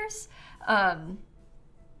in pairs.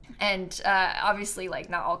 Obviously,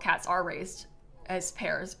 like, not all cats are raised as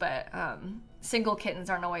pairs, but single kittens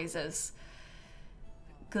aren't always as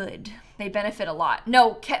good. They benefit a lot.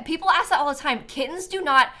 No, people ask that all the time. Kittens do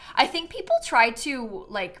not. I think people try to,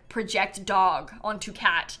 like, project dog onto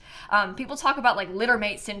cat. People talk about, like,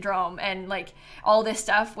 littermate syndrome and, like, all this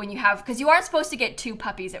stuff when you have, because you aren't supposed to get 2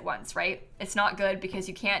 puppies at once, right? It's not good because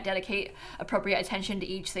you can't dedicate appropriate attention to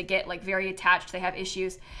each. They get, like, very attached. They have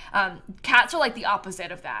issues. Cats are, like, the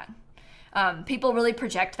opposite of that. People really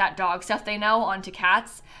project that dog stuff they know onto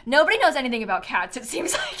cats. Nobody knows anything about cats, it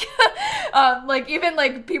seems like. Like, even,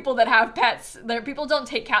 like, people that have pets, people don't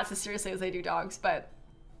take cats as seriously as they do dogs, but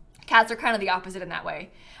cats are kind of the opposite in that way.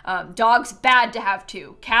 Dogs, bad to have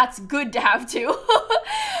 2. Cats, good to have 2.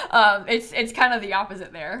 It's kind of the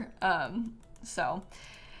opposite there. So,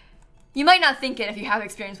 you might not think it if you have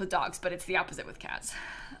experience with dogs, but it's the opposite with cats.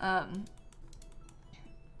 But,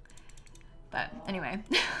 anyway.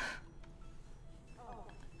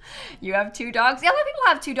 You have 2 dogs? Yeah, a lot of people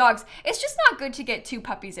have 2 dogs. It's just not good to get 2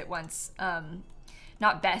 puppies at once.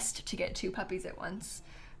 Not best to get 2 puppies at once.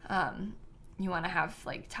 You want to have,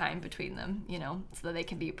 like, time between them, you know, so that they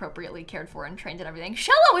can be appropriately cared for and trained and everything.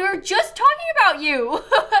 Shella, we were just talking about you!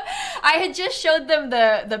 I had just showed them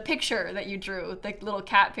the picture that you drew, the little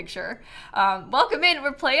cat picture. Welcome in.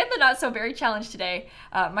 We're playing the Not So Very Challenge today.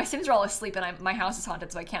 My Sims are all asleep and my house is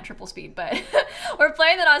haunted, so I can't triple speed, but we're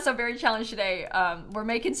playing the Not So Very Challenge today. We're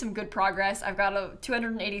making some good progress. I've got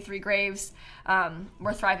 283 graves.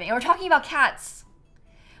 We're thriving. And we're talking about cats.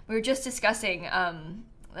 We were just discussing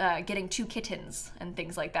getting 2 kittens and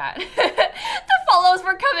things like that. The follows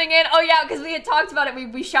were coming in. Oh yeah, because we had talked about it.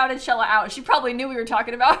 We shouted Shella out. She probably knew we were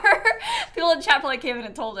talking about her. People in chat probably came in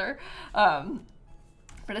and told her.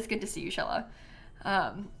 But it's good to see you, Shella.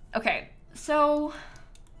 Okay, so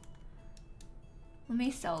let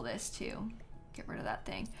me sell this too. Get rid of that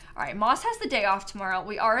thing. All right, Moss has the day off tomorrow.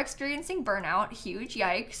 We are experiencing burnout. Huge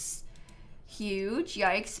yikes. Huge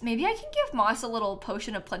yikes. Maybe I can give Moss a little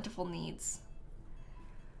potion of plentiful needs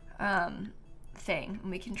thing,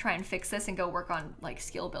 and we can try and fix this and go work on like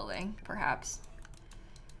skill building, perhaps.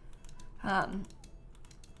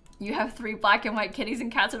 You have 3 black and white kitties,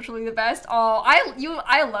 and cats are truly the best. Oh,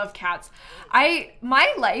 I love cats.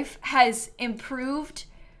 My life has improved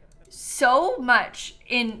so much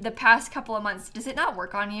in the past couple of months. Does it not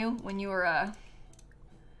work on you when you were a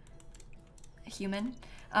human?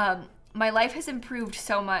 My life has improved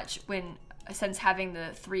so much since having the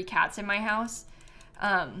 3 cats in my house.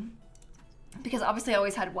 Because obviously I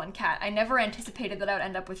always had 1 cat. I never anticipated that I would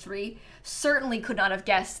end up with 3. Certainly could not have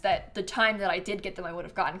guessed that the time that I did get them, I would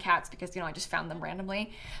have gotten cats because, you know, I just found them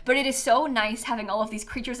randomly. But it is so nice having all of these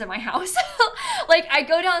creatures in my house. Like, I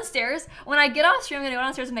go downstairs. When I get off stream, I'm gonna go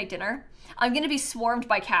downstairs and make dinner. I'm gonna be swarmed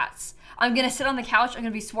by cats. I'm gonna sit on the couch, I'm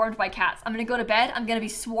gonna be swarmed by cats. I'm gonna go to bed, I'm gonna be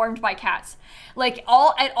swarmed by cats. Like,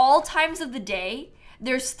 at all times of the day,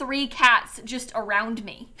 there's 3 cats just around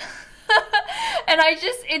me. And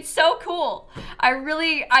it's so cool.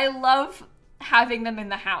 I love having them in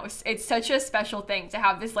the house. It's such a special thing to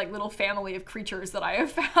have this like little family of creatures that I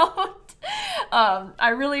have found. I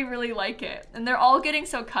really, really like it. And they're all getting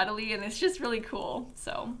so cuddly and it's just really cool.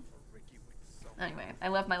 So anyway, I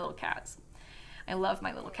love my little cats. I love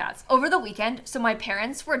my little cats. Over the weekend, so my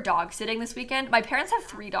parents were dog sitting this weekend. My parents have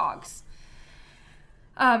 3 dogs.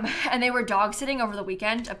 And they were dog sitting over the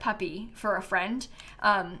weekend, a puppy for a friend.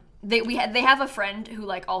 They have a friend who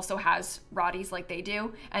like also has Rotties like they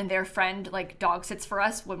do, and their friend like dog sits for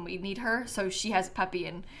us when we need her. So she has a puppy,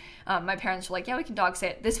 and my parents were like, yeah, we can dog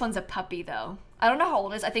sit. This one's a puppy though. I don't know how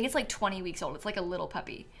old it is. I think it's like 20 weeks old. It's like a little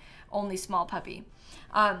puppy, only small puppy.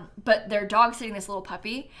 But they're dog sitting this little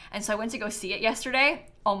puppy, and so I went to go see it yesterday.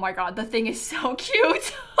 Oh my god, the thing is so cute.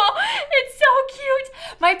 It's so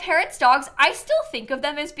cute. My parents' dogs, I still think of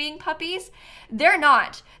them as being puppies. They're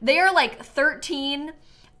not. They are like 13,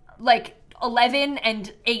 like 11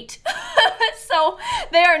 and 8. So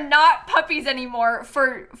they are not puppies anymore.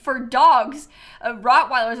 For dogs,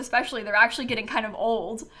 Rottweilers especially, they're actually getting kind of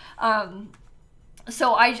old.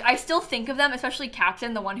 So I still think of them, especially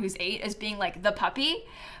Captain, the one who's 8, as being like the puppy.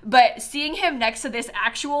 But seeing him next to this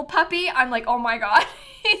actual puppy, I'm like, oh my god,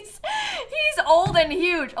 he's old and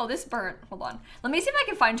huge. Oh, this burnt. Hold on. Let me see if I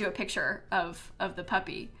can find you a picture of the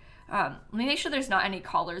puppy. Let me make sure there's not any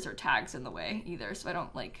collars or tags in the way either, so I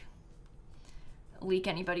don't like leak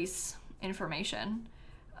anybody's information.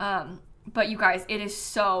 But you guys, it is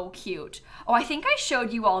so cute. Oh, I think I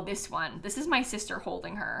showed you all this one. This is my sister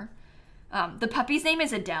holding her. The puppy's name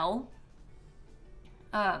is Adele.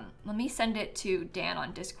 Let me send it to Dan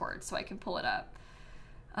on Discord so I can pull it up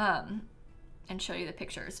and show you the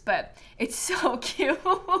pictures. But it's so cute.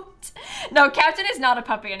 No, Captain is not a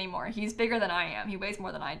puppy anymore. He's bigger than I am. He weighs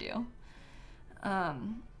more than I do.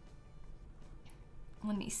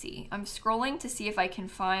 Let me see. I'm scrolling to see if I can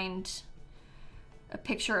find a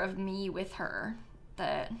picture of me with her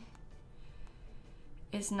that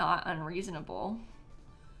is not unreasonable.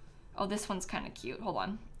 Oh, this one's kind of cute. Hold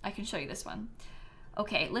on. I can show you this one.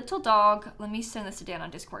 Okay, little dog. Let me send this to Dan on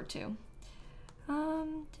Discord too.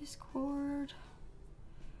 Discord.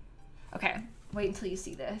 Okay, wait until you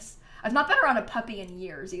see this. I've not been around a puppy in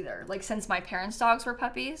years either. Like since my parents' dogs were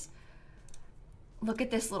puppies. Look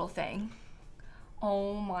at this little thing.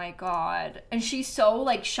 Oh my god. And she's so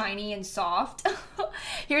like shiny and soft.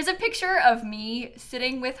 Here's a picture of me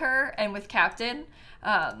sitting with her and with Captain.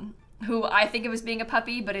 Who I think of as being a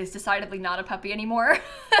puppy, but is decidedly not a puppy anymore.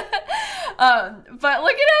 But look at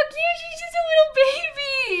how cute, she's just a little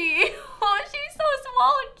baby. Oh, she's so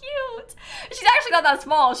small and cute. She's actually not that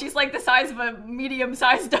small. She's like the size of a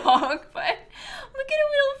medium-sized dog, but look at her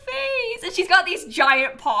little face. And she's got these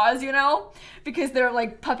giant paws, you know, because they're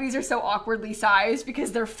like, puppies are so awkwardly sized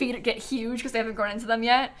because their feet get huge because they haven't grown into them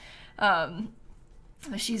yet.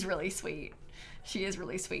 She's really sweet. She is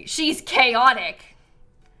really sweet. She's chaotic.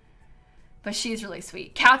 But she's really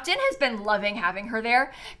sweet. Captain has been loving having her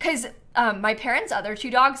there because my parents' other 2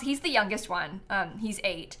 dogs, he's the youngest one. He's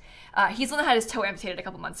 8. He's the one that had his toe amputated a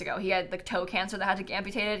couple months ago. He had the toe cancer that had to get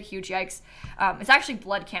amputated. Huge yikes. It's actually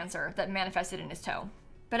blood cancer that manifested in his toe.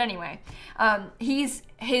 But anyway,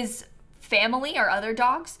 his family, our other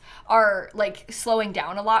dogs, are like slowing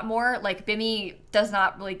down a lot more. Like Bimmy does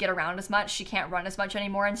not really get around as much. She can't run as much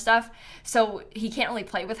anymore and stuff. So he can't really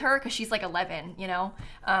play with her because she's like 11, you know?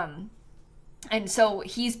 And so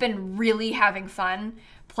he's been really having fun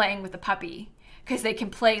playing with the puppy because they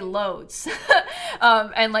can play loads.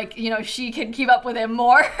 And like, you know, she can keep up with him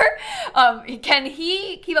more. Can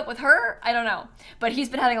he keep up with her? I don't know. But he's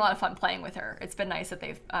been having a lot of fun playing with her. It's been nice that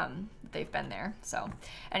they've been there. So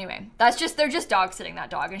anyway, they're just dog sitting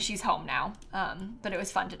that dog, and she's home now. But it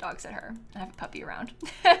was fun to dog sit her and have a puppy around.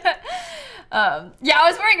 Yeah, I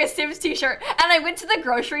was wearing a Sims t-shirt, and I went to the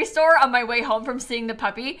grocery store on my way home from seeing the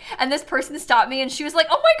puppy, and this person stopped me and she was like,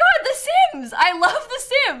 "Oh my God, The Sims! I love The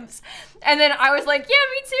Sims!" And then I was like, "Yeah,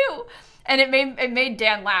 me too." And it made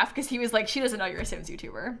Dan laugh because he was like, "She doesn't know you're a Sims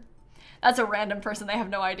YouTuber." That's a random person, they have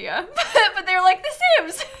no idea. But they were like, "The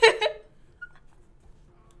Sims!"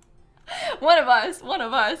 One of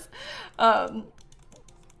us.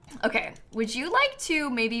 Okay, would you like to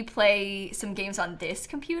maybe play some games on this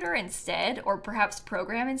computer instead, or perhaps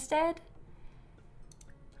program instead?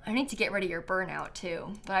 I need to get rid of your burnout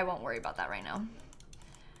too, but I won't worry about that right now.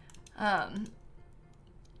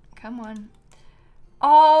 Come on.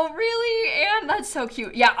 Oh, really, Anne? That's so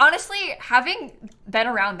cute. Yeah, honestly, having been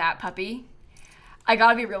around that puppy, I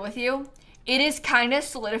gotta be real with you, it has kind of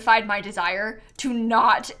solidified my desire to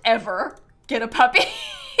not ever get a puppy.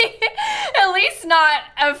 At least not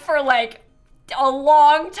for like a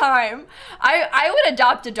long time. I would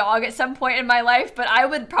adopt a dog at some point in my life, but I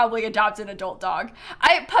would probably adopt an adult dog.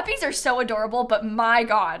 Puppies are so adorable, but my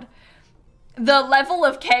God, the level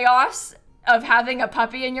of chaos of having a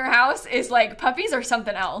puppy in your house is like, puppies are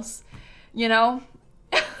something else, you know?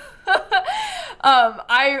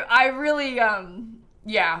 I really,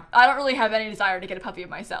 yeah, I don't really have any desire to get a puppy of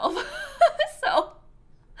myself. So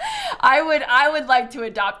I would like to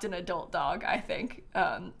adopt an adult dog, I think,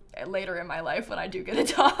 later in my life when I do get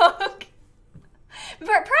a dog.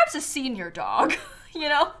 Perhaps a senior dog, you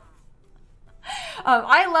know?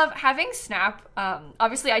 I love having Snap.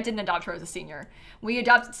 Obviously, I didn't adopt her as a senior. We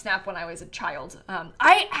adopted Snap when I was a child.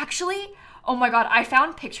 I actually, oh my God, I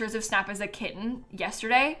found pictures of Snap as a kitten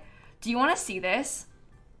yesterday. Do you want to see this?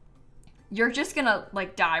 You're just gonna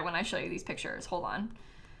like die when I show you these pictures. Hold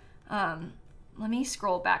on. Let me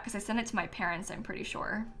scroll back because I sent it to my parents, I'm pretty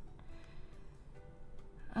sure.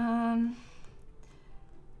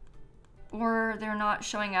 Or they're not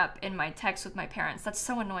showing up in my text with my parents. That's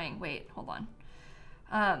so annoying. Wait, hold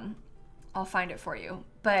on. I'll find it for you.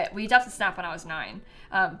 But we adopted Snap when I was 9.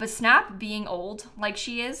 But Snap, being old like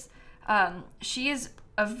she is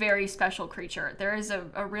a very special creature. There is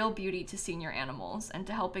a real beauty to senior animals and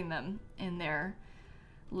to helping them in their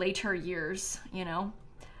later years, you know?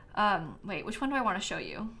 Wait, which one do I want to show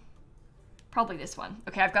you? Probably this one.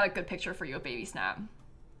 Okay, I've got a good picture for you of baby Snap.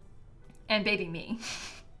 And baby me.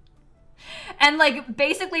 And like,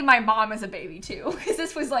 basically my mom is a baby too, because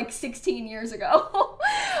this was like 16 years ago.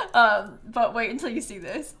 But wait until you see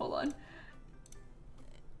this. Hold on.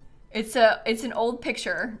 It's an old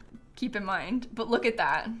picture, keep in mind, but look at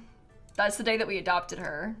that. That's the day that we adopted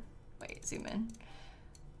her. Wait, zoom in.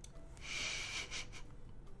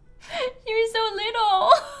 You're so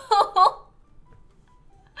little.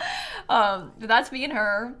 That's me and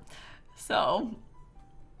her. So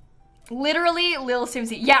literally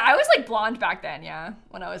lilsimsie. Yeah, I was like blonde back then, yeah,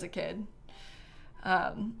 when I was a kid.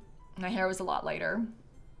 My hair was a lot lighter.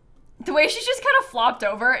 The way she's just kind of flopped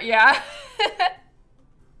over, yeah.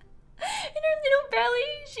 In her little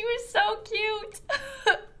belly, she was so cute.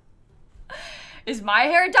 Is my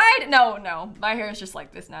hair dyed? No, my hair is just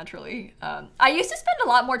like this naturally. I used to spend a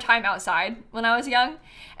lot more time outside when I was young,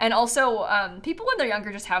 and also people when they're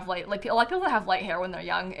younger just have light, like a lot of people that have light hair when they're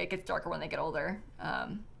young, it gets darker when they get older.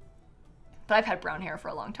 But I've had brown hair for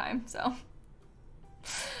a long time, so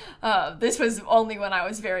this was only when I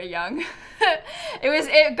was very young.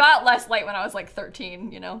 It got less light when I was like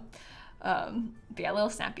 13, you know. But yeah, little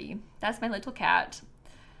Snappy. That's my little cat.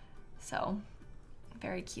 So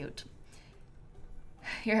very cute.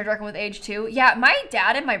 Your hair darkened with age too? Yeah, my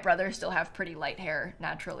dad and my brother still have pretty light hair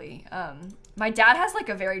naturally. My dad has like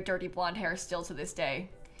a very dirty blonde hair still to this day.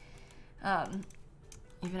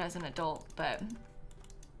 Even as an adult, but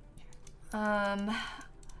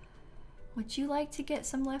would you like to get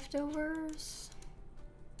some leftovers?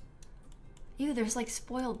 Ew, there's like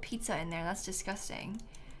spoiled pizza in there. That's disgusting.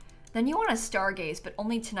 Then you want to stargaze, but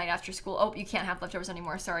only tonight after school. Oh, you can't have leftovers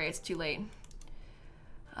anymore. Sorry, it's too late.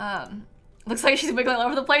 Looks like she's wiggling all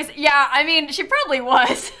over the place. Yeah, I mean, she probably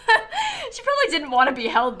was. She probably didn't want to be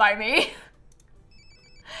held by me.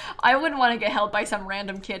 I wouldn't want to get held by some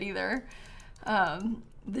random kid either.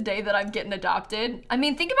 The day that I'm getting adopted. I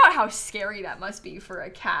mean, think about how scary that must be for a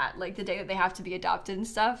cat, like the day that they have to be adopted and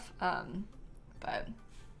stuff. But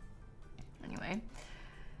anyway.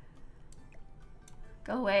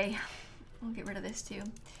 Go away. We'll get rid of this too.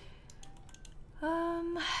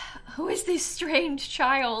 Who is this strange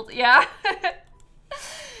child? Yeah.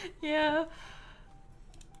 Yeah.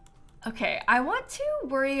 Okay, I want to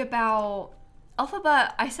worry about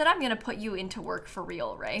Alphaba. I said I'm gonna put you into work for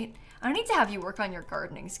real, right? I need to have you work on your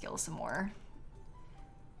gardening skills some more.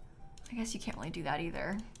 I guess you can't really do that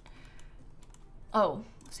either. Oh,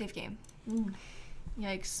 save game.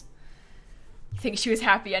 Yikes. I think she was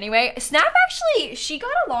happy anyway. Snap actually, she got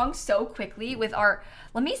along so quickly with our,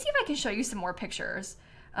 let me see if I can show you some more pictures.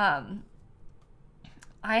 I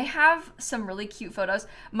have some really cute photos.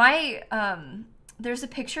 There's the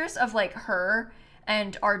pictures of like her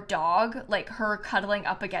and our dog, like her cuddling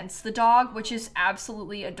up against the dog, which is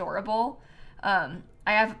absolutely adorable. I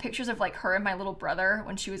have pictures of like her and my little brother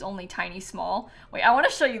when she was only tiny small. Wait, I want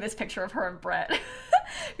to show you this picture of her and Brett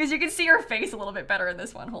because you can see her face a little bit better in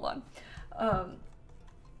this one. Hold on.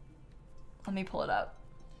 Let me pull it up.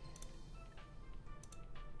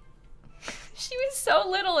 She was so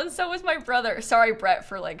little and so was my brother. Sorry, Brett,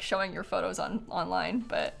 for like showing your photos online,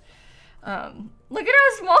 but look at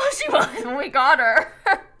how small she was when we got her.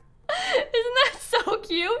 Isn't that so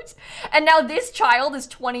cute? And now this child is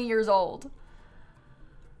 20 years old.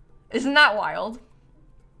 Isn't that wild?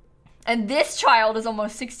 And this child is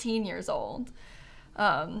almost 16 years old.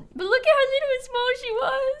 But look at how little and small she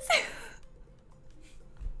was.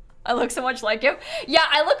 I look so much like him. Yeah,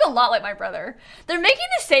 I look a lot like my brother. They're making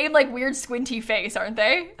the same like weird squinty face, aren't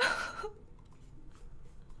they?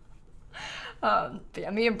 But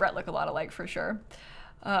yeah, me and Brett look a lot alike for sure.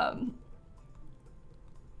 You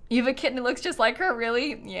have a kitten that looks just like her,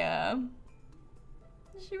 really? Yeah.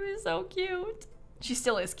 She was so cute. She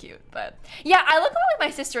still is cute, but yeah, I look a lot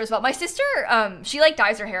like my sister as well. My sister, she like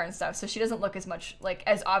dyes her hair and stuff, so she doesn't look as much like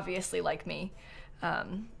as obviously like me.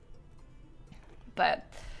 But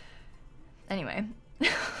anyway,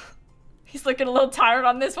 he's looking a little tired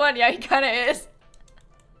on this one. Yeah, he kind of is.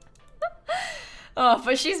 Oh,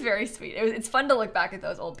 but she's very sweet. It's fun to look back at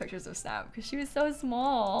those old pictures of Snap because she was so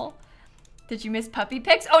small. Did you miss puppy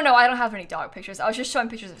pics? Oh no, I don't have any dog pictures. I was just showing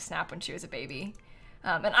pictures of Snap when she was a baby.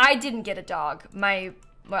 And I didn't get a dog. My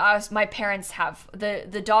parents have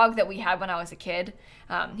the dog that we had when I was a kid.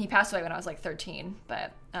 He passed away when I was like 13,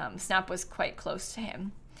 but Snap was quite close to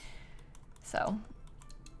him. So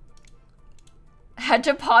had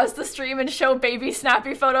to pause the stream and show baby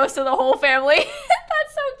Snappy photos to the whole family.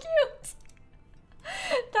 That's so cute.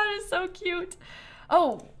 That is so cute.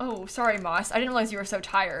 Oh, sorry, Moss. I didn't realize you were so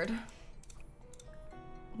tired.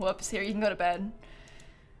 Whoops, here, you can go to bed.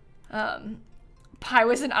 Pi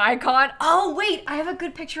was an icon. Oh, wait, I have a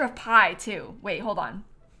good picture of Pi, too. Wait, hold on.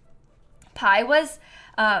 Pi was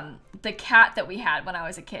the cat that we had when I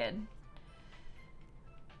was a kid.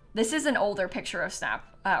 This is an older picture of Snap,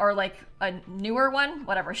 or like a newer one,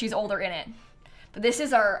 whatever. She's older in it. But this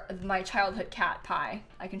is my childhood cat, Pi.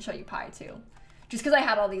 I can show you Pi, too. Just because I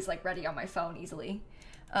had all these like ready on my phone easily.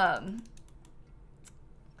 Pi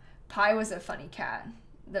was a funny cat.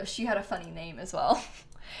 Though she had a funny name as well.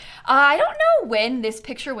 I don't know when this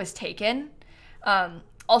picture was taken.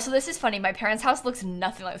 Also, this is funny. My parents' house looks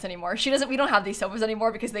nothing like this anymore. We don't have these sofas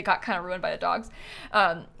anymore because they got kind of ruined by the dogs.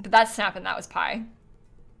 But that's Snap and that was Pi.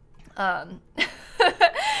 I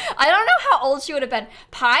don't know how old she would have been.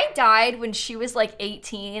 Pi died when she was like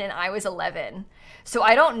 18 and I was 11. So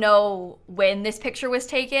I don't know when this picture was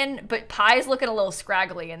taken, but Pi's looking a little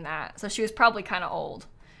scraggly in that. So she was probably kind of old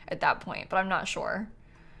at that point, but I'm not sure.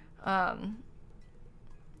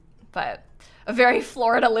 But a very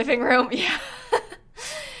Florida living room. Yeah.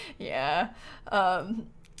 Yeah.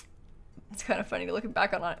 It's kind of funny to looking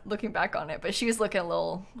back on it, but she was looking a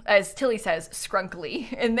little, as Tilly says,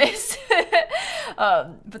 scrunkly in this.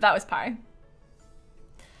 But that was Pi.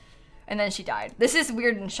 And then she died. This is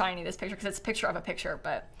weird and shiny, this picture, because it's a picture of a picture,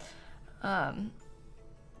 but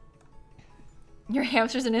your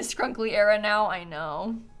hamster's in his scrunkly era now. I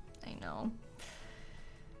know.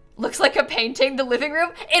 Looks like a painting, the living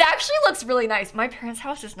room. It actually looks really nice. My parents'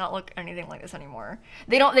 house does not look anything like this anymore.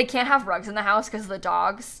 They can't have rugs in the house because of the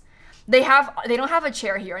dogs. They don't have a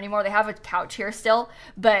chair here anymore. They have a couch here still,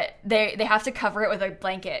 but they have to cover it with a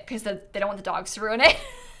blanket because they don't want the dogs to ruin it.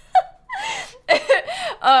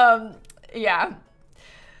 Yeah.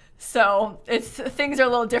 So things are a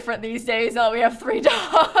little different these days now that we have 3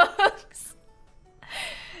 dogs.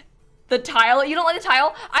 The tile, you don't like the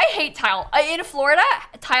tile? I hate tile. In Florida,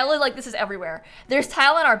 tile like this is everywhere. There's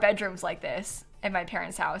tile in our bedrooms like this in my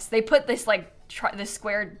parents' house. They put this like this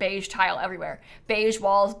squared beige tile everywhere. Beige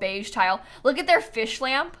walls, beige tile. Look at their fish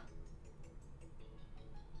lamp.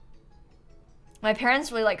 My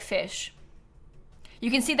parents really like fish.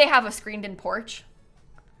 You can see they have a screened-in porch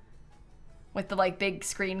with the like big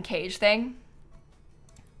screen cage thing.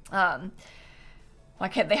 Why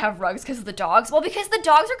can't they have rugs because of the dogs? Well, because the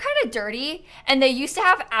dogs are kind of dirty and they used to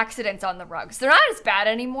have accidents on the rugs. They're not as bad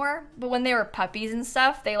anymore, but when they were puppies and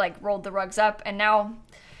stuff, they like rolled the rugs up, and now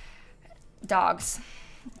dogs,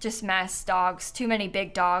 just mess. Dogs, too many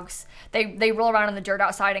big dogs. They roll around in the dirt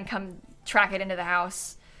outside and come track it into the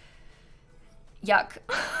house. Yuck.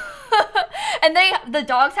 And the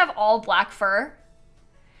dogs have all black fur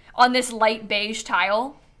on this light beige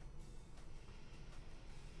tile.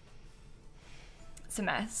 It's a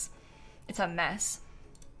mess. It's a mess.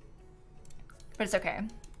 But it's okay.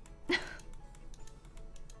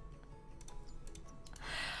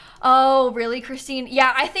 Oh, really, Christine?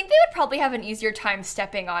 Yeah, I think they would probably have an easier time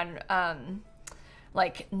stepping on,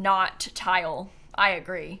 like, not tile. I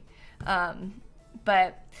agree.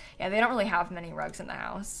 But, yeah, they don't really have many rugs in the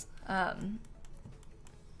house.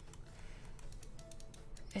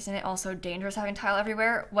 Isn't it also dangerous having tile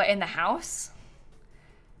everywhere? What, in the house?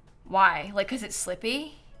 Why? Like, because it's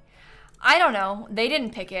slippy? I don't know. They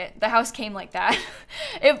didn't pick it. The house came like that.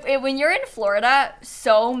 When you're in Florida,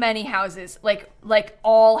 so many houses, like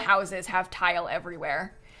all houses have tile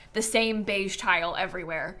everywhere. The same beige tile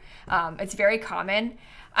everywhere. It's very common.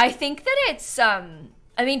 I think that it's, I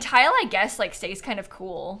mean, tile, I guess, like, stays kind of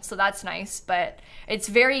cool, so that's nice, but it's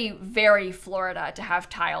very, very Florida to have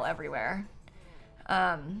tile everywhere.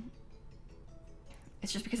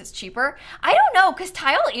 It's just because it's cheaper. I don't know, because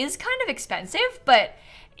tile is kind of expensive, but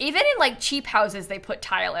even in like cheap houses, they put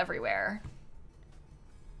tile everywhere.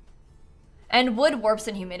 And wood warps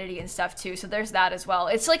in humidity and stuff too, so there's that as well.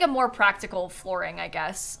 It's like a more practical flooring, I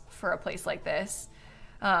guess, for a place like this.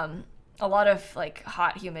 A lot of like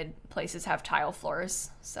hot, humid places have tile floors,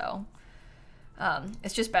 so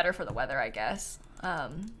it's just better for the weather, I guess.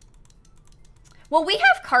 Well, we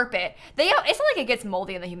have carpet. It's not like it gets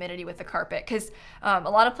moldy in the humidity with the carpet, because a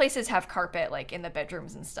lot of places have carpet like in the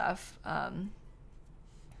bedrooms and stuff.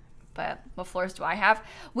 But what floors do I have?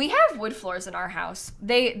 We have wood floors in our house.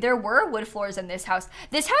 There were wood floors in this house.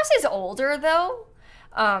 This house is older though,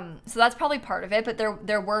 so that's probably part of it. But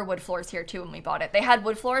there were wood floors here too when we bought it. They had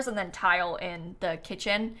wood floors and then tile in the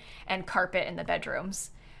kitchen and carpet in the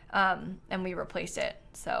bedrooms. And we replaced it.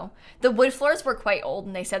 So the wood floors were quite old,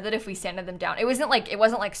 and they said that if we sanded them down, it wasn't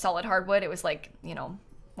like solid hardwood. It was like, you know,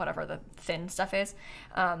 whatever the thin stuff is.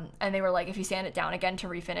 And they were like, if you sand it down again to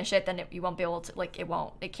refinish it, then you won't be able to, like,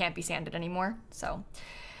 it can't be sanded anymore. So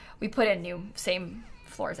we put in same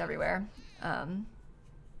floors everywhere,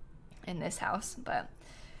 in this house. But,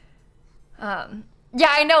 yeah,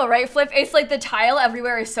 I know, right, Flip? It's like the tile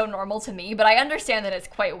everywhere is so normal to me, but I understand that it's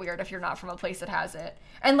quite weird if you're not from a place that has it.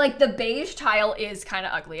 And, like, the beige tile is kind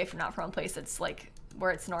of ugly if you're not from a place that's, like,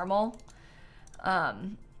 where it's normal.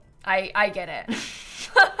 I get it.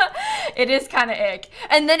 It is kind of ick.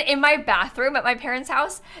 And then in my bathroom at my parents'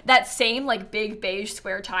 house, that same, like, big beige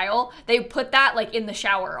square tile, they put that, like, in the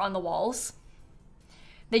shower on the walls.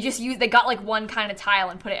 They got, like, one kind of tile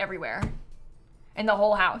and put it everywhere in the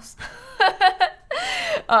whole house.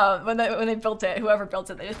 When they built it, whoever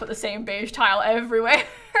built it, they just put the same beige tile everywhere.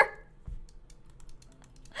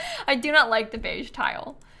 I do not like the beige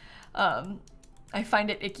tile. I find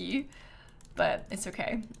it icky, but it's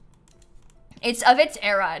okay. It's of its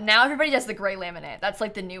era. Now everybody does the gray laminate. That's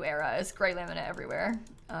like the new era, is gray laminate everywhere.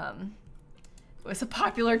 It was a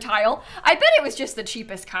popular tile. I bet it was just the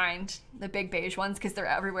cheapest kind, the big beige ones, because they're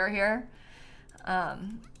everywhere here.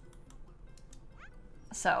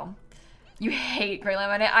 So, you hate gray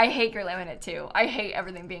laminate. I hate gray laminate too. I hate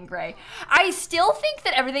everything being gray. I still think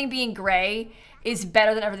that everything being gray is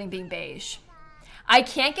better than everything being beige. I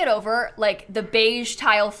can't get over, like, the beige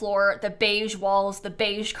tile floor, the beige walls, the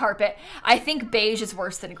beige carpet. I think beige is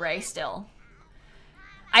worse than gray still.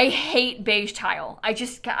 I hate beige tile. I think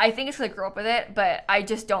it's because I grew up with it, but I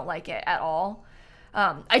just don't like it at all.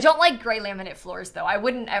 I don't like gray laminate floors, though. I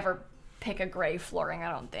wouldn't ever pick a gray flooring,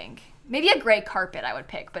 I don't think. Maybe a gray carpet I would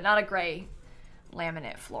pick, but not a gray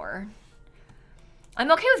laminate floor.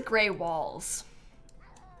 I'm okay with gray walls.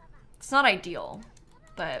 It's not ideal,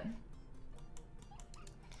 but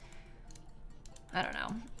I don't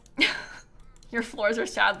know. Your floors are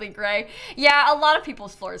sadly gray. Yeah, a lot of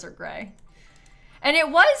people's floors are gray. And it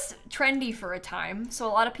was trendy for a time, so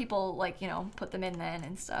a lot of people, like, you know, put them in then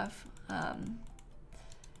and stuff.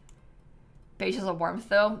 Beige has a warmth,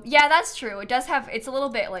 though. Yeah, that's true. It does have, it's a little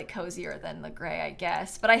bit, like, cozier than the gray, I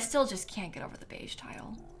guess. But I still just can't get over the beige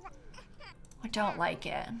tile. I don't like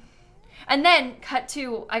it. And then, cut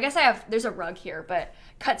to, I guess there's a rug here, but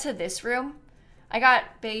cut to this room. I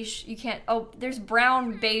got beige, you can't, oh, there's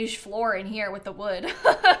brown beige floor in here with the wood.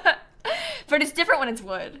 But it's different when it's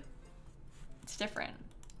wood. It's different,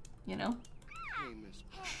 you know?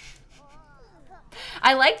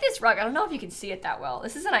 I like this rug. I don't know if you can see it that well.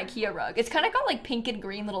 This is an IKEA rug. It's kind of got like pink and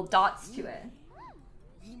green little dots to it.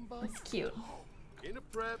 It's cute.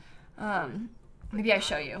 Maybe I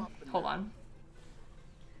show you. Hold on.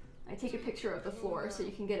 I take a picture of the floor so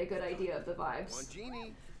you can get a good idea of the vibes.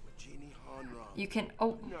 You can,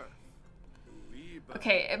 oh.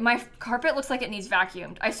 Okay, my carpet looks like it needs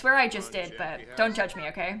vacuumed. I swear I just did, but don't judge me,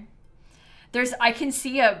 okay? I can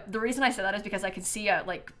see the reason I said that is because I can see a,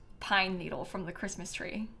 like, pine needle from the Christmas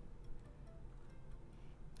tree.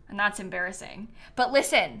 And that's embarrassing. But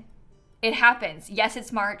listen, it happens. Yes,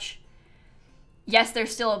 it's March. Yes,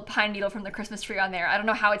 there's still a pine needle from the Christmas tree on there. I don't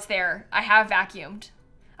know how it's there. I have vacuumed.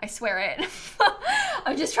 I swear it.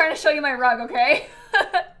 I'm just trying to show you my rug, okay?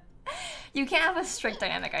 You can't have a strict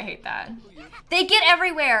dynamic. I hate that. They get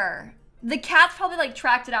everywhere. The cat's probably like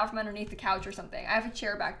tracked it out from underneath the couch or something. I have a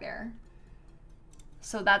chair back there.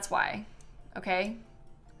 So that's why, okay?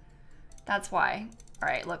 That's why. All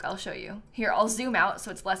right, look, I'll show you. Here, I'll zoom out so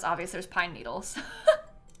it's less obvious there's pine needles.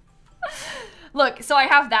 Look, so I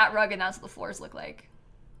have that rug and that's what the floors look like.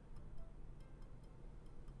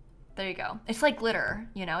 There you go. It's like glitter,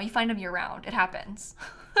 you know? You find them year round. It happens.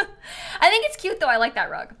 I think it's cute though. I like that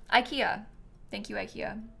rug. IKEA. Thank you,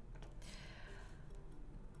 IKEA.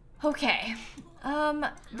 Okay.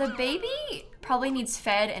 The baby probably needs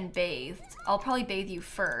fed and bathed. I'll probably bathe you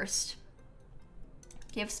first.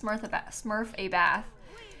 Give Smurf a bath.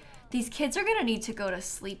 These kids are gonna need to go to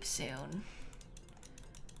sleep soon.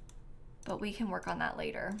 But we can work on that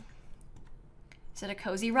later. Is it a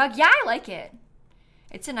cozy rug? Yeah, I like it.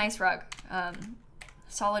 It's a nice rug.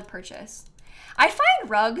 Solid purchase. I find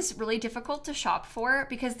rugs really difficult to shop for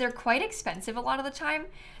because they're quite expensive a lot of the time.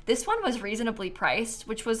 This one was reasonably priced,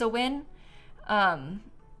 which was a win. And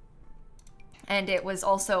it was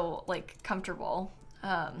also like comfortable.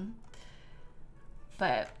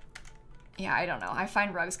 But yeah, I don't know. I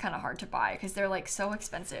find rugs kind of hard to buy because they're like so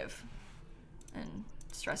expensive and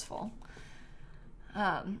stressful.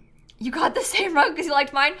 You got the same rug because you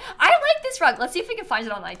liked mine? I like this rug. Let's see if we can find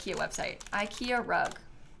it on the IKEA website. IKEA rug.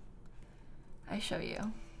 I show you.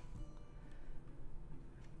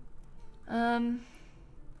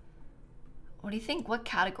 What do you think? What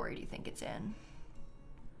category do you think it's in?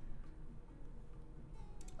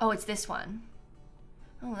 Oh, it's this one.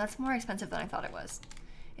 Oh, that's more expensive than I thought it was.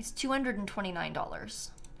 It's $229.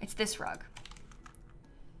 It's this rug.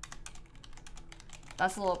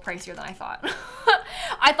 That's a little pricier than I thought.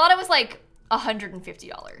 I thought it was like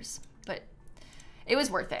 $150, but it was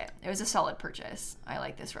worth it. It was a solid purchase. I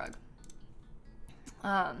like this rug.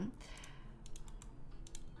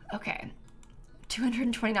 Okay.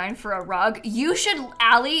 $229 for a rug. You should,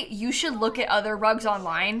 Allie, you should look at other rugs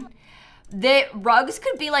online. The rugs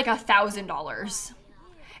could be like $1,000.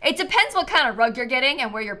 It depends what kind of rug you're getting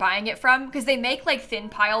and where you're buying it from, because they make like thin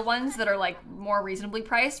pile ones that are like more reasonably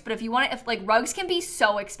priced. But if you want it, like rugs can be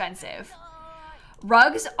so expensive.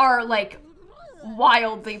 Rugs are like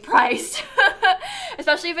wildly priced,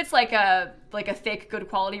 especially if it's like a thick, good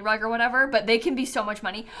quality rug or whatever. But they can be so much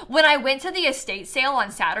money. When I went to the estate sale on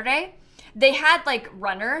Saturday, they had like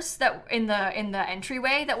runners that in the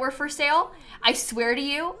entryway that were for sale. I swear to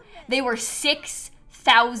you, they were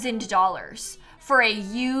 $6,000 for a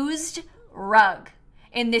used rug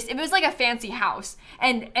in this. It was like a fancy house,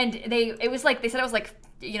 and they said it was like,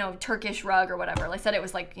 you know, Turkish rug or whatever. They said it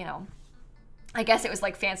was like, you know, I guess it was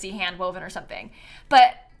like fancy hand woven or something.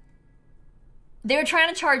 But they were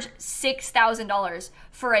trying to charge $6,000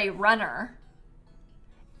 for a runner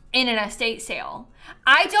in an estate sale.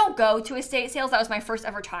 I don't go to estate sales. That was my first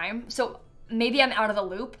ever time. So maybe I'm out of the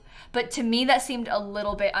loop, but to me that seemed a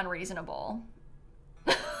little bit unreasonable.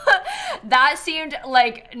 That seemed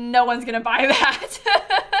like no one's gonna buy that.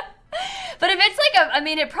 But if it's like I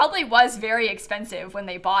mean, it probably was very expensive when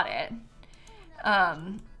they bought it.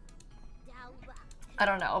 I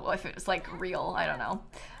don't know if it was like real. I don't know.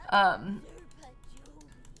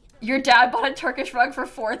 Your dad bought a Turkish rug for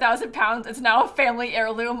 4,000 pounds. It's now a family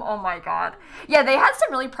heirloom. Oh my God. Yeah, they had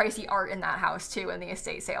some really pricey art in that house too in the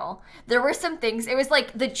estate sale. There were some things, it was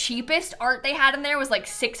like the cheapest art they had in there was like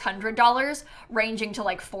 $600, ranging to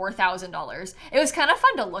like $4,000. It was kind of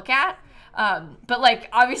fun to look at. But like,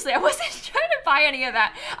 obviously I wasn't trying to buy any of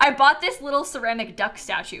that. I bought this little ceramic duck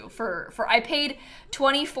statue I paid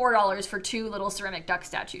 $24 for 2 little ceramic duck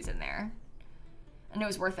statues in there. And it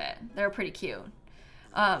was worth it. They were pretty cute.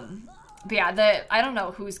 But yeah, I don't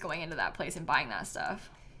know who's going into that place and buying that stuff.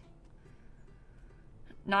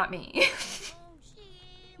 Not me.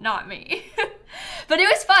 Not me. But it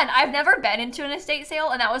was fun. I've never been into an estate sale,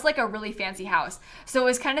 and that was like a really fancy house. So it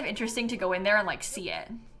was kind of interesting to go in there and like see it.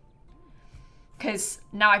 Because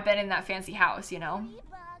now I've been in that fancy house, you know?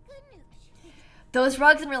 Those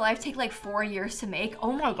rugs in real life take like 4 years to make.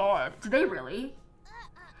 Oh my God, do they really?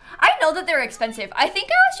 I know that they're expensive. I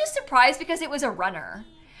think I was just surprised because it was a runner.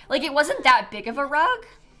 Like, it wasn't that big of a rug.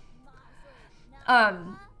 But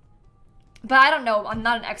I don't know. I'm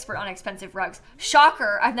not an expert on expensive rugs.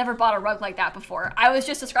 Shocker, I've never bought a rug like that before. I was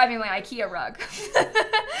just describing my IKEA rug.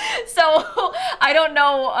 So, I don't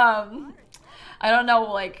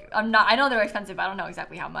know, like, I know they're expensive, but I don't know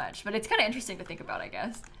exactly how much. But it's kind of interesting to think about, I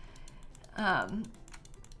guess.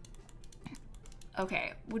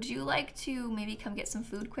 Okay, would you like to maybe come get some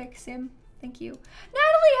food quick, Sim? Thank you.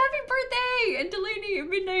 Natalie, happy birthday! And Delaney, and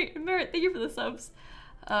Midnight, and Merritt, thank you for the subs.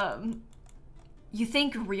 You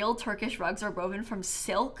think real Turkish rugs are woven from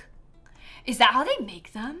silk? Is that how they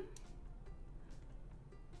make them?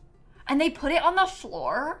 And they put it on the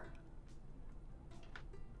floor?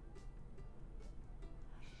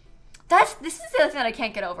 This is the other thing that I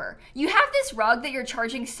can't get over. You have this rug that you're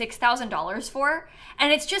charging $6,000 for,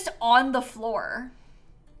 and it's just on the floor.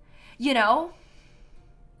 You know?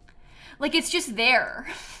 Like, it's just there.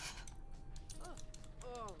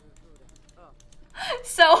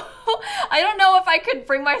 So, I don't know if I could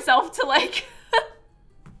bring myself to, like...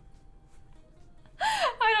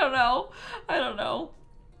 I don't know.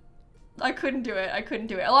 I couldn't do it.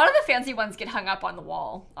 A lot of the fancy ones get hung up on the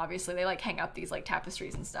wall. Obviously, they like hang up these like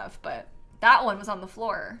tapestries and stuff, but that one was on the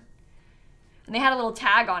floor. And they had a little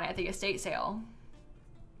tag on it at the estate sale.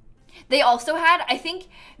 They also had, I think,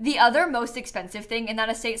 the other most expensive thing in that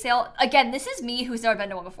estate sale. Again, this is me who's never been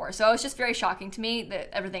to one before, so it was just very shocking to me, that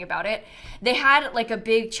everything about it. They had like a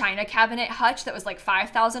big china cabinet hutch that was like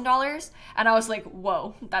 $5,000, and I was like,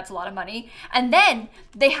 whoa, that's a lot of money. And then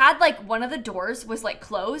they had like one of the doors was like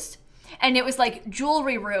closed, and it was like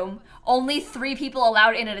jewelry room, only 3 people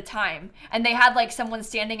allowed in at a time. And they had like someone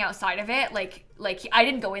standing outside of it. Like I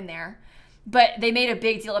didn't go in there, but they made a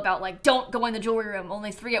big deal about like, don't go in the jewelry room,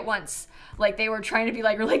 only 3 at once. Like they were trying to be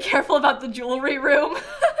like really careful about the jewelry room.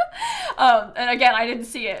 And again, I didn't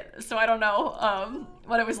see it, so I don't know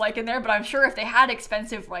what it was like in there, but I'm sure if they had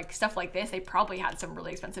expensive like stuff like this, they probably had some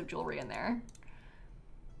really expensive jewelry in there.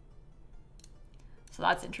 So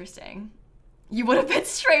that's interesting. You would have been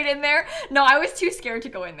straight in there? No, I was too scared to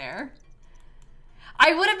go in there.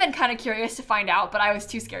 I would have been kind of curious to find out, but I was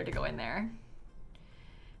too scared to go in there.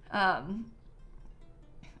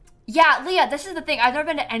 Yeah, Leah, this is the thing. I've never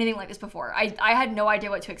been to anything like this before. I had no idea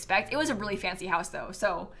what to expect. It was a really fancy house, though,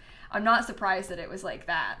 so I'm not surprised that it was like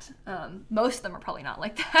that. Most of them are probably not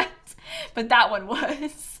like that, but that one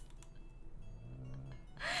was.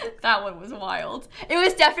 That one was wild. It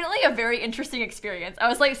was definitely a very interesting experience. I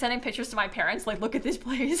was like sending pictures to my parents, like, look at this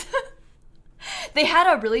place. They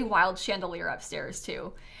had a really wild chandelier upstairs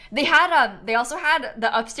too. They had they also had,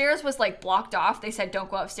 the upstairs was like blocked off. They said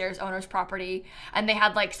don't go upstairs, owner's property. And they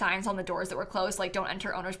had like signs on the doors that were closed, like don't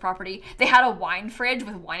enter owner's property. They had a wine fridge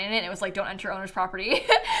with wine in it, and it was like don't enter owner's property.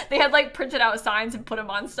 They had like printed out signs and put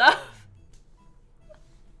them on stuff.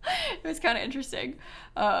 It was kind of interesting.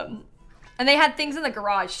 And they had things in the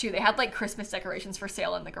garage too. They had like Christmas decorations for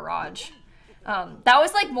sale in the garage. That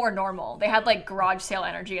was like more normal. They had like garage sale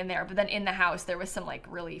energy in there, but then in the house there was some like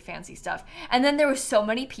really fancy stuff. And then there was so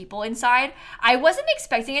many people inside. I wasn't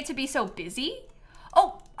expecting it to be so busy.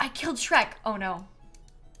 Oh, I killed Shrek. Oh no.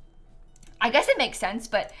 I guess it makes sense,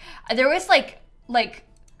 but there was like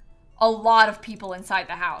a lot of people inside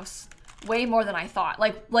the house. Way more than I thought.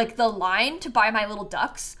 Like the line to buy my little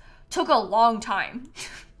ducks took a long time.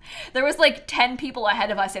 There was like 10 people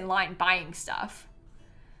ahead of us in line buying stuff.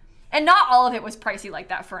 And not all of it was pricey like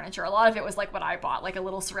that furniture. A lot of it was like what I bought, like a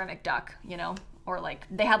little ceramic duck, you know? Or like,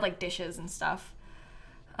 they had like dishes and stuff.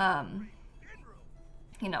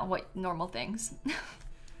 You know, what normal things.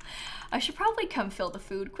 I should probably come fill the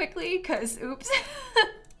food quickly, because oops.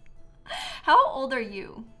 How old are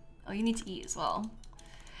you? Oh, you need to eat as well.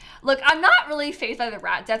 Look, I'm not really phased by the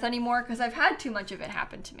rat death anymore because I've had too much of it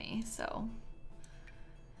happen to me, so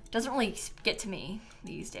it doesn't really get to me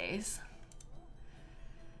these days.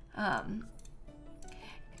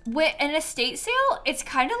 With an estate sale, it's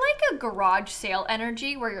kind of like a garage sale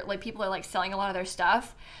energy where you're, like, people are like selling a lot of their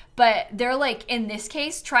stuff, but they're like, in this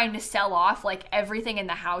case, trying to sell off like everything in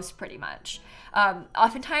the house pretty much.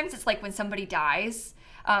 Oftentimes it's like when somebody dies,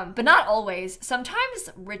 but not always. Sometimes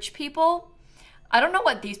rich people, I don't know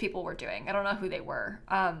what these people were doing. I don't know who they were.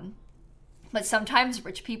 But sometimes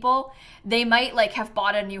rich people, they might like have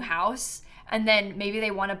bought a new house and then maybe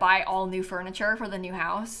they want to buy all new furniture for the new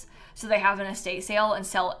house. So they have an estate sale and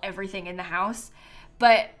sell everything in the house.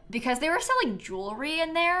 But because they were selling jewelry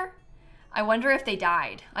in there, I wonder if they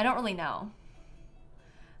died. I don't really know.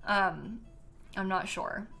 I'm not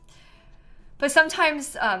sure. But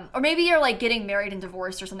sometimes, or maybe you're like getting married and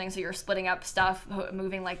divorced or something, so you're splitting up stuff,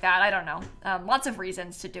 moving like that. I don't know. Lots of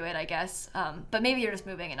reasons to do it, I guess. But maybe you're just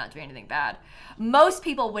moving and not doing anything bad. Most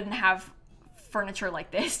people wouldn't have furniture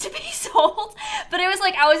like this to be sold, but it was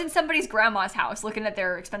like I was in somebody's grandma's house looking at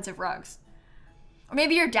their expensive rugs. Or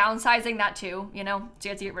maybe you're downsizing that too, you know, so you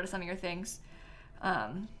have to get rid of some of your things.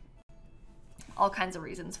 All kinds of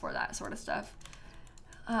reasons for that sort of stuff.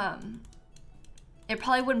 It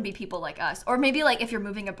probably wouldn't be people like us, or maybe like if you're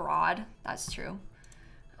moving abroad. That's true.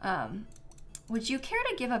 Would you care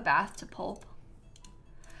to give a bath to Pulp?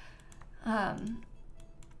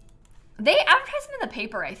 They advertise them in the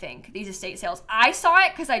paper, I think, these estate sales. I saw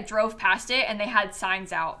it because I drove past it and they had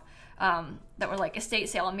signs out that were like estate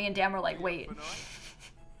sale, and me and Dan were like, wait,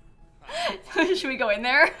 should we go in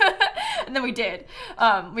there? And then we did.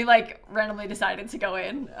 We like randomly decided to go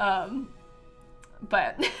in.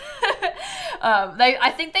 But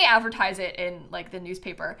I think they advertise it in like the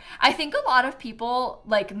newspaper. I think a lot of people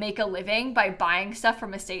like make a living by buying stuff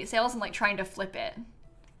from estate sales and like trying to flip it.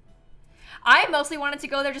 I mostly wanted to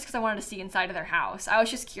go there just because I wanted to see inside of their house. I was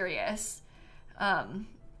just curious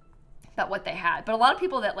about what they had. But a lot of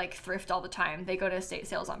people that like thrift all the time, they go to estate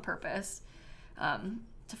sales on purpose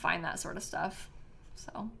to find that sort of stuff.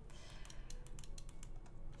 So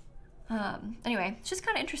anyway, it's just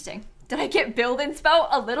kind of interesting. Did I get build and spout?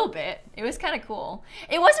 A little bit. It was kind of cool.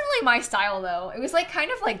 It wasn't really my style though. It was like kind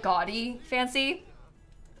of like gaudy, fancy,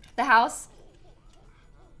 the house.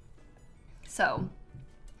 So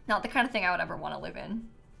not the kind of thing I would ever want to live in.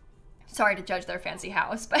 Sorry to judge their fancy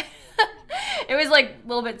house, but it was like a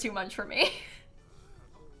little bit too much for me.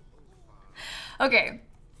 Okay.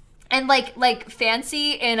 And like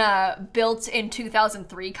fancy in a built in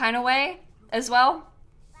 2003 kind of way as well,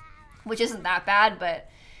 which isn't that bad, but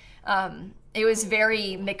it was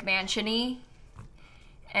very McMansion-y,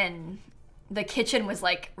 and the kitchen was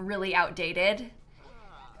like really outdated,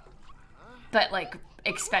 but like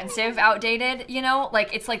expensive outdated, you know?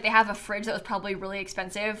 Like it's like they have a fridge that was probably really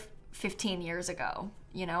expensive 15 years ago,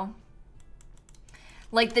 you know?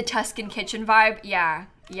 Like the Tuscan kitchen vibe. Yeah.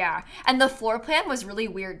 And the floor plan was really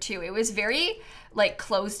weird too. It was very like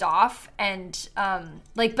closed off and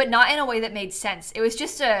like, but not in a way that made sense. It was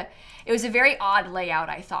just it was a very odd layout,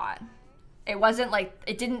 I thought. It wasn't like,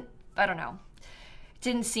 it didn't, I don't know. It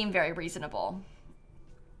didn't seem very reasonable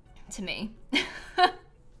to me.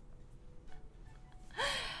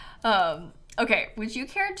 Okay, would you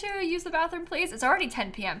care to use the bathroom, please? It's already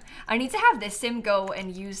 10 p.m. I need to have this sim go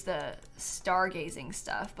and use the stargazing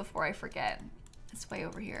stuff before I forget. It's way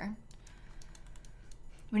over here.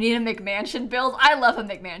 We need a McMansion build. I love a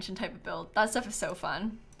McMansion type of build. That stuff is so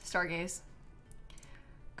fun. Stargaze.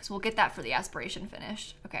 Because we'll get that for the aspiration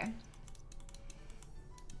finish. Okay.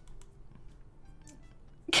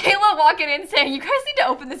 Kayla walking in saying, you guys need to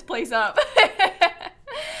open this place up.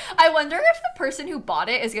 I wonder if the person who bought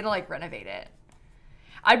it is gonna like renovate it.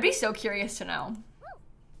 I'd be so curious to know.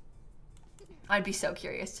 I'd be so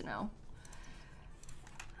curious to know.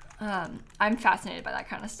 I'm fascinated by that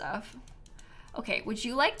kind of stuff. Okay, would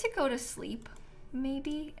you like to go to sleep?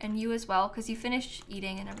 Maybe? And you as well, because you finished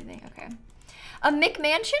eating and everything. Okay. A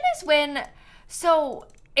McMansion is when, so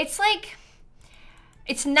it's like,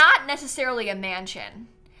 it's not necessarily a mansion.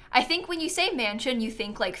 I think when you say mansion, you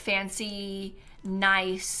think like fancy,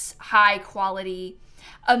 nice, high quality.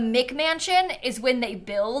 A McMansion is when they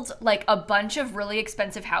build like a bunch of really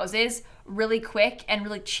expensive houses really quick and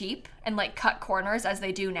really cheap and like cut corners as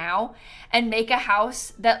they do now and make a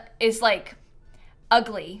house that is like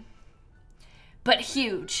ugly but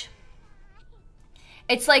huge.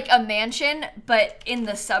 It's like a mansion but in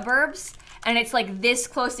the suburbs, and it's like this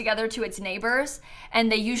close together to its neighbors,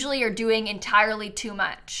 and they usually are doing entirely too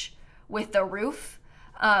much with the roof.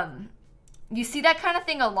 You see that kind of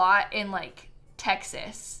thing a lot in like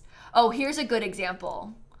Texas. Oh, here's a good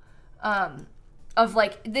example. Of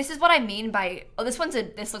like, this is what I mean by, oh, this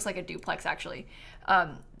looks like a duplex actually.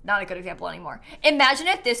 Not a good example anymore. Imagine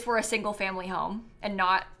if this were a single family home and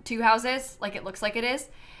not two houses, like it looks like it is.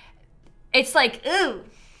 It's like, ooh.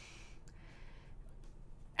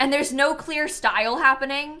 And there's no clear style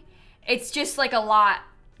happening. It's just like a lot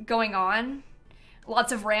going on.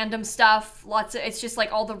 Lots of random stuff. It's just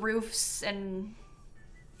like all the roofs and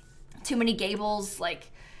too many gables.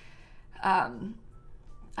 Like, I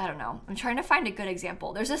don't know. I'm trying to find a good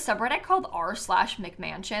example. There's a subreddit called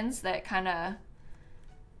r/McMansions that kind of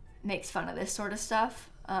makes fun of this sort of stuff.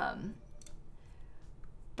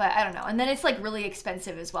 But I don't know. And then it's like really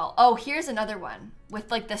expensive as well. Oh, here's another one with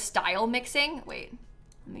like the style mixing. Wait,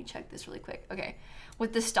 let me check this really quick. Okay.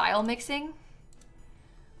 With the style mixing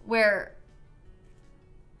where,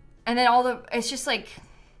 and then it's just like,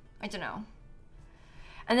 I don't know.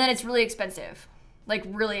 And then it's really expensive, like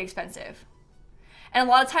really expensive. And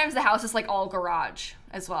a lot of times the house is like all garage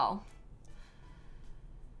as well.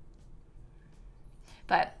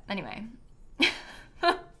 But anyway,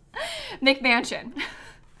 McMansion.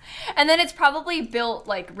 And then it's probably built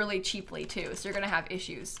like really cheaply too, so you're gonna have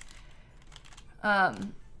issues. Anyway,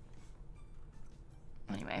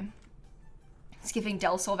 it's giving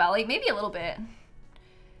Del Sol Valley, maybe a little bit.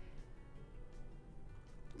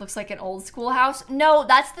 Looks like an old school house. No,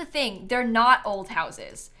 that's the thing. They're not old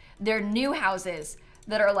houses. They're new houses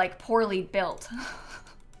that are like poorly built.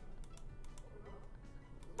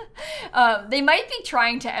 They might be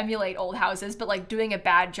trying to emulate old houses, but like doing a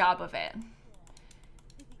bad job of it.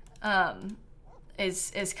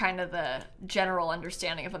 Is kind of the general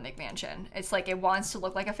understanding of a McMansion. It's like it wants to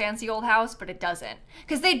look like a fancy old house, but it doesn't.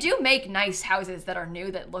 Because they do make nice houses that are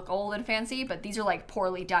new that look old and fancy, but these are like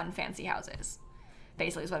poorly done fancy houses.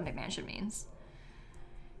 Basically is what a McMansion means.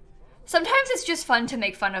 Sometimes it's just fun to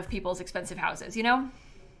make fun of people's expensive houses, you know?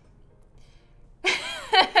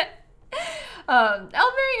 Elmay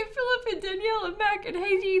and Philip and Danielle and Mac and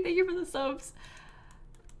Hazy, thank you for the subs.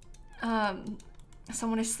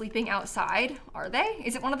 Someone is sleeping outside. Are they?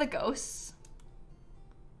 Is it one of the ghosts?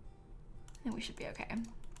 Then we should be okay.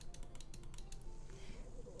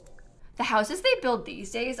 The houses they build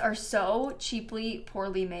these days are so cheaply,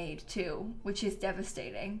 poorly made too, which is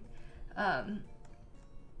devastating.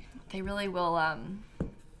 They really will,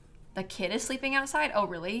 the kid is sleeping outside? Oh,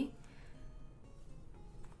 really?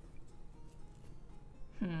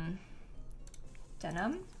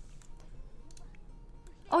 Denim?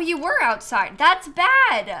 Oh, you were outside. That's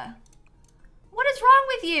bad. What is wrong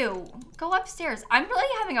with you? Go upstairs. I'm really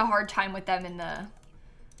having a hard time with them in the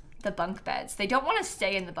bunk beds. They don't want to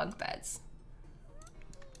stay in the bunk beds.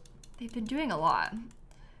 They've been doing a lot.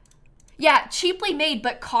 Yeah, cheaply made,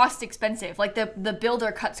 but cost expensive. Like the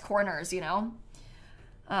builder cuts corners, you know?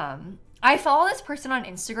 I follow this person on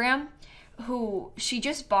Instagram who she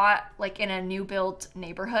just bought like in a new built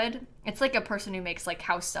neighborhood. It's like a person who makes like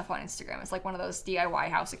house stuff on Instagram. It's like one of those DIY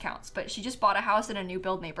house accounts, but she just bought a house in a new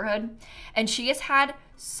build neighborhood and she has had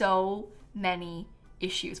so many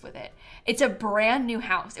issues with it. It's a brand new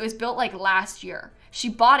house. It was built like last year. She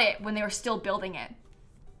bought it when they were still building it.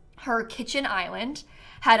 Her kitchen island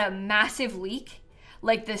had a massive leak.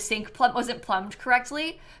 Like the sink wasn't plumbed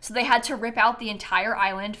correctly. So they had to rip out the entire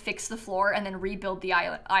island, fix the floor, and then rebuild the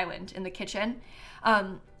island in the kitchen.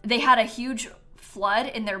 They had a huge flood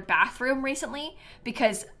in their bathroom recently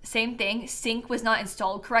because same thing, sink was not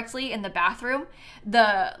installed correctly in the bathroom.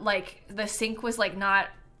 The sink was like not,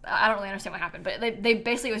 I don't really understand what happened, but they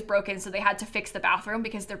basically, it was broken, so they had to fix the bathroom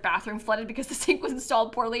because their bathroom flooded because the sink was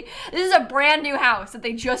installed poorly. This is a brand new house that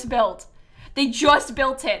they just built. They just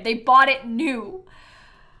built it. They bought it new.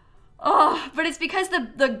 Oh, but it's because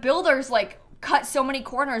the builders like cut so many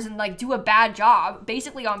corners and like do a bad job,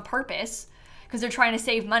 basically on purpose, because they're trying to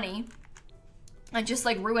save money and just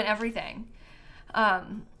like ruin everything. But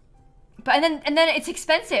and then it's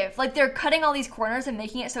expensive. Like they're cutting all these corners and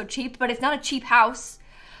making it so cheap, but it's not a cheap house.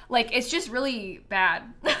 Like it's just really bad.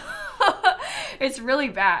 It's really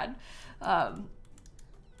bad.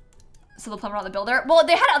 So the plumber, not the builder. Well,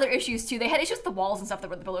 they had other issues too. They had issues with the walls and stuff that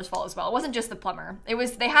were the builder's fault as well. It wasn't just the plumber.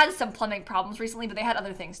 They had some plumbing problems recently, but they had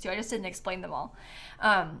other things too. I just didn't explain them all.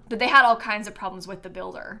 But they had all kinds of problems with the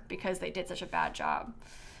builder because they did such a bad job.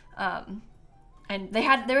 And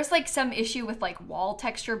there was like some issue with like wall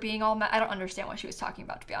texture being all I don't understand what she was talking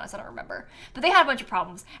about, to be honest. I don't remember. But they had a bunch of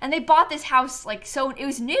problems. And they bought this house like, so it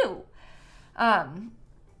was new. And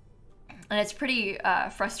it's pretty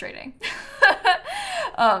frustrating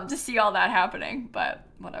to see all that happening, but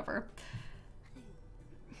whatever.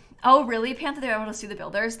 Oh, really, Panther? They were able to sue the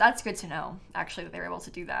builders? That's good to know, actually, that they were able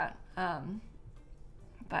to do that.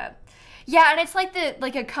 But Yeah, and it's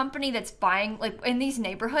like a company that's buying, like in these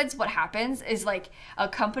neighborhoods, what happens is like a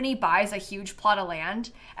company buys a huge plot of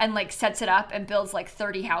land and like sets it up and builds like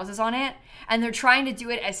 30 houses on it, and they're trying to do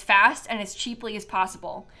it as fast and as cheaply as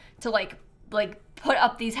possible to like put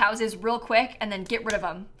up these houses real quick and then get rid of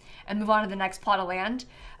them and move on to the next plot of land.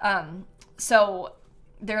 So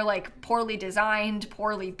they're like poorly designed,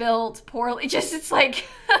 poorly built, it's like,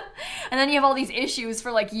 and then you have all these issues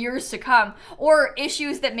for like years to come, or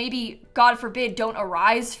issues that maybe, God forbid, don't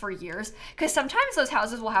arise for years. Because sometimes those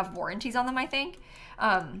houses will have warranties on them, I think.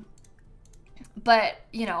 But,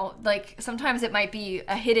 you know, like sometimes it might be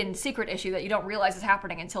a hidden secret issue that you don't realize is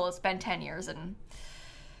happening until it's been 10 years and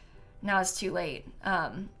now it's too late.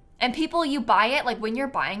 And people, you buy it, like when you're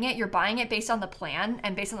buying it based on the plan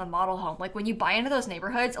and based on the model home. Like when you buy into those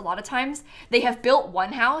neighborhoods, a lot of times they have built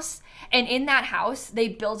one house, and in that house, they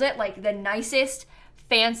build it like the nicest,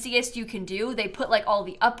 fanciest you can do. They put like all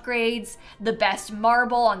the upgrades, the best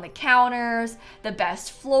marble on the counters, the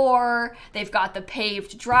best floor. They've got the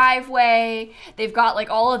paved driveway. They've got like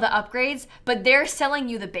all of the upgrades, but they're selling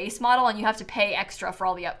you the base model and you have to pay extra for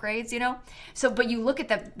all the upgrades, you know? So, but you look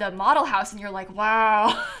at the model house and you're like,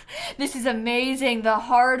 wow, this is amazing. The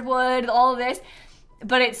hardwood, all of this,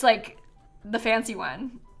 but it's like the fancy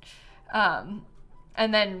one. And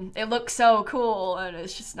then it looks so cool and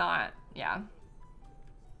it's just not, yeah.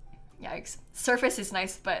 Yikes. Surface is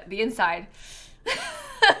nice, but the inside,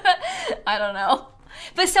 I don't know.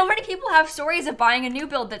 But so many people have stories of buying a new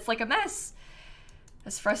build that's like a mess.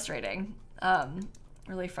 That's frustrating.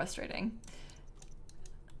 Really frustrating.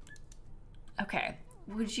 Okay.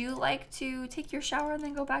 Would you like to take your shower and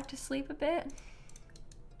then go back to sleep a bit?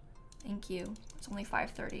 Thank you. It's only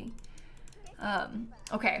 5:30.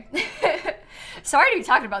 Okay. Sorry to be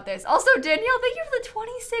talking about this. Also, Danielle, thank you for the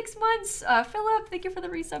 26 months. Philip, thank you for the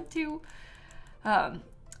resub too.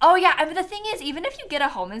 Oh yeah, I mean, the thing is, even if you get a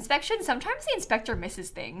home inspection, sometimes the inspector misses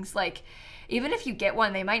things. Like, even if you get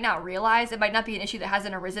one, they might not realize. It might not be an issue that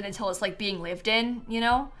hasn't arisen until it's like being lived in, you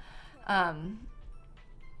know?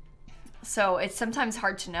 So it's sometimes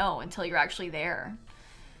hard to know until you're actually there,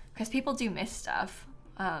 because people do miss stuff.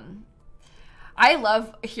 I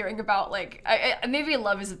love hearing about, like, maybe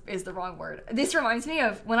love is the wrong word. This reminds me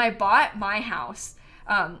of when I bought my house.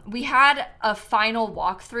 We had a final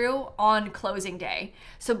walkthrough on closing day.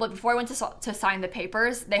 So before I went to sign the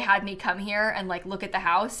papers, they had me come here and like look at the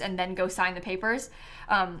house and then go sign the papers.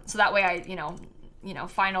 So that way I, you know,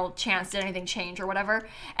 final chance, did anything change or whatever.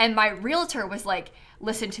 And my realtor was like,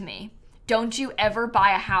 listen to me, don't you ever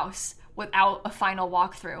buy a house without a final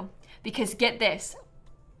walkthrough, because get this,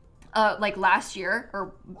 like last year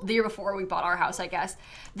or the year before we bought our house, I guess,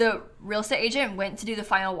 the real estate agent went to do the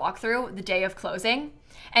final walkthrough the day of closing,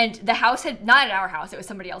 and the house had, not at our house, it was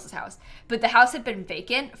somebody else's house, but the house had been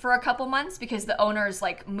vacant for a couple months because the owners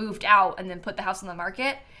like moved out and then put the house on the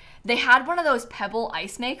market. They had one of those pebble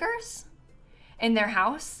ice makers in their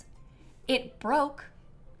house. It broke.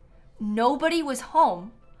 Nobody was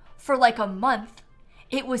home for like a month.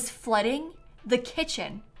 It was flooding the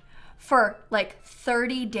kitchen for like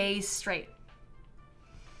 30 days straight.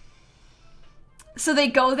 So they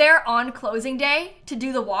go there on closing day to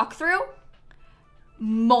do the walkthrough.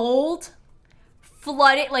 Mold,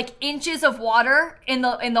 flooded, like inches of water in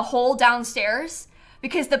the hole downstairs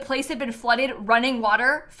because the place had been flooded, running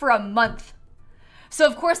water for a month. So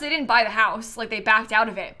of course they didn't buy the house, like they backed out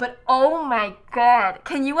of it. But oh my God,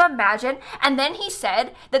 can you imagine? And then he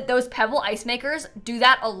said that those pebble ice makers do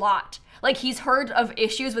that a lot. Like he's heard of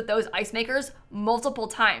issues with those ice makers multiple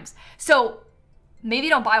times. So maybe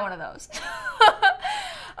don't buy one of those.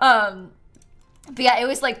 But yeah, it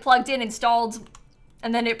was like plugged in, installed,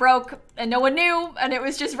 and then it broke and no one knew and it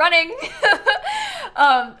was just running.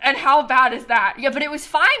 And how bad is that? Yeah, but it was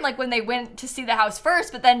fine like when they went to see the house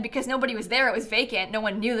first, but then because nobody was there, it was vacant. No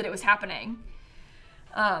one knew that it was happening.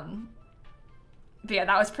 But yeah,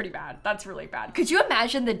 that was pretty bad. That's really bad. Could you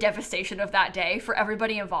imagine the devastation of that day for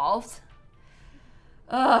everybody involved?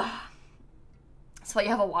 Ugh. So you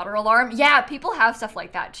have a water alarm? Yeah, people have stuff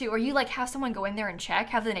like that too. Or you like have someone go in there and check,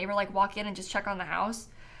 have the neighbor like walk in and just check on the house.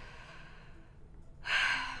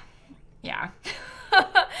 Yeah.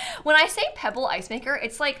 When I say pebble ice maker,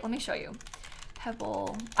 it's like, let me show you.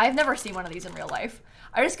 Pebble, I've never seen one of these in real life.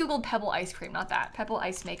 I just Googled pebble ice cream, not that. Pebble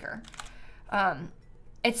ice maker.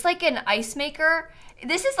 It's like an ice maker.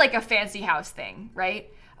 This is like a fancy house thing,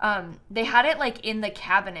 right? They had it like in the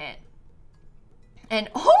cabinet. And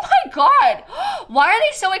oh my God, why are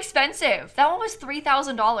they so expensive? That one was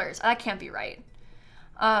 $3,000. That can't be right.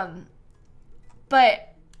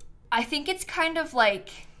 But I think it's kind of like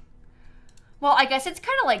Well, I guess it's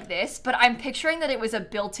kind of like this, but I'm picturing that it was a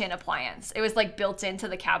built-in appliance. It was like built into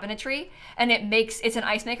the cabinetry, and it's an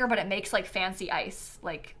ice maker, but it makes like fancy ice,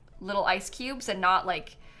 like little ice cubes, and not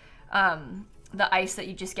like the ice that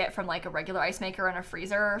you just get from like a regular ice maker in a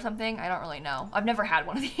freezer or something. I don't really know. I've never had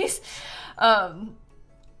one of these.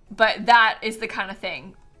 But that is the kind of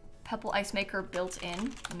thing. Pebble ice maker built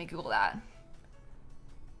in. Let me Google that.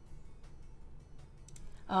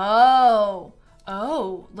 Oh,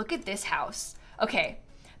 look at this house. Okay,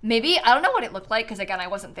 maybe, I don't know what it looked like, because again, I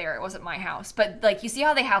wasn't there. It wasn't my house. But like, you see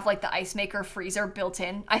how they have like the ice maker freezer built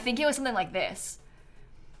in? I think it was something like this.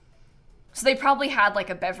 So they probably had like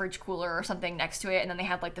a beverage cooler or something next to it, and then they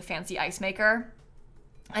had like the fancy ice maker.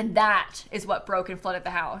 And that is what broke and flooded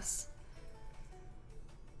the house.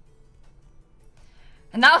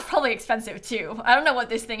 And that was probably expensive too. I don't know what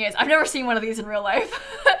this thing is. I've never seen one of these in real life.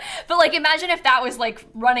 But like, imagine if that was like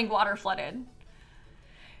running water flooded.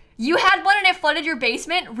 You had one and it flooded your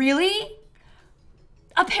basement? Really?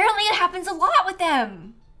 Apparently it happens a lot with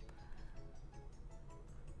them.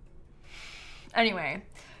 Anyway,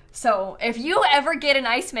 so if you ever get an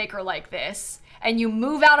ice maker like this and you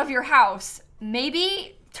move out of your house,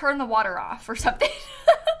 maybe turn the water off or something.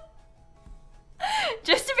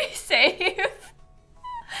 Just to be safe.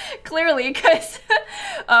 Clearly, because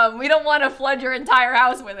we don't want to flood your entire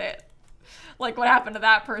house with it. Like what happened to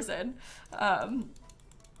that person.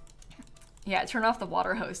 Yeah, turn off the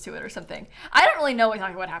water hose to it or something. I don't really know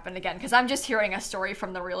exactly what happened again, because I'm just hearing a story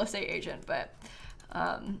from the real estate agent, but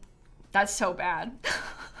that's so bad.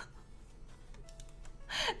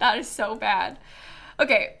 That is so bad.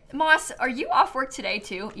 Okay, Moss, are you off work today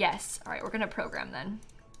too? Yes. All right, we're gonna program then.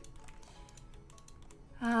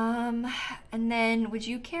 And then would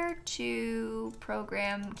you care to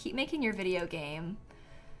program, keep making your video game?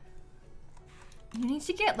 You need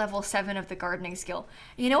to get level 7 of the gardening skill.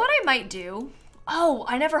 You know what I might do? Oh,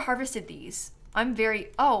 I never harvested these.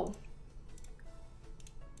 Oh.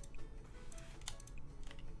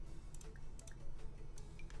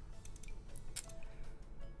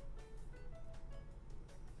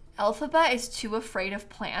 Elphaba is too afraid of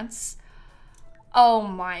plants. Oh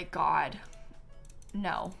my god.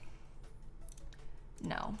 No.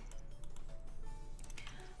 No.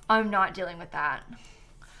 I'm not dealing with that.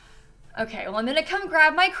 Okay, well, I'm gonna come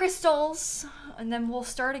grab my crystals, and then we'll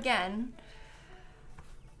start again.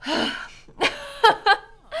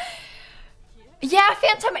 Yeah,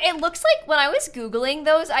 Phantom, it looks like when I was Googling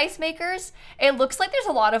those ice makers, it looks like there's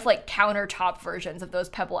a lot of like countertop versions of those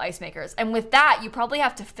pebble ice makers. And with that, you probably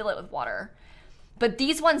have to fill it with water. But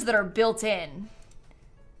these ones that are built in,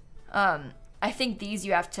 I think these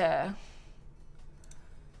you have to,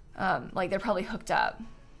 like they're probably hooked up.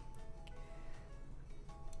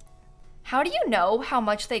 How do you know how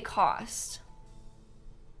much they cost?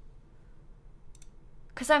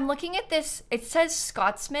 Because I'm looking at this, it says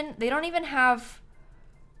Scotsman. They don't even have,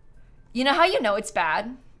 you know how you know it's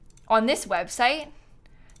bad? On this website,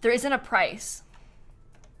 there isn't a price.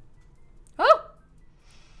 Oh!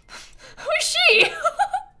 Who's she?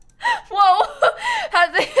 Whoa!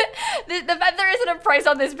 The fact there isn't a price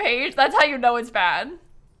on this page, that's how you know it's bad.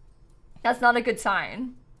 That's not a good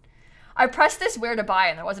sign. I pressed this where to buy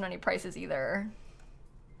and there wasn't any prices either.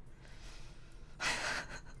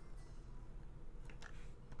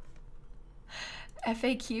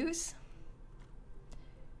 FAQs?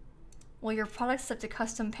 Well, your product's set to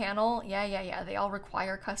custom panel. Yeah. They all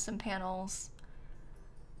require custom panels.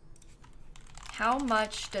 How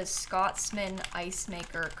much does Scotsman Ice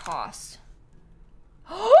Maker cost?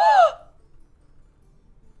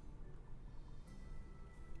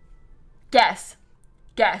 Guess.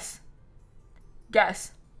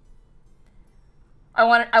 I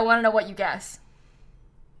want to know what you guess.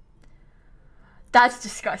 That's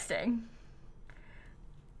disgusting.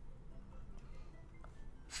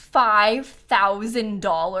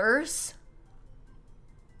 $5,000?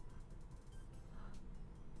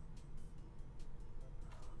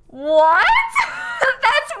 What?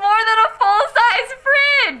 That's more than a full-size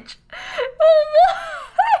fridge.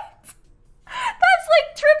 What? That's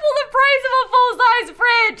like triple the price of a full-size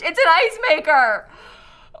fridge. It's an ice maker.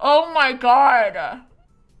 Oh my god.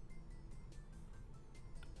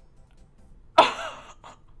 What?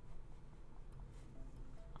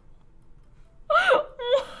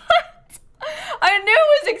 I knew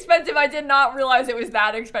it was expensive. I did not realize it was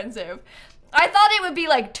that expensive. I thought it would be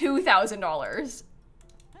like $2,000.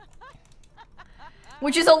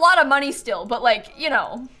 Which is a lot of money still, but like, you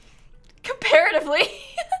know, comparatively.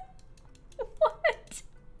 What?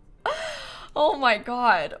 Oh my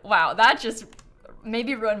god. Wow, that just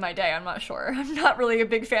maybe ruined my day. I'm not sure. I'm not really a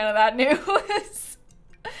big fan of that news.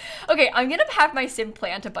 Okay, I'm gonna have my sim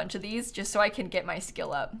plant a bunch of these just so I can get my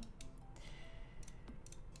skill up.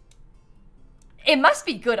 It must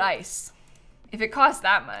be good ice if it costs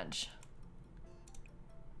that much.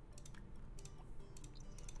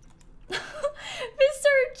 Mr.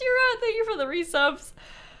 Kira, thank you for the resubs.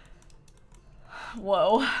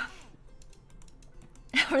 Whoa.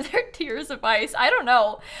 Are there tiers of ice? I don't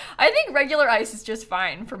know. I think regular ice is just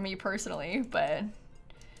fine for me personally, but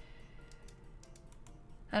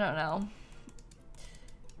I don't know.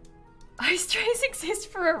 Ice trays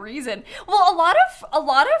exist for a reason. Well, a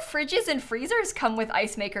lot of fridges and freezers come with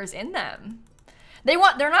ice makers in them.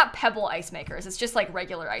 They're not pebble ice makers. It's just like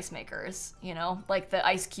regular ice makers, you know, like the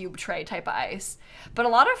ice cube tray type of ice. But a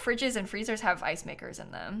lot of fridges and freezers have ice makers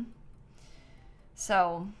in them.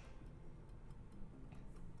 So,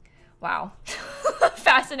 wow.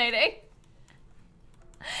 Fascinating.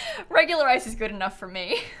 Regular ice is good enough for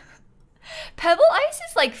me. Pebble ice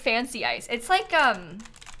is like fancy ice. It's like,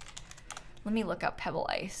 let me look up pebble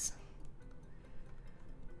ice.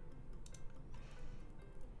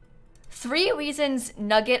 3 reasons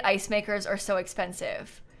nugget ice makers are so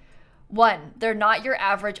expensive. 1, they're not your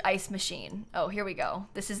average ice machine. Oh, here we go.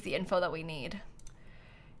 This is the info that we need.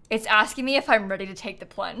 It's asking me if I'm ready to take the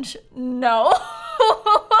plunge. No.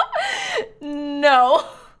 No.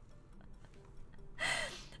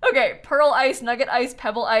 Okay, pearl ice, nugget ice,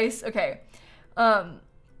 pebble ice. Okay.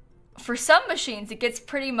 For some machines, it gets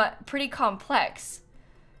pretty complex.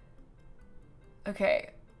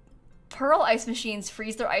 Okay. Pearl ice machines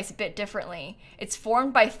freeze their ice a bit differently. It's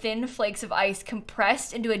formed by thin flakes of ice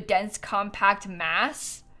compressed into a dense, compact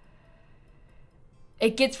mass.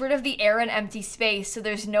 It gets rid of the air and empty space, so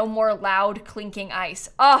there's no more loud, clinking ice.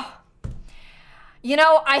 Oh, you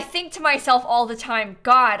know, I think to myself all the time,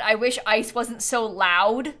 God, I wish ice wasn't so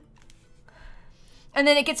loud. And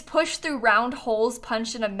then it gets pushed through round holes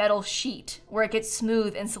punched in a metal sheet, where it gets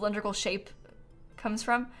smooth and cylindrical shape comes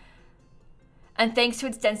from. And thanks to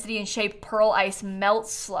its density and shape, pearl ice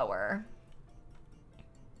melts slower.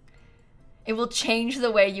 It will change the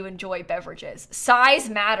way you enjoy beverages. Size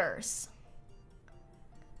matters.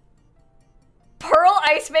 Pearl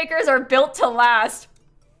ice makers are built to last.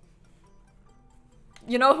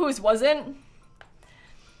 You know whose wasn't?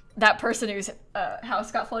 That person whose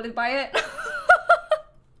house got flooded by it.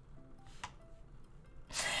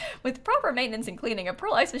 With proper maintenance and cleaning, a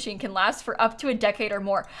pearl ice machine can last for up to a decade or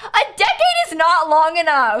more. A decade is not long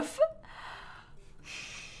enough!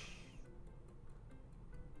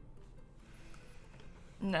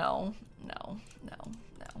 No.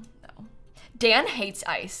 Dan hates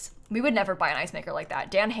ice. We would never buy an ice maker like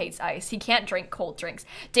that. Dan hates ice. He can't drink cold drinks.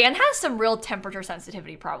 Dan has some real temperature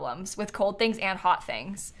sensitivity problems with cold things and hot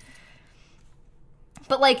things.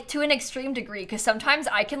 But like to an extreme degree, because sometimes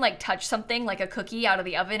I can like touch something like a cookie out of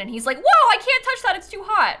the oven and he's like, whoa, I can't touch that, it's too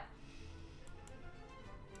hot.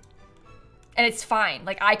 And it's fine,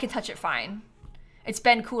 like I can touch it fine. It's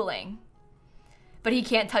been cooling. But he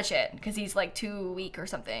can't touch it because he's like too weak or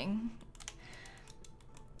something.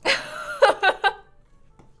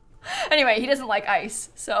 Anyway, he doesn't like ice,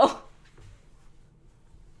 so.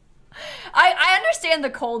 I understand the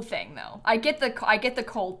cold thing though. I get the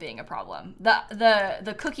cold being a problem.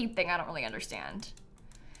 The cookie thing I don't really understand.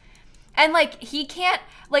 And like he can't,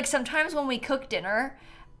 like sometimes when we cook dinner,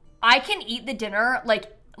 I can eat the dinner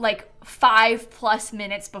like 5+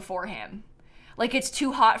 minutes before him. Like it's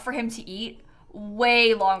too hot for him to eat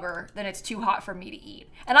way longer than it's too hot for me to eat.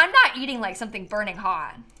 And I'm not eating like something burning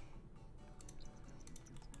hot.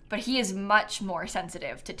 But he is much more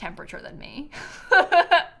sensitive to temperature than me.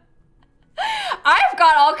 I've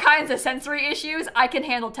got all kinds of sensory issues. I can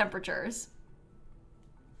handle temperatures.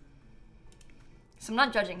 So I'm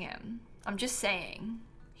not judging him. I'm just saying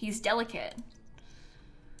he's delicate.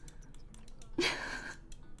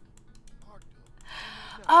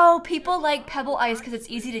 Oh, people like pebble ice because it's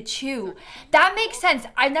easy to chew. That makes sense.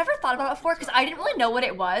 I've never thought about it before because I didn't really know what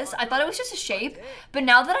it was. I thought it was just a shape. But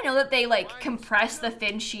now that I know that they like compress the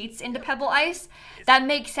thin sheets into pebble ice, that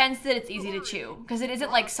makes sense that it's easy to chew because it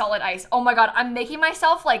isn't like solid ice. Oh my God, I'm making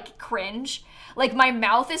myself like cringe. Like my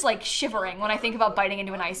mouth is like shivering when I think about biting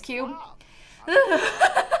into an ice cube.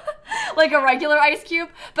 Like a regular ice cube,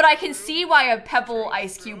 but I can see why a pebble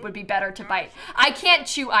ice cube would be better to bite. I can't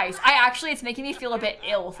chew ice. It's making me feel a bit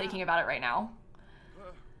ill thinking about it right now.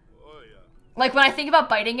 Like when I think about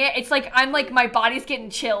biting it, it's like I'm like my body's getting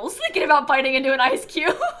chills thinking about biting into an ice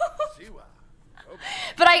cube.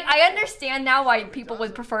 But I understand now why people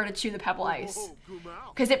would prefer to chew the pebble ice.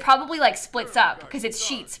 Because it probably like splits up because it's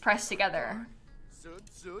sheets pressed together.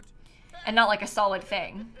 And not like a solid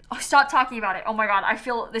thing. Oh, stop talking about it. Oh my God, I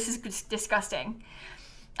feel this is disgusting.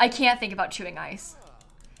 I can't think about chewing ice.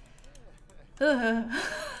 Ugh.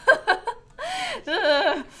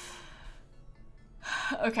 Ugh.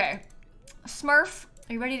 Okay. Smurf,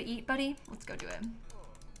 are you ready to eat, buddy? Let's go do it.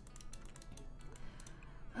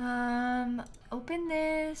 Open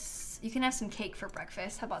this. You can have some cake for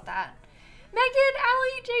breakfast. How about that? Megan,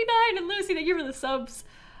 Allie, J9, and Lucy, thank you for the subs.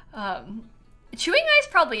 Chewing ice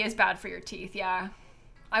probably is bad for your teeth, yeah.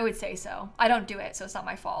 I would say so. I don't do it, so it's not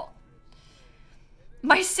my fault.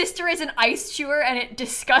 My sister is an ice chewer and it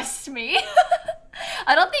disgusts me.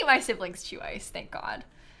 I don't think my siblings chew ice, thank God.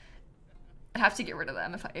 I'd have to get rid of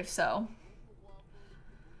them if so.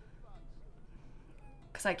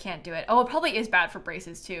 Because I can't do it. Oh, it probably is bad for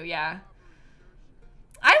braces too, yeah.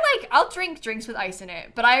 I'll drink drinks with ice in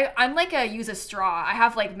it, but I'm like use a straw. I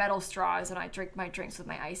have like metal straws and I drink my drinks with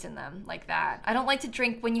my ice in them, like that. I don't like to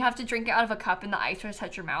drink, when you have to drink it out of a cup and the ice tries to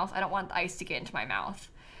touch your mouth, I don't want the ice to get into my mouth.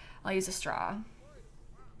 I'll use a straw.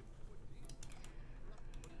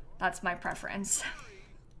 That's my preference.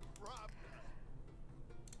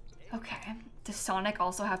 Okay. Does Sonic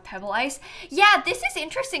also have pebble ice? Yeah, this is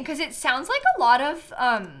interesting because it sounds like a lot of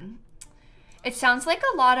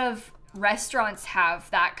restaurants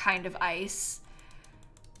have that kind of ice.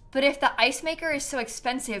 But if the ice maker is so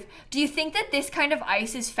expensive, do you think that this kind of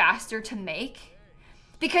ice is faster to make?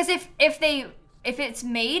 Because if it's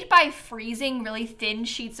made by freezing really thin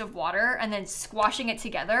sheets of water and then squashing it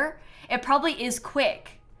together, it probably is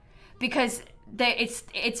quick. Because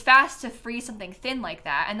it's fast to freeze something thin like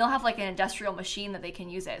that, and they'll have like an industrial machine that they can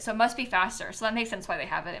use it. So it must be faster. So that makes sense why they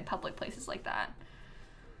have it in public places like that.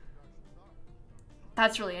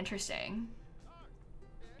 That's really interesting.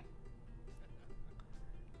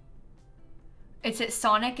 It's at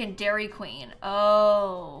Sonic and Dairy Queen.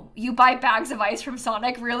 Oh, you buy bags of ice from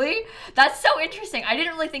Sonic? Really? That's so interesting. I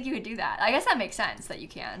didn't really think you could do that. I guess that makes sense that you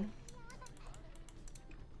can.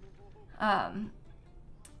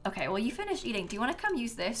 Okay, well, you finished eating. Do you want to come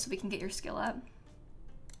use this so we can get your skill up?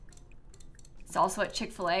 It's also at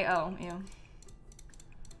Chick-fil-A. Oh, yeah.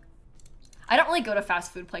 I don't really go to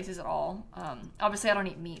fast food places at all. Obviously, I don't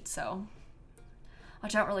eat meat, so I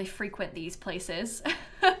don't really frequent these places.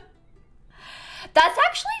 That's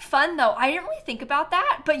actually fun, though. I didn't really think about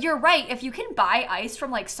that, but you're right. If you can buy ice from,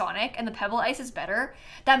 like, Sonic and the pebble ice is better,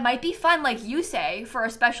 that might be fun, like you say, for a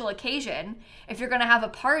special occasion. If you're going to have a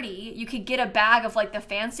party, you could get a bag of, like, the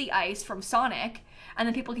fancy ice from Sonic, and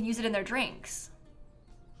then people can use it in their drinks.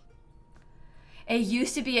 It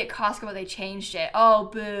used to be at Costco, but they changed it. Oh,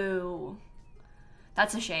 boo.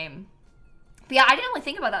 That's a shame. But yeah, I didn't really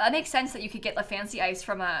think about that. That makes sense that you could get the fancy ice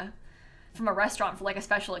from a restaurant for like a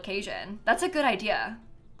special occasion. That's a good idea.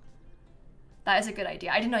 That is a good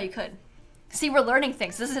idea. I didn't know you could. See, we're learning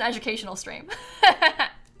things. This is an educational stream.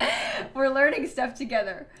 We're learning stuff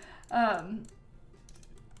together.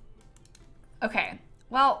 Okay.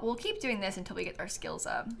 Well, we'll keep doing this until we get our skills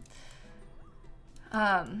up.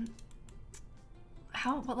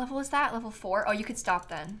 What level is that? Level 4? Oh, you could stop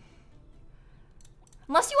then.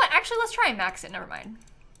 Unless you want, actually, let's try and max it. Never mind.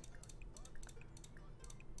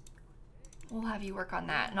 We'll have you work on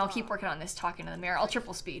that, and I'll keep working on this talking to the mirror. I'll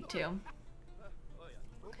triple speed, too.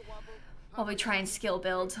 While we try and skill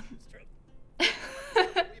build.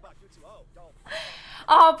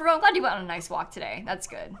 Oh, bro, I'm glad you went on a nice walk today. That's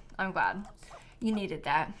good. I'm glad. You needed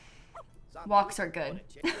that. Walks are good.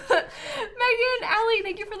 Megan, Allie,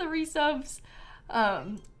 thank you for the resubs.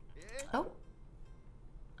 Oh.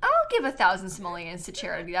 I'll give 1,000 simoleons to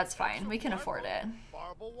charity. That's fine. We can afford it.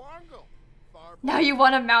 Now you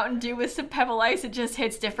want a Mountain Dew with some pebble ice. It just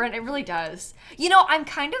hits different. It really does. You know, I'm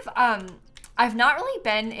kind of, I've not really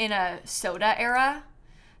been in a soda era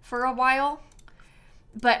for a while.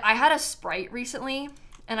 But I had a Sprite recently.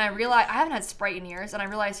 And I realized, I haven't had Sprite in years. And I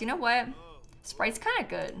realized, you know what? Sprite's kind of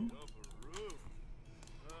good.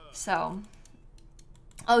 So.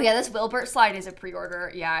 Oh yeah, this Wilbert slide is a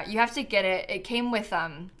pre-order. Yeah, you have to get it. It came with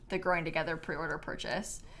the Growing Together pre-order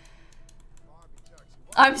purchase.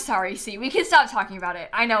 I'm sorry, see, we can stop talking about it.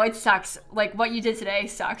 I know, it sucks. Like, what you did today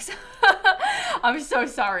sucks. I'm so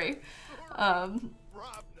sorry.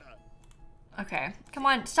 Okay, come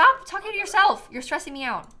on, stop talking to yourself. You're stressing me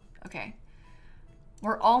out. Okay.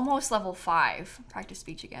 We're almost level 5. Practice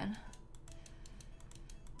speech again.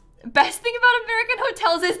 Best thing about American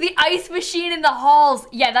hotels is the ice machine in the halls.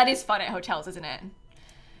 Yeah, that is fun at hotels, isn't it?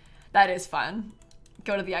 That is fun.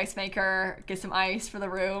 Go to the ice maker, get some ice for the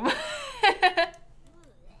room.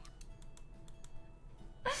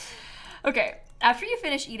 Okay, after you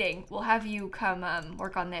finish eating, we'll have you come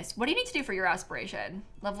work on this. What do you need to do for your aspiration?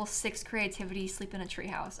 Level 6 creativity, sleep in a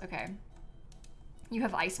treehouse. Okay. You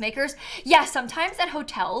have ice makers? Yeah, sometimes at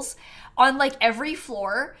hotels, on like every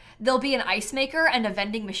floor, there'll be an ice maker and a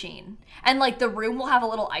vending machine. And like the room will have a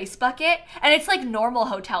little ice bucket. And it's like normal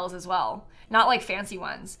hotels as well, not like fancy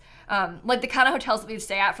ones. Like the kind of hotels that we'd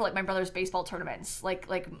stay at for like my brother's baseball tournaments, like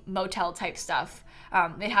motel type stuff.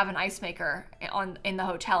 They'd have an ice maker in the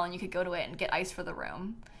hotel and you could go to it and get ice for the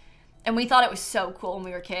room. And we thought it was so cool when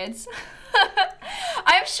we were kids.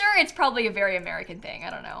 I'm sure it's probably a very American thing. I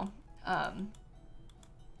don't know.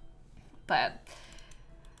 But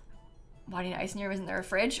why do you need ice in your room? Isn't there a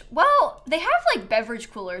fridge? Well, they have like beverage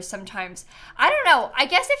coolers sometimes. I don't know. I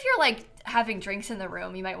guess if you're like having drinks in the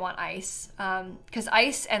room, you might want ice. Because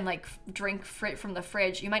ice and like drink from the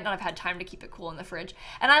fridge, you might not have had time to keep it cool in the fridge.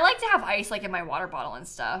 And I like to have ice like in my water bottle and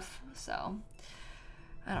stuff. So,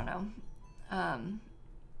 I don't know.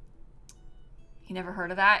 You never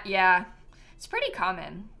heard of that? Yeah, it's pretty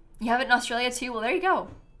common. You have it in Australia too? Well, there you go.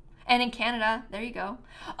 And in Canada, there you go.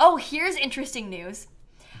 Oh, here's interesting news.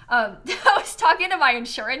 I was talking to my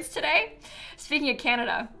insurance today, speaking of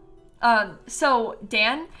Canada. So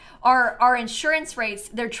Dan, our insurance rates,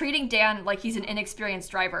 they're treating Dan like he's an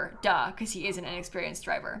inexperienced driver. Duh, because he is an inexperienced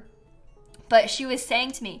driver. But she was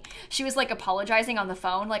saying to me, she was like apologizing on the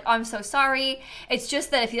phone, like, oh, I'm so sorry. It's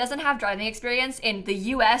just that if he doesn't have driving experience in the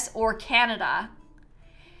US or Canada,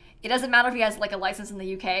 it doesn't matter if he has like a license in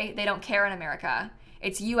the UK, they don't care in America.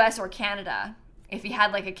 It's US or Canada. If he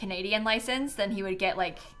had like a Canadian license, then he would get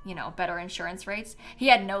like, you know, better insurance rates. He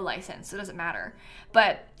had no license, so it doesn't matter.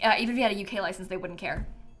 But even if he had a UK license, they wouldn't care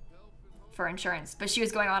for insurance. But she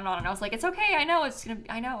was going on and on, and I was like, it's okay, I know,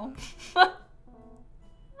 I know.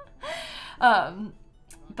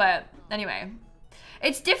 But anyway,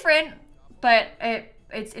 it's different, but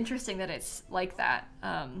it's interesting that it's like that.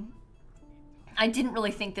 I didn't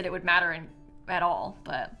really think that it would matter at all,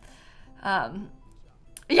 but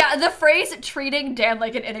yeah, the phrase treating Dan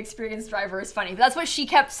like an inexperienced driver is funny. That's what she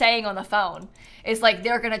kept saying on the phone, is like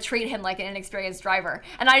they're gonna treat him like an inexperienced driver.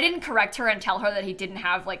 And I didn't correct her and tell her that he didn't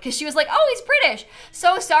have like, because she was like, oh, he's British.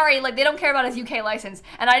 So sorry, like they don't care about his UK license.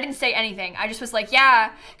 And I didn't say anything. I just was like,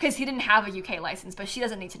 yeah, because he didn't have a UK license, but she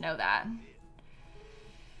doesn't need to know that.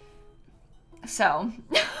 So,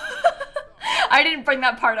 I didn't bring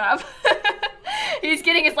that part up. He's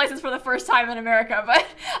getting his license for the first time in America, but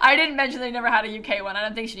I didn't mention that he never had a UK one. I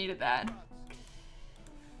don't think she needed that.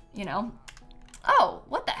 You know? Oh,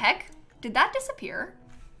 what the heck? Did that disappear?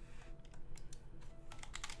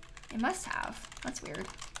 It must have. That's weird.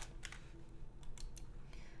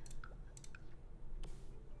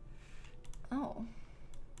 Oh.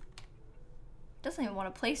 Doesn't even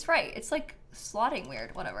want to place right. It's like slotting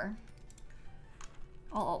weird. Whatever.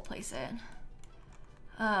 I'll place it.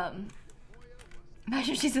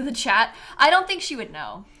 Imagine she's in the chat. I don't think she would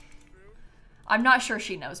know. I'm not sure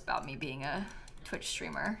she knows about me being a Twitch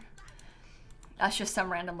streamer. That's just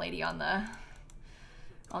some random lady on the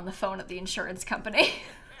phone at the insurance company.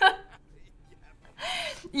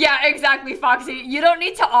 Yeah, exactly, Foxy. You don't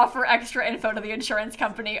need to offer extra info to the insurance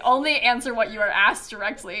company. Only answer what you are asked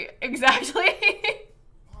directly. Exactly.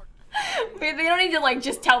 They don't need to like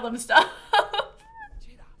just tell them stuff.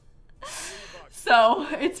 So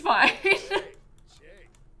it's fine.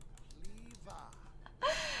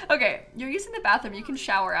 Okay, you're using the bathroom. You can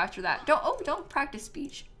shower after that. Don't practice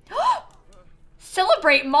speech.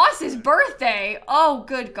 Celebrate Moss's birthday. Oh,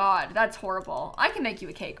 good God. That's horrible. I can make you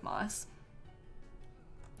a cake, Moss.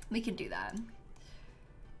 We can do that.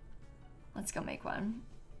 Let's go make one.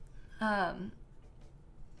 Uh-oh.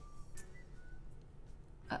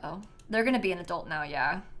 They're gonna be an adult now,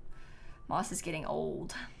 yeah. Moss is getting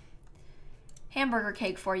old. Hamburger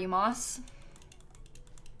cake for you, Moss.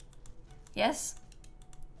 Yes?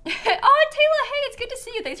 Oh, Taylor, hey, it's good to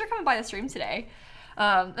see you. Thanks for coming by the stream today.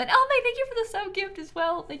 And Elme, thank you for the sub gift as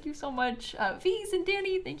well. Thank you so much. V's and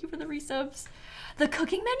Danny, thank you for the resubs. The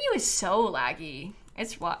cooking menu is so laggy.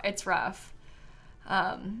 It's rough.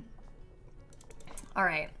 All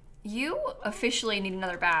right. You officially need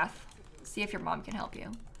another bath. See if your mom can help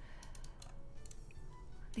you.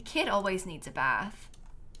 The kid always needs a bath.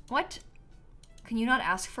 What? Can you not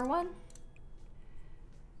ask for one?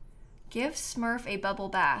 Give Smurf a bubble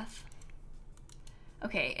bath.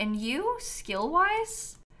 Okay, and you,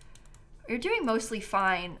 skill-wise, you're doing mostly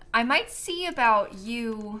fine. I might see about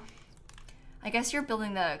you. I guess you're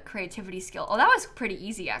building the creativity skill. Oh, that was pretty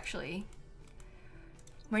easy, actually.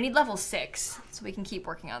 We need level 6, so we can keep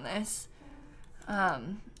working on this.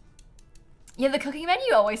 Yeah, the cooking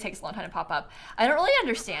menu always takes a long time to pop up. I don't really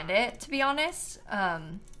understand it, to be honest.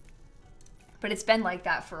 But it's been like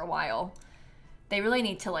that for a while. They really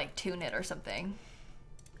need to, like, tune it or something.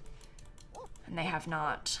 And they have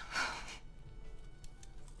not.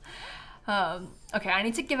 Okay, I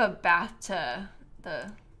need to give a bath to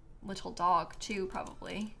the little dog too,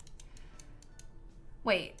 probably.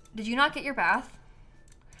 Wait, did you not get your bath?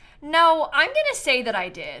 No, I'm gonna say that I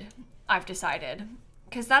did. I've decided.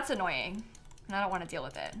 Because that's annoying. And I don't want to deal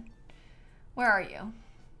with it. Where are you?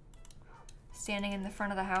 Standing in the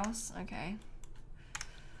front of the house? Okay.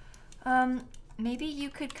 Maybe you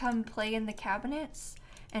could come play in the cabinets?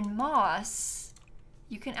 And Moss,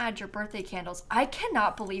 you can add your birthday candles. I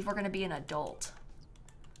cannot believe we're gonna be an adult.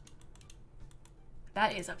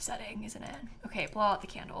 That is upsetting, isn't it? Okay, blow out the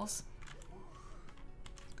candles.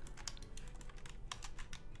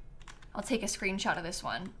 I'll take a screenshot of this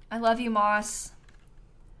one. I love you, Moss.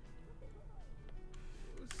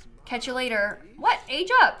 Catch you later. What? Age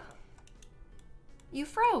up. You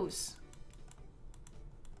froze.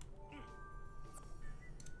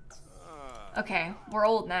 Okay, we're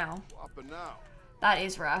old now. That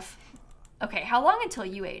is rough. Okay, how long until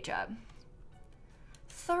you age up?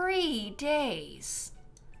 3 days.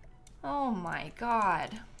 Oh my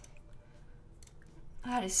god.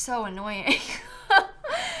 That is so annoying.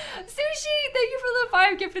 Sushi, thank you for the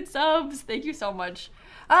 5 gifted subs. Thank you so much.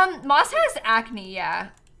 Moss has acne, yeah.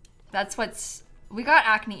 That's what's... We got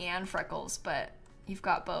acne and freckles, but you've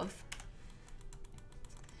got both.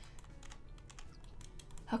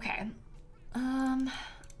 Okay.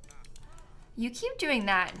 You keep doing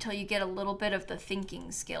that until you get a little bit of the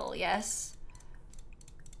thinking skill, yes?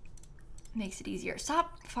 Makes it easier.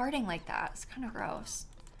 Stop farting like that. It's kind of gross.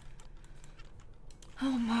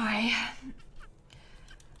 Oh my.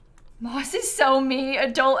 Moss is so me.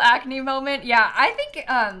 Adult acne moment. Yeah, I think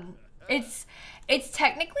it's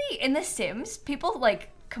technically in The Sims. People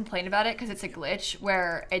like complain about it because it's a glitch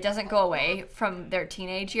where it doesn't go away from their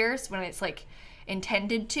teenage years when it's like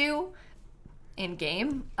intended to in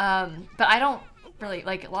game. But I don't really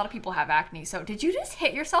like. A lot of people have acne. So did you just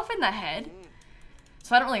hit yourself in the head?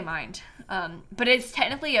 So I don't really mind. But it's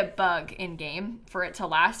technically a bug in game for it to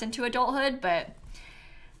last into adulthood, but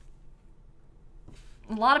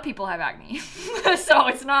a lot of people have acne. So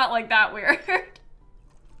it's not like that weird.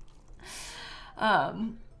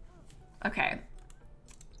 Okay.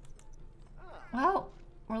 Well,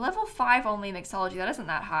 we're level 5 only mixology. That isn't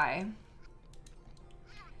that high.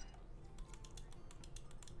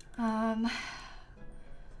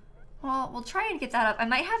 Well, we'll try and get that up. I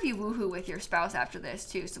might have you woohoo with your spouse after this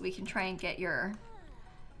too, so we can try and get your...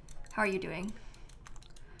 How are you doing?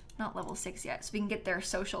 Not level 6 yet, so we can get their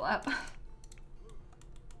social up.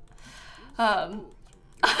 I'm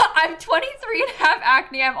 23 and have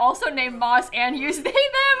acne. I'm also named Moss and use they,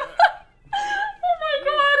 them. Oh my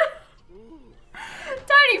god.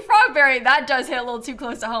 Tiny Frogberry, that does hit a little too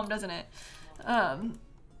close to home, doesn't it?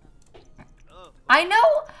 I know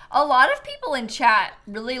a lot of people in chat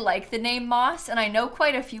really like the name Moss, and I know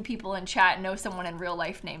quite a few people in chat know someone in real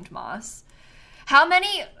life named Moss. How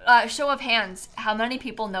many, show of hands, how many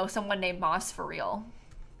people know someone named Moss for real?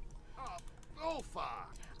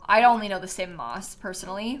 I only know the Sim Moss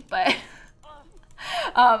personally, but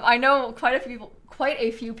I know quite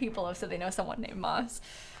a few people have said they know someone named Moss.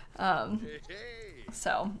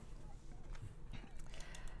 So.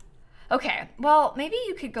 Okay, well, maybe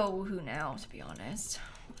you could go woohoo now, to be honest.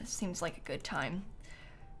 This seems like a good time.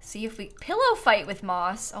 See if we... Pillow fight with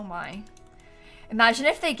Moss. Oh my. Imagine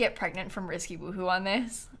if they get pregnant from risky woohoo on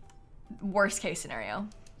this. Worst case scenario.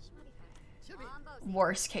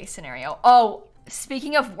 Worst case scenario. Oh,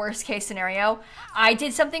 speaking of worst case scenario, I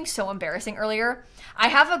did something so embarrassing earlier. I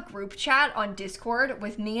have a group chat on Discord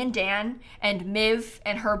with me and Dan and Miv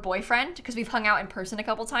and her boyfriend, because we've hung out in person a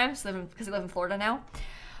couple times because we live in Florida now.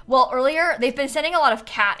 Well, earlier, they've been sending a lot of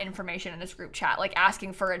cat information in this group chat, like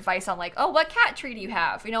asking for advice on like, oh, what cat tree do you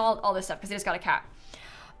have? You know, all this stuff, because they just got a cat.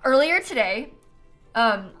 Earlier today,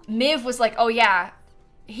 Miv was like, oh yeah,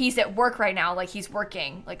 he's at work right now, like he's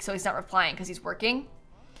working, like so he's not replying because he's working.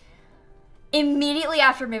 Immediately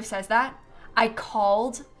after Miv says that, I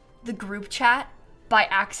called the group chat by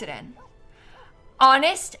accident.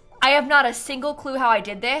 Honest, I have not a single clue how I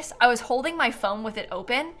did this. I was holding my phone with it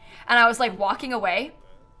open, and I was like walking away,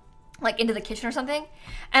 like into the kitchen or something,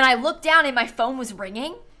 and I looked down and my phone was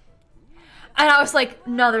ringing, and I was like,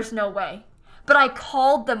 no, there's no way. But I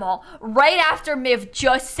called them all right after Miv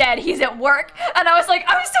just said he's at work, and I was like,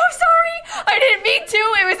 I'm so sorry, I didn't mean to,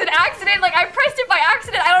 it was an accident, like I pressed it by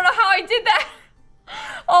accident, I don't know how I did that.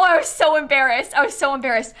 Oh, I was so embarrassed. I was so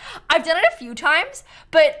embarrassed. I've done it a few times,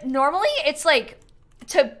 but normally it's like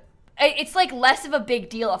it's like less of a big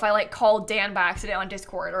deal if I like called Dan by accident on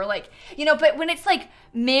Discord or like, you know, but when it's like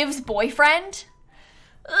Miv's boyfriend,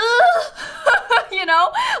 you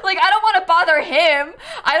know, like I don't want to bother him.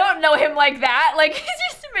 I don't know him like that. Like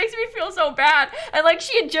it's just makes me feel so bad. And like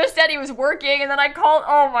she had just said he was working, and then I called.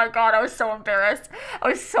 Oh my god, I was so embarrassed. I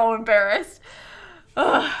was so embarrassed.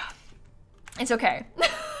 Ugh. It's okay.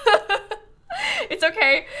 It's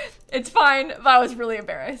okay. It's fine, but I was really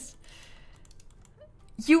embarrassed.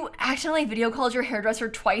 You accidentally video called your hairdresser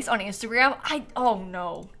twice on Instagram? Oh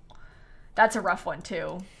no. That's a rough one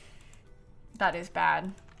too. That is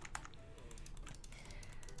bad.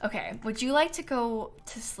 Okay, would you like to go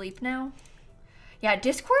to sleep now? Yeah,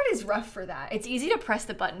 Discord is rough for that. It's easy to press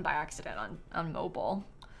the button by accident on mobile.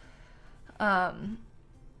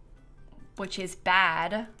 Which is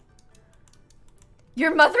bad.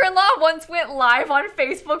 Your mother-in-law once went live on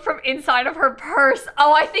Facebook from inside of her purse.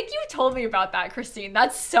 Oh, I think you told me about that, Christine.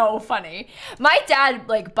 That's so funny. My dad,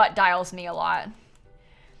 like, butt dials me a lot.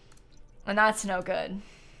 And that's no good.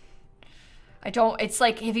 It's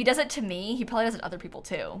like, if he does it to me, he probably does it to other people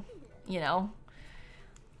too, you know?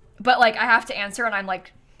 But like, I have to answer and I'm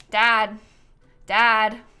like, Dad,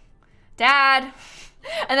 Dad, Dad.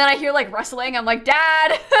 And then I hear like rustling. I'm like,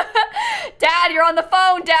 Dad, Dad, you're on the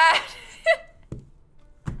phone, Dad.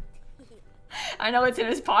 I know it's in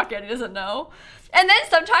his pocket, he doesn't know. And then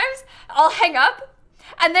sometimes I'll hang up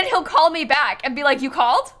and then he'll call me back and be like, you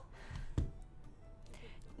called?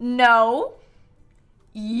 No.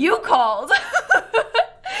 You called.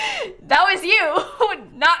 That was you,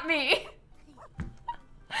 not me.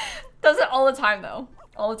 Does it all the time though.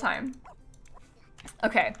 All the time.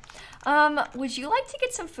 Okay. Would you like to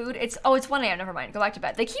get some food? It's 1 a.m. Never mind. Go back to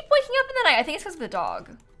bed. They keep waking up in the night. I think it's because of the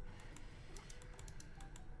dog.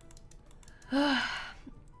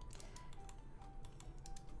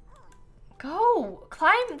 Go.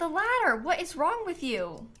 Climb the ladder. What is wrong with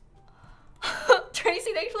you?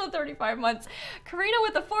 Tracy, thanks for the 35 months. Karina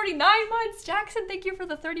with the 49 months. Jackson, thank you for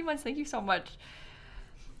the 30 months. Thank you so much.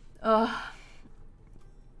 Your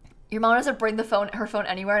mom doesn't bring her phone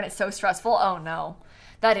anywhere and it's so stressful. Oh no,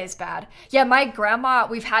 that is bad. Yeah, my grandma,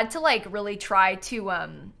 we've had to like really try to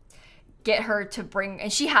get her to bring,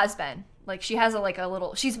 and she has been. Like she has a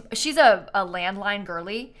little, she's a landline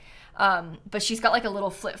girly. But she's got like a little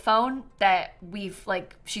flip phone that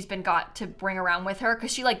she's been got to bring around with her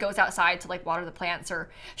because she like goes outside to like water the plants, or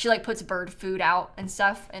she like puts bird food out and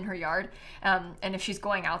stuff in her yard. And if she's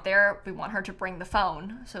going out there, we want her to bring the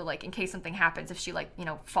phone. So like in case something happens, if she like, you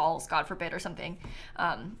know, falls, God forbid, or something,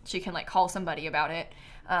 she can like call somebody about it.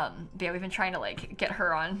 But yeah, we've been trying to like get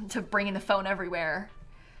her on to bringing the phone everywhere.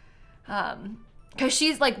 Because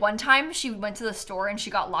she's like, one time she went to the store and she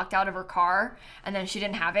got locked out of her car and then she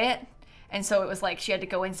didn't have it. And so it was like she had to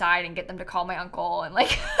go inside and get them to call my uncle and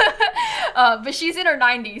like, but she's in her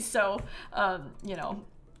 90s. So, you know,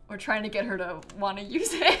 we're trying to get her to want to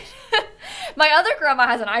use it. My other grandma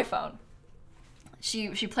has an iPhone.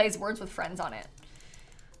 She plays Words with Friends on it.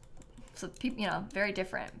 So, you know, very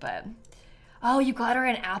different, but... Oh, you got her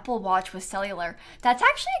an Apple Watch with cellular. That's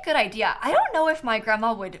actually a good idea. I don't know if my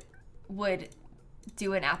grandma would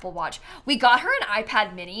do an Apple Watch. We got her an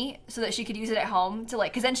iPad mini so that she could use it at home to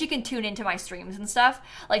like, because then she can tune into my streams and stuff.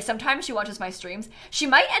 Like sometimes she watches my streams. She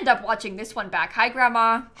might end up watching this one back. Hi,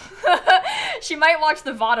 Grandma. She might watch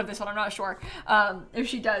the VOD of this one. I'm not sure if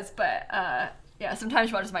she does, but yeah, sometimes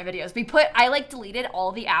she watches my videos. I like deleted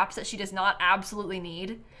all the apps that she does not absolutely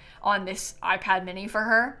need on this iPad mini for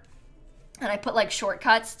her. And I put like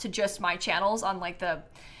shortcuts to just my channels on like the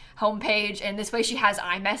homepage, and this way she has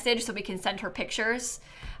iMessage so we can send her pictures.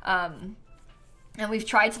 And we've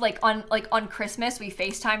tried to like on Christmas we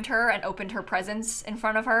FaceTimed her and opened her presents in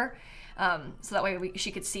front of her, so that way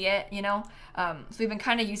she could see it, you know. So we've been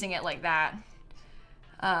kind of using it like that,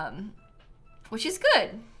 which is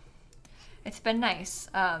good. It's been nice,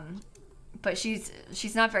 but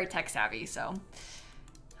she's not very tech savvy, so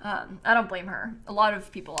I don't blame her. A lot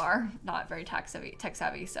of people are not very tech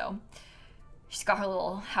savvy, so she's got her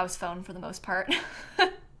little house phone for the most part.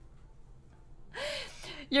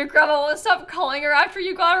 Your grandma won't stop calling her after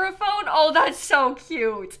you got her a phone? Oh, that's so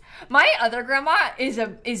cute. My other grandma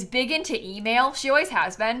is big into email. She always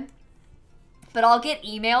has been. But I'll get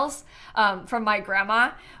emails from my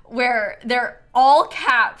grandma where they're all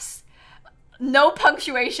caps, no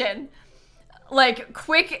punctuation, like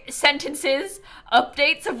quick sentences,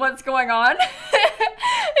 updates of what's going on.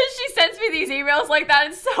 And she sends me these emails like that.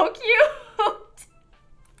 It's so cute.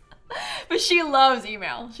 But she loves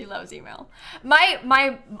email. She loves email.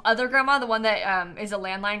 My other grandma, the one that is a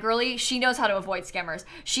landline girly, she knows how to avoid scammers.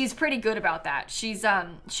 She's pretty good about that. She's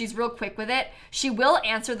real quick with it. She will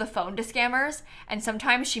answer the phone to scammers, and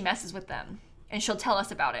sometimes she messes with them. And she'll tell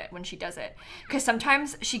us about it when she does it. Because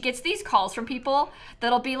sometimes she gets these calls from people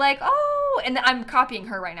that'll be like, oh, and I'm copying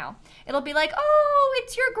her right now. It'll be like, oh,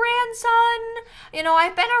 it's your grandson. you know,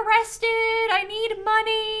 I've been arrested. I need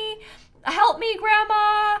money. Help me,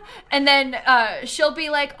 Grandma. And then she'll be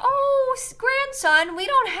like, oh, grandson, we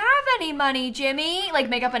don't have any money, Jimmy. Like,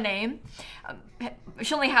 make up a name.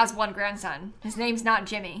 She only has one grandson. His name's not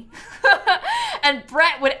Jimmy. And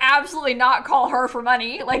Brett would absolutely not call her for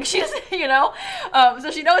money. Like, she's, you know, so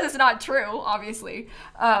she knows it's not true, obviously.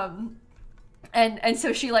 And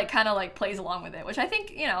so she, like, kind of, like, plays along with it, which I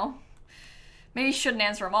think, you know, maybe she shouldn't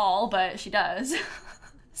answer them all, but she does.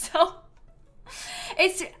 So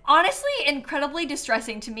it's honestly incredibly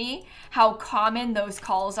distressing to me how common those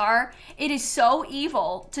calls are. It is so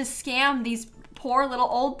evil to scam these poor little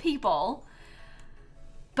old people.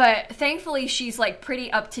 But thankfully, she's, like, pretty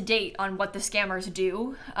up to date on what the scammers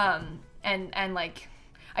do. And like,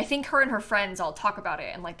 I think her and her friends all talk about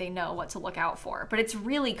it and, like, they know what to look out for. But it's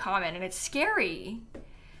really common and it's scary.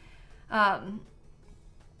 I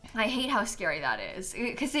hate how scary that is.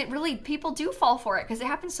 Because it really, people do fall for it because it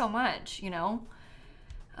happens so much, you know?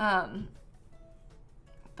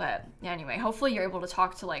 But anyway, hopefully you're able to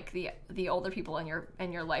talk to, like, the older people in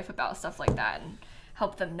your life about stuff like that and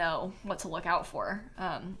help them know what to look out for.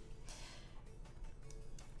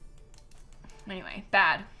 Anyway,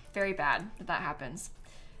 bad. Very bad that happens.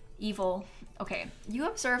 Evil. Okay, you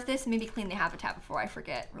observe this, maybe clean the habitat before I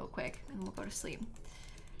forget real quick, and we'll go to sleep.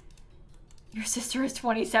 Your sister is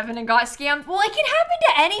 27 and got scammed. Well, it can happen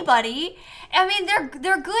to anybody. I mean,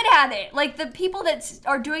 they're good at it. Like, the people that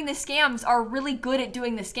are doing the scams are really good at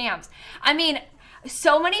doing the scams. I mean,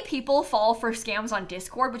 so many people fall for scams on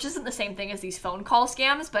Discord, which isn't the same thing as these phone call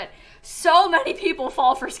scams, but so many people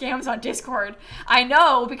fall for scams on Discord. I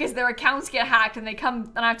know, because their accounts get hacked and they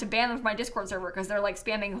come and I have to ban them from my Discord server because they're, like,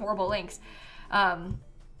 spamming horrible links.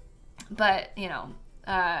 But, you know,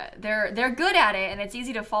 they're good at it and it's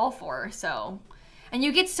easy to fall for, so. And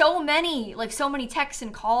you get so many, like, so many texts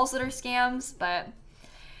and calls that are scams, but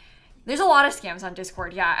there's a lot of scams on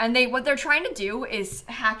Discord, yeah. And what they're trying to do is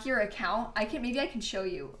hack your account. Maybe I can show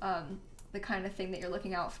you the kind of thing that you're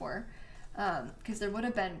looking out for. Because there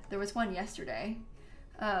was one yesterday.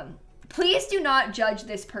 Please do not judge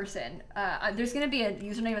this person. There's gonna be a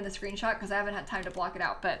username in the screenshot because I haven't had time to block it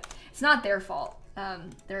out, but it's not their fault.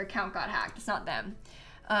 Their account got hacked, it's not them.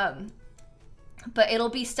 But it'll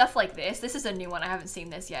be stuff like this. This is a new one, I haven't seen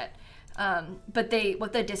this yet. But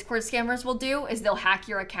what the Discord scammers will do is they'll hack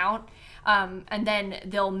your account, and then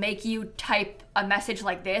they'll make you type a message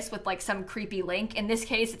like this with, like, some creepy link. In this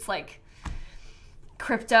case, it's like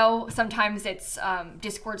crypto. Sometimes it's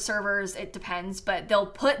Discord servers. It depends, but they'll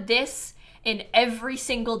put this in every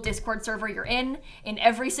single Discord server you're in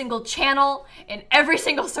every single channel, in every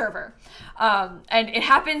single server. And it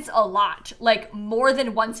happens a lot, like more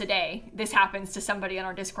than once a day. This happens to somebody on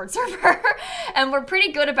our Discord server. And we're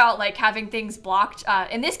pretty good about, like, having things blocked.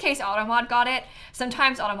 In this case, Automod got it.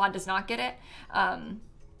 Sometimes Automod does not get it.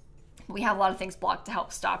 We have a lot of things blocked to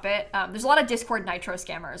help stop it. There's a lot of Discord Nitro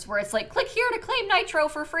scammers where it's like, click here to claim Nitro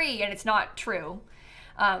for free, and it's not true.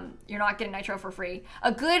 You're not getting Nitro for free.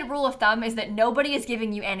 A good rule of thumb is that nobody is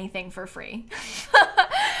giving you anything for free.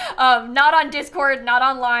 Not on Discord, not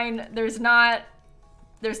online. There's not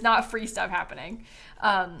free stuff happening.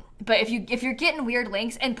 But if you're getting weird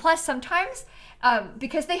links, and plus sometimes,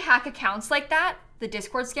 because they hack accounts like that, the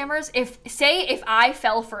Discord scammers, if I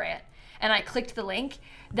fell for it and I clicked the link,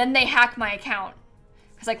 then they hack my account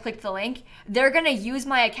because I clicked the link, they're gonna use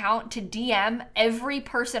my account to DM every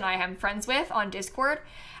person I am friends with on Discord,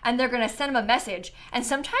 and they're gonna send them a message. And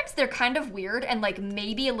sometimes they're kind of weird and, like,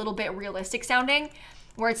 maybe a little bit realistic sounding,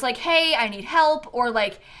 where it's like, hey, I need help, or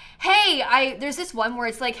like, hey, there's this one where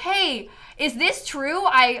it's like, hey, is this true?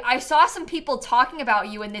 I saw some people talking about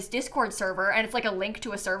you in this Discord server, and it's like a link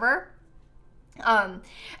to a server.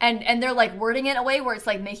 And they're, like, wording it in a way where it's,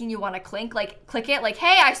 like, making you want to click it, like,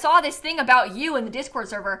 hey, I saw this thing about you in the Discord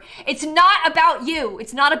server. It's not about you.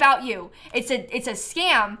 It's not about you. It's a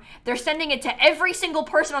scam. They're sending it to every single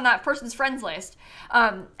person on that person's friends list.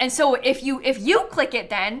 And so if you click it,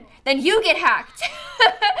 then you get hacked.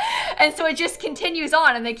 And so it just continues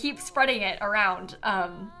on, and they keep spreading it around.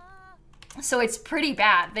 So it's pretty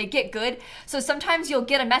bad. They get good. So sometimes you'll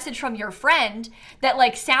get a message from your friend that,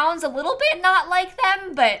 like, sounds a little bit not like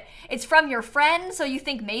them, but it's from your friend, so you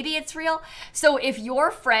think maybe it's real. So if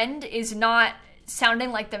your friend is not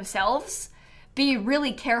sounding like themselves, be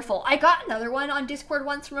really careful. I got another one on Discord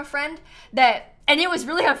once from a friend and it was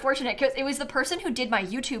really unfortunate because it was the person who did my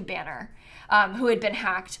YouTube banner, who had been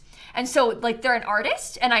hacked. And so, like, they're an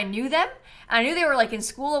artist, and I knew them. I knew they were, like, in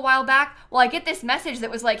school a while back. Well, I get this message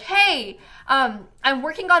that was like, hey, I'm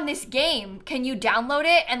working on this game. Can you download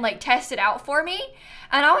it and, like, test it out for me?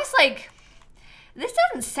 And I was like, this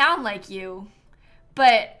doesn't sound like you.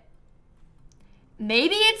 but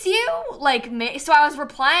maybe it's you. Like, so I was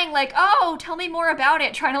replying like, oh, tell me more about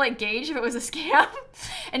it, trying to like gauge if it was a scam.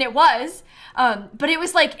 And it was. But it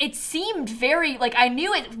was like, it seemed very, like, I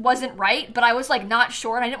knew it wasn't right, but I was like not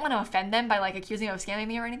sure, and I didn't want to offend them by like accusing them of scamming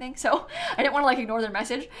me or anything, so I didn't want to like ignore their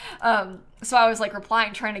message. So I was like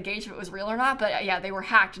replying, trying to gauge if it was real or not, but yeah, they were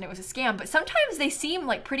hacked and it was a scam. But sometimes they seem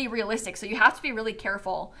like pretty realistic, so you have to be really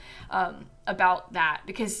careful about that,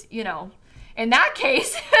 because, you know, in that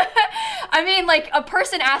case, I mean, like, a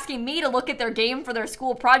person asking me to look at their game for their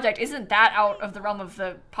school project isn't that out of the realm of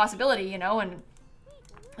the possibility, you know, and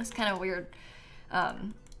it's kind of weird.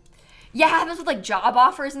 Yeah, it happens with like job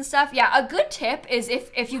offers and stuff. Yeah, a good tip is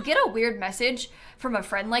if you get a weird message from a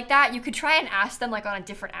friend like that, you could try and ask them like on a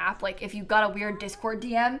different app. Like if you got a weird Discord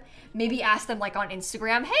DM, maybe ask them like on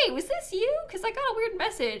Instagram, hey, was this you? Because I got a weird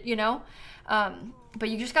message, you know? But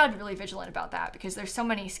you just gotta be really vigilant about that, because there's so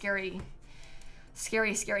many scary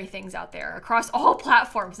things out there across all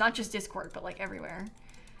platforms, not just Discord, but like everywhere.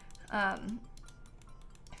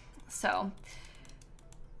 So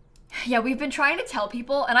yeah, we've been trying to tell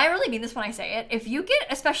people, and I really mean this when I say it, if you get,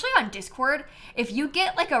 especially on Discord, if you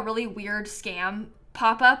get like a really weird scam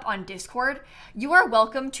pop up on Discord, you are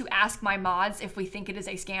welcome to ask my mods if we think it is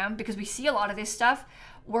a scam, because we see a lot of this stuff.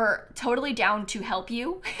 We're totally down to help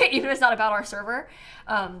you, even if it's not about our server.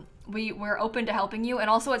 We're open to helping you, and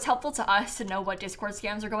also it's helpful to us to know what Discord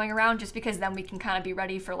scams are going around, just because then we can kind of be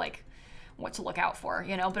ready for like what to look out for,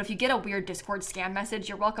 you know? But if you get a weird Discord scam message,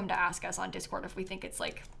 you're welcome to ask us on Discord if we think it's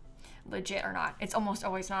like legit or not. It's almost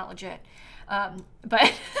always not legit,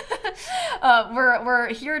 but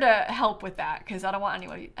we're here to help with that, because I don't want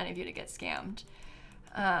any of you to get scammed.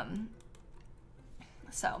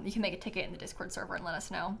 So you can make a ticket in the Discord server and let us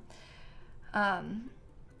know.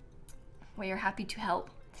 We are happy to help.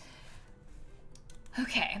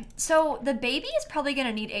 Okay, so the baby is probably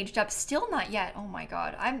gonna need aged up. Still not yet. Oh my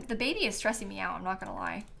god, the baby is stressing me out, I'm not gonna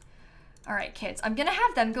lie. All right, kids, I'm gonna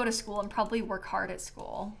have them go to school and probably work hard at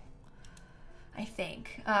school, I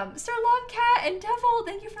think. Sir Longcat and Devil,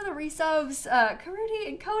 thank you for the resubs. Karudi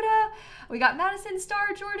and Coda. We got Madison,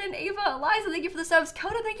 Star, Jordan, Ava, Eliza, thank you for the subs.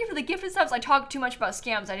 Coda, thank you for the gifted subs. I talked too much about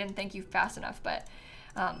scams. I didn't thank you fast enough, but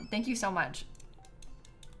thank you so much.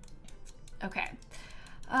 Okay.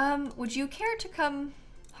 Would you care to come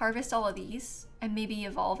harvest all of these and maybe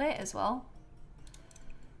evolve it as well?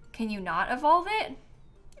 Can you not evolve it?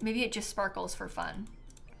 Maybe it just sparkles for fun.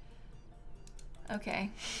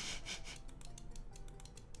 Okay.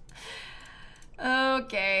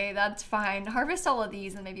 Okay, that's fine. Harvest all of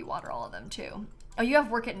these and maybe water all of them too. Oh, you have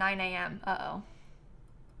work at 9 a.m. Uh-oh.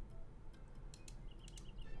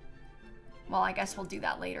 Well, I guess we'll do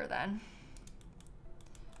that later then.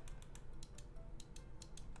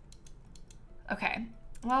 Okay,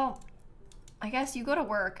 well, I guess you go to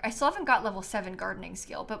work. I still haven't got level 7 gardening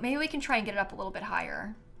skill, but maybe we can try and get it up a little bit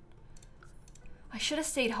higher. I should have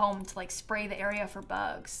stayed home to like spray the area for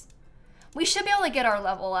bugs. We should be able to get our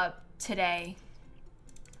level up today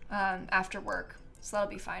after work, so that'll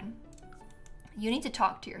be fine. You need to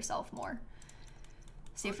talk to yourself more.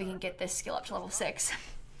 See if we can get this skill up to level 6.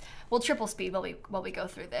 We'll triple speed while we go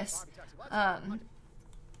through this.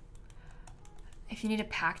 If you need a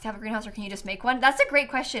pack to have a greenhouse, or can you just make one? That's a great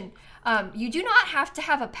question. You do not have to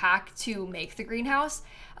have a pack to make the greenhouse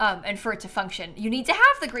and for it to function. You need to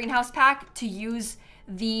have the greenhouse pack to use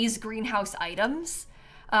these greenhouse items,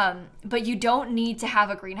 but you don't need to have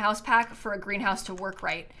a greenhouse pack for a greenhouse to work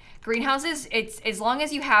right. Greenhouses, it's as long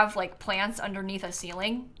as you have like plants underneath a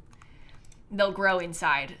ceiling, they'll grow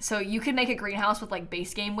inside. So you could make a greenhouse with like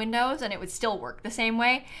base game windows and it would still work the same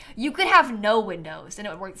way. You could have no windows and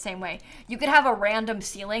it would work the same way. You could have a random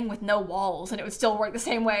ceiling with no walls and it would still work the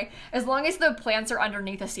same way. As long as the plants are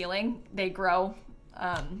underneath a ceiling, they grow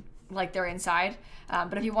like they're inside.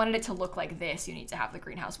 But if you wanted it to look like this, you need to have the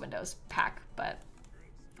greenhouse windows pack. But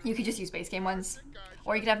you could just use base game ones.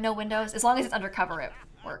 Or you could have no windows. As long as it's undercover, it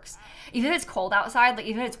works. Even if it's cold outside, like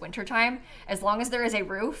even if it's wintertime, as long as there is a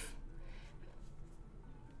roof,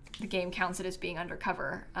 the game counts it as being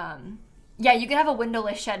undercover. Yeah, you could have a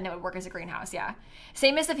windowless shed and it would work as a greenhouse, yeah.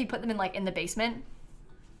 Same as if you put them in like in the basement.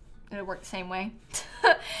 It would work the same way.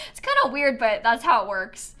 It's kind of weird, but that's how it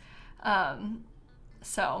works.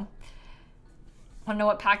 So, wanna know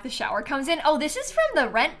what pack the shower comes in? Oh, this is from the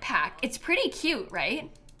rent pack. It's pretty cute,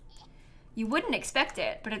 right? You wouldn't expect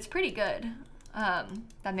it, but it's pretty good.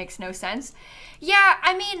 That makes no sense. Yeah,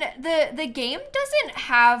 I mean, the game doesn't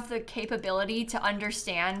have the capability to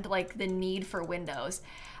understand like the need for windows.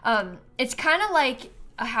 It's kind of like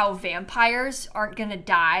how vampires aren't gonna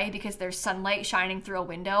die because there's sunlight shining through a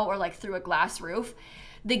window or like through a glass roof.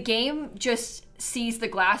 The game just sees the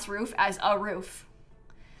glass roof as a roof.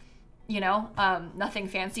 You know, nothing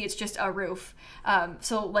fancy, it's just a roof.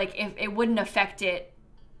 So like if it wouldn't affect it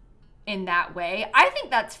in that way, I think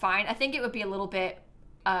that's fine. I think it would be a little bit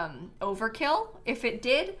overkill if it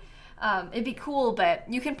did. It'd be cool,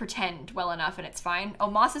 but you can pretend well enough and it's fine. Oh,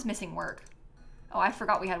 Moss is missing work. Oh, I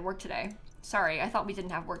forgot we had work today. Sorry, I thought we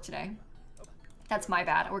didn't have work today. That's my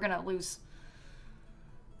bad. We're gonna lose.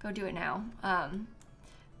 Go do it now.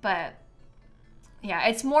 But yeah,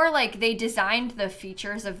 it's more like they designed the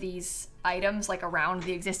features of these items like around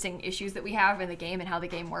the existing issues that we have in the game and how the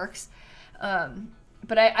game works.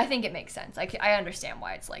 But I think it makes sense. I understand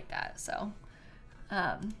why it's like that. So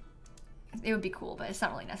it would be cool, but it's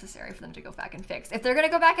not really necessary for them to go back and fix. If they're gonna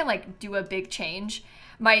go back and like do a big change,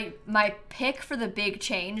 my pick for the big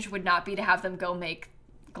change would not be to have them go make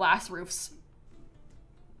glass roofs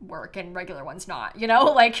work and regular ones not, you know,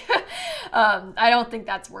 like I don't think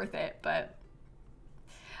that's worth it. But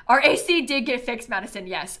our AC did get fixed, Madison.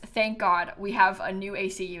 Yes, thank God we have a new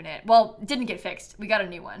AC unit. Well, didn't get fixed, we got a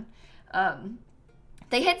new one.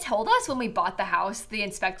 They had told us when we bought the house, the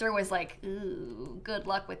inspector was like, ooh, good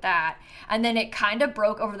luck with that. And then it kind of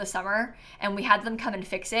broke over the summer and we had them come and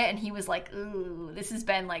fix it. And he was like, ooh, this has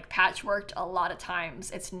been like patchworked a lot of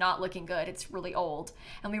times. It's not looking good. It's really old.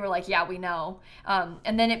 And we were like, yeah, we know.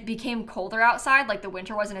 And then it became colder outside. Like the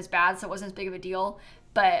winter wasn't as bad, so it wasn't as big of a deal.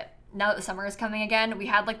 But now that the summer is coming again, we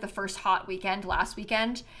had like the first hot weekend last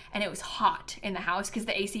weekend and it was hot in the house because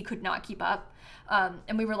the AC could not keep up.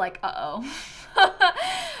 And we were like, uh-oh,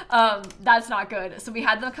 that's not good. So we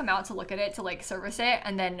had them come out to look at it, to like service it.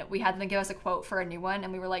 And then we had them give us a quote for a new one.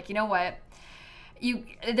 And we were like, you know what?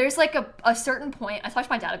 There's like a certain point, I talked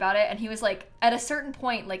to my dad about it and he was like, at a certain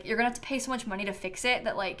point, like you're gonna have to pay so much money to fix it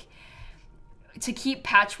that like, to keep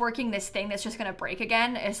patchworking this thing that's just gonna break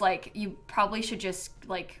again is like, you probably should just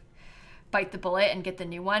like bite the bullet and get the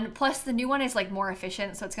new one. Plus the new one is like more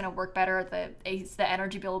efficient, so it's gonna work better. The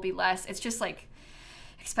energy bill will be less. It's just like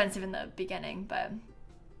expensive in the beginning, but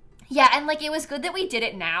yeah. And like it was good that we did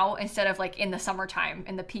it now instead of like in the summertime,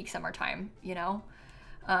 in the peak summertime, you know,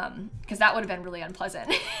 because that would have been really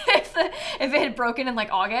unpleasant if it had broken in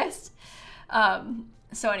like August.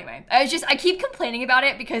 So anyway, I keep complaining about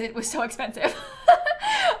it because it was so expensive.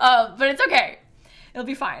 But it's okay, it'll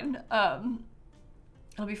be fine.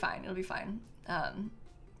 It'll be fine. It'll be fine.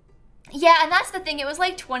 Yeah, and that's the thing. It was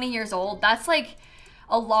like 20 years old. That's like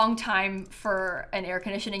a long time for an air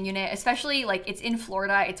conditioning unit, especially like it's in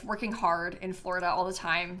Florida. It's working hard in Florida all the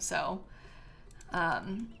time. So,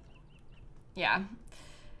 yeah.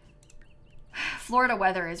 Florida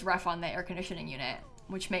weather is rough on the air conditioning unit,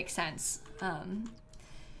 which makes sense.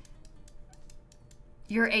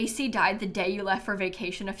 Your AC died the day you left for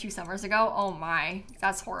vacation a few summers ago. Oh my,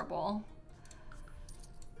 that's horrible.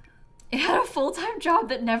 It had a full-time job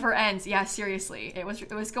that never ends. Yeah, seriously. It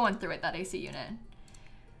was going through it, that AC unit.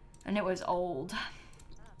 And it was old.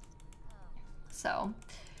 So,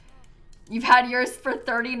 you've had yours for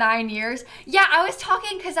 39 years? Yeah, I was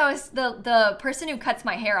talking because I was the person who cuts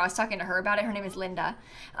my hair, I was talking to her about it. Her name is Linda.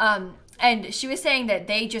 And she was saying that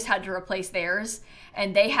they just had to replace theirs.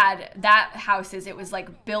 And they had, that houses, it was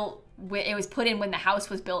like built, it was put in when the house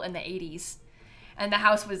was built in the 80s. And the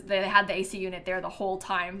house was, they had the AC unit there the whole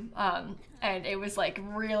time. And it was like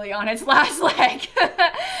really on its last leg.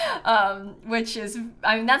 Which is,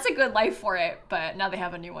 I mean, that's a good life for it. But now they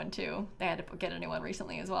have a new one too. They had to get a new one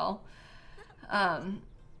recently as well.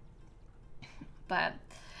 But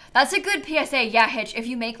that's a good PSA. Yeah, Hitch, if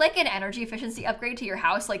you make like an energy efficiency upgrade to your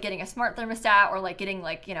house, like getting a smart thermostat or like getting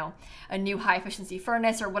like, you know, a new high efficiency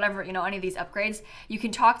furnace or whatever, you know, any of these upgrades, you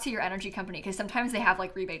can talk to your energy company because sometimes they have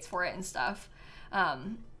like rebates for it and stuff.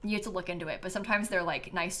 You have to look into it, but sometimes they're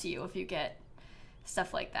like nice to you if you get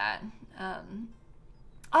stuff like that.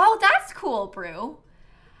 Oh, that's cool, Brew.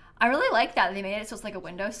 I really like that. They made it so it's like a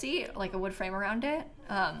window seat, like a wood frame around it.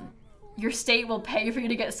 Your state will pay for you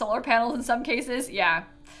to get solar panels in some cases. Yeah.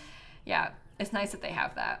 Yeah, it's nice that they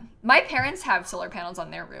have that. My parents have solar panels on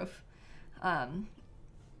their roof,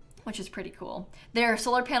 which is pretty cool. Their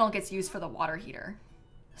solar panel gets used for the water heater.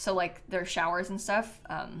 So like their showers and stuff,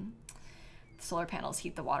 solar panels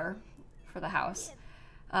heat the water for the house.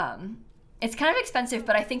 It's kind of expensive,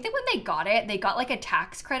 but I think that when they got like a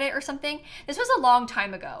tax credit or something. This was a long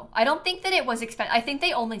time ago. I don't think that it was expensive. I think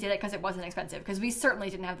they only did it because it wasn't expensive because we certainly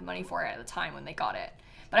didn't have the money for it at the time when they got it.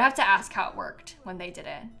 But I have to ask how it worked when they did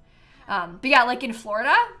it. But yeah, like in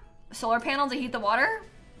Florida, solar panel to heat the water,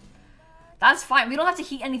 that's fine. We don't have to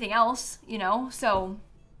heat anything else, you know? So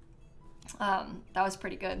that was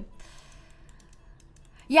pretty good.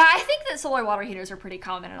 Yeah, I think that solar water heaters are pretty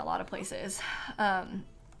common in a lot of places.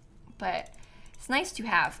 But It's nice to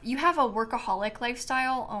have. You have a workaholic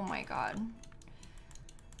lifestyle? Oh my god.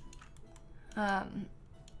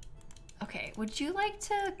 Okay, would you like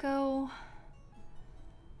to go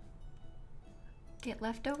get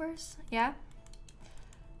leftovers? Yeah?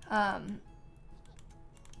 No,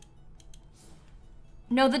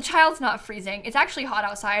 the child's not freezing. It's actually hot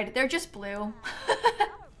outside. They're just blue.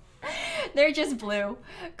 They're just blue.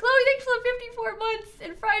 Chloe, thanks for the 54 months,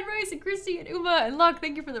 and fried rice, and Christy, and Uma, and Luck,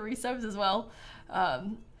 thank you for the resubs as well.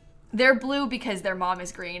 They're blue because their mom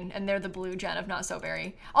is green, and they're the blue gen of Not So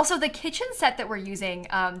Very. Also, the kitchen set that we're using,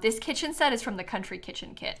 this kitchen set is from the Country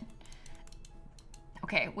Kitchen Kit.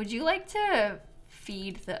 Okay, would you like to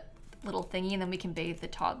feed the little thingy and then we can bathe the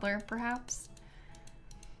toddler, perhaps?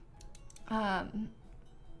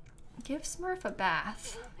 Give Smurf a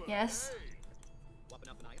bath. Yes.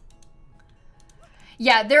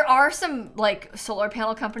 Yeah, there are some like solar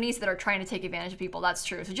panel companies that are trying to take advantage of people. That's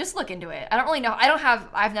true. So just look into it. I don't really know.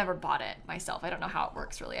 I've never bought it myself. I don't know how it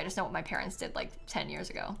works really. I just know what my parents did like 10 years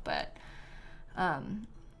ago. But I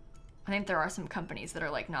think there are some companies that are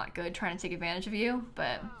like not good trying to take advantage of you,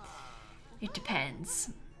 but it depends.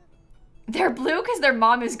 They're blue because their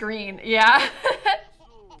mom is green. Yeah.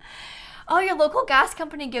 Oh, your local gas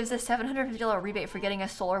company gives a $750 rebate for getting a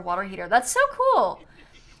solar water heater. That's so cool.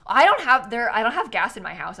 I don't have gas in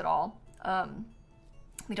my house at all.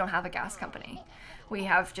 We don't have a gas company. We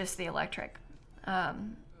have just the electric.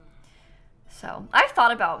 So I've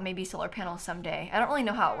thought about maybe solar panels someday. I don't really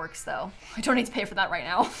know how it works though. I don't need to pay for that right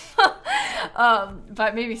now.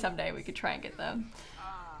 But maybe someday we could try and get them.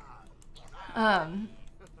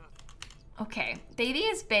 Okay, baby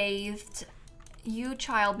is bathed. You,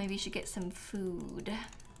 child, maybe should get some food.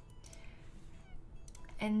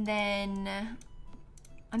 And then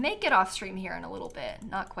I may get off stream here in a little bit.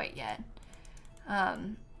 Not quite yet.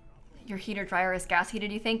 Your heater dryer is gas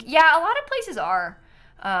heated, you think? Yeah, a lot of places are.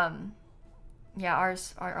 Yeah,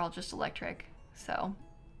 ours are all just electric, so.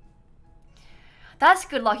 That's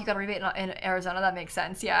good luck you got a rebate in Arizona. That makes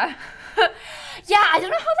sense, yeah. Yeah, I don't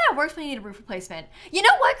know how that works when you need a roof replacement. You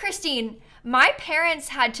know what, Christine? My parents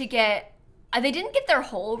had to get, they didn't get their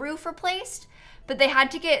whole roof replaced, but they had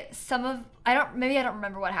to get some of, maybe I don't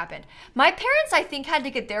remember what happened. My parents, I think, had to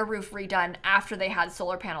get their roof redone after they had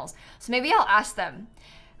solar panels. So maybe I'll ask them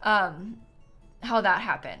how that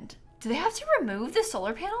happened. Do they have to remove the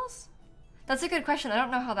solar panels? That's a good question. I don't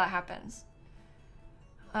know how that happens.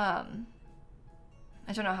 I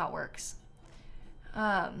don't know how it works.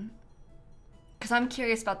 Because I'm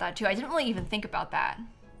curious about that too. I didn't really even think about that.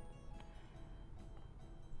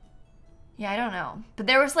 Yeah, I don't know. But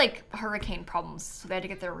there was like hurricane problems, so they had to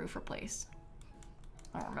get their roof replaced.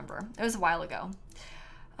 I don't remember. It was a while ago.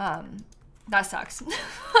 That sucks.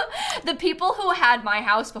 The people who had my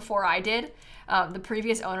house before I did, the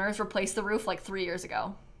previous owners replaced the roof like 3 years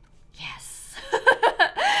ago. Yes.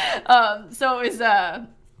 So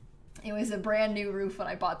it was a brand new roof when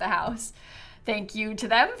I bought the house. Thank you to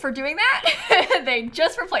them for doing that. They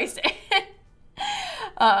just replaced it.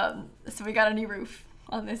 So we got a new roof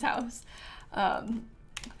on this house.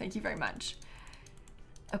 Thank you very much.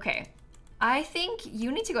 Okay, I think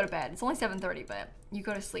you need to go to bed. It's only 7:30, but you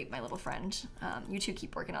go to sleep, my little friend. You two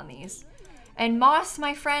keep working on these. And Moss,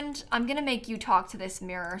 my friend, I'm gonna make you talk to this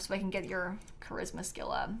mirror so I can get your charisma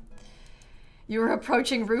skill up. You're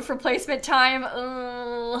approaching roof replacement time.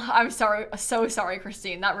 Ugh, I'm sorry, so sorry,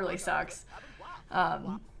 Christine. That really sucks.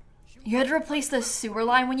 You had to replace the sewer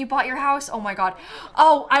line when you bought your house? Oh my god.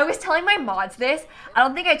 Oh, I was telling my mods this. I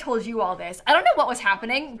don't think I told you all this. I don't know what was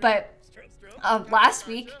happening, but last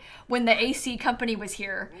week when the AC company was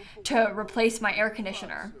here to replace my air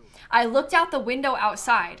conditioner, I looked out the window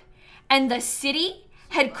outside and the city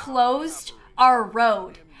had closed our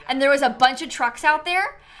road. And there was a bunch of trucks out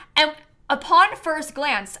there. And upon first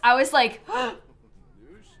glance, I was like,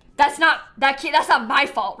 that's not my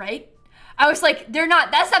fault, right? I was like,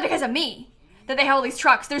 that's not because of me that they have all these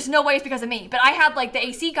trucks. There's no way it's because of me. But I had like the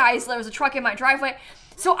AC guys, there was a truck in my driveway.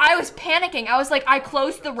 So I was panicking. I was like, I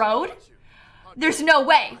closed the road? There's no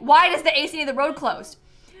way. Why does the AC need the road closed?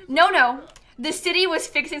 No. The city was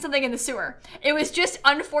fixing something in the sewer. It was just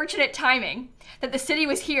unfortunate timing that the city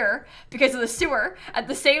was here because of the sewer at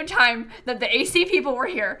the same time that the AC people were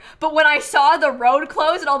here. But when I saw the road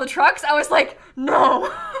closed and all the trucks, I was like,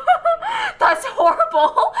 no, that's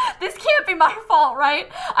horrible. This can't be my fault, right?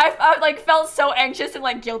 I like felt so anxious and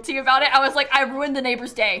like guilty about it. I was like, I ruined the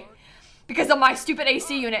neighbor's day because of my stupid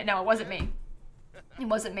AC unit. No, it wasn't me. It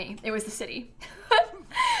wasn't me. It was the city.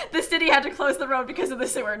 The city had to close the road because of the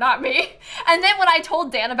sewer, not me. And then when I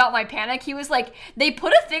told Dan about my panic, he was like, they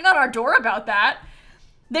put a thing on our door about that.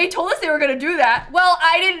 They told us they were gonna do that. Well,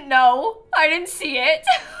 I didn't know. I didn't see it.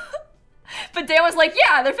 But Dan was like,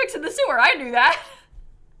 yeah, they're fixing the sewer. I knew that.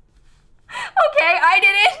 Okay, I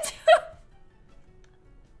didn't.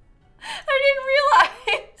 I didn't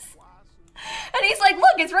realize. And he's like,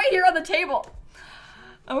 look, it's right here on the table.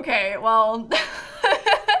 Okay, well,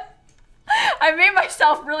 I made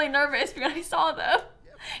myself really nervous when I saw them.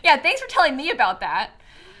 Yeah, thanks for telling me about that.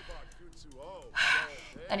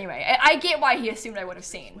 Anyway, I get why he assumed I would have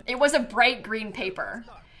seen. It was a bright green paper,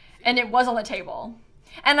 and it was on the table.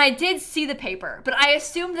 And I did see the paper, but I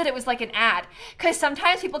assumed that it was like an ad, because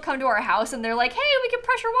sometimes people come to our house and they're like, hey, we can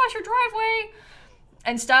pressure wash your driveway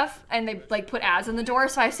and stuff, and they like put ads on the door,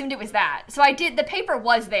 so I assumed it was that. So I did, the paper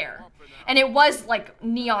was there, and it was like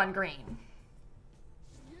neon green.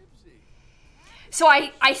 So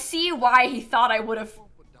I see why he thought I would have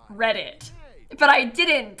read it, but I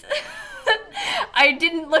didn't. I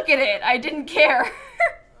didn't look at it. I didn't care.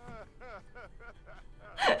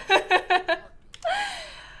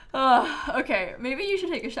 Oh, okay, maybe you should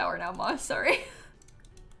take a shower now, Moss. Sorry.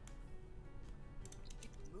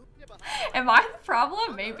 Am I the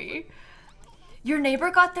problem? Maybe. Your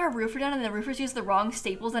neighbor got their roofer done and the roofers used the wrong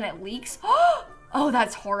staples and it leaks? Oh,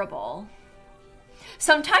 that's horrible.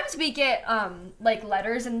 Sometimes we get like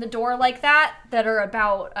letters in the door like that are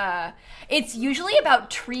about, it's usually about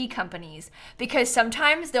tree companies, because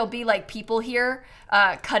sometimes there'll be like people here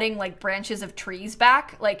cutting like branches of trees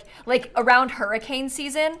back, like around hurricane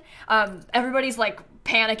season. Everybody's like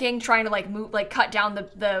panicking, trying to like move, like cut down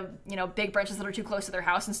the you know, big branches that are too close to their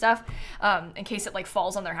house and stuff, in case it like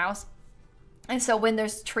falls on their house. And so when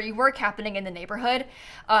there's tree work happening in the neighborhood,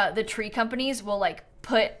 the tree companies will like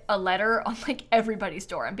put a letter on like everybody's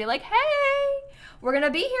door and be like, hey, we're gonna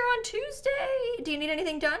be here on Tuesday. Do you need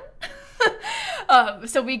anything done?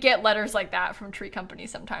 So we get letters like that from tree companies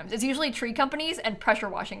sometimes. It's usually tree companies and pressure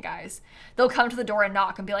washing guys. They'll come to the door and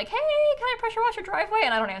knock and be like, hey, can I pressure wash your driveway?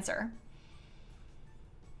 And I don't answer,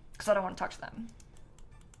 because I don't want to talk to them.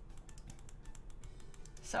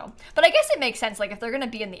 So, but I guess it makes sense. Like if they're gonna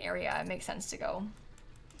be in the area, it makes sense to go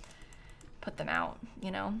put them out, you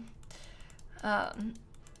know?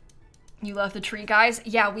 You love the tree guys?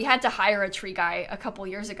 Yeah, we had to hire a tree guy a couple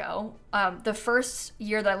years ago. The first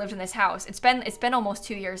year that I lived in this house, it's been almost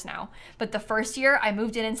 2 years now, but the first year I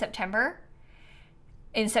moved in September.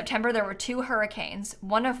 In September, there were 2 hurricanes,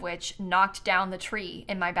 one of which knocked down the tree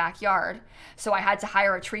in my backyard. So I had to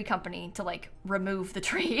hire a tree company to like remove the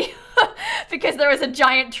tree because there was a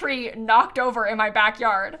giant tree knocked over in my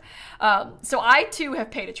backyard. So I too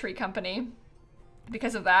have paid a tree company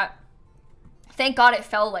because of that. Thank God it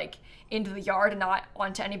fell like into the yard and not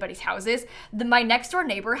onto anybody's houses. My next door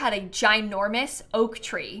neighbor had a ginormous oak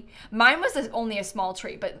tree. Mine was only a small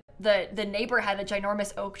tree, but the neighbor had a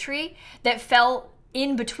ginormous oak tree that fell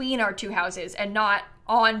in between our 2 houses and not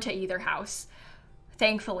onto either house,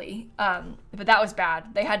 thankfully. But that was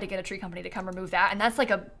bad. They had to get a tree company to come remove that, and that's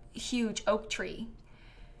like a huge oak tree.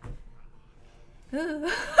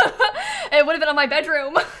 It would have been on my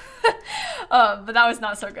bedroom. But that was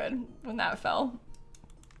not so good when that fell.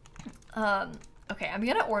 Okay, I'm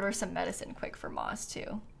gonna order some medicine quick for Moss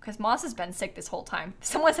too, because Moss has been sick this whole time.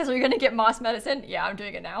 Someone says, are you gonna get Moss medicine? Yeah, I'm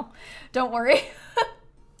doing it now. Don't worry.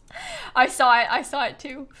 I saw it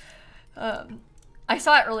too. I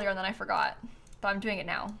saw it earlier and then I forgot, but I'm doing it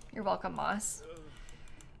now. You're welcome, Moss.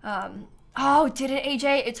 Oh, did it,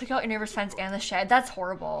 AJ? It took out your neighbor's fence and the shed. That's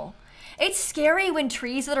horrible. It's scary when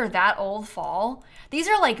trees that are that old fall. These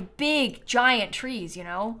are like big, giant trees, you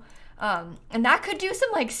know? And that could do some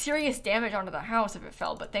like serious damage onto the house if it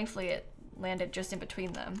fell, but thankfully it landed just in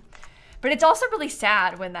between them. But it's also really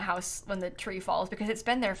sad when the tree falls, because it's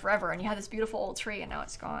been there forever and you had this beautiful old tree and now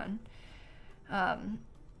it's gone.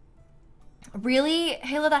 Really,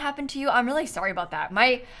 Halo, that happened to you? I'm really sorry about that.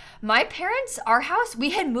 My parents, our house,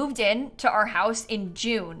 we had moved in to our house in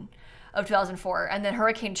June of 2004, and then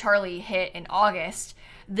Hurricane Charlie hit in August,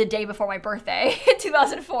 the day before my birthday in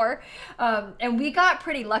 2004. And we got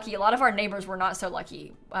pretty lucky. A lot of our neighbors were not so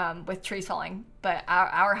lucky with trees falling, but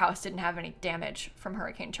our house didn't have any damage from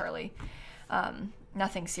Hurricane Charlie.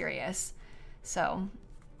 Nothing serious. So,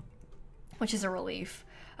 which is a relief,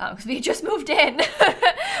 because we just moved in.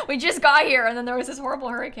 We just got here and then there was this horrible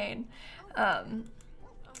hurricane. But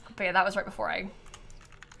yeah, that was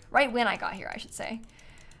right when I got here, I should say.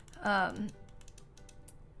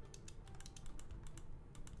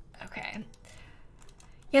 Okay.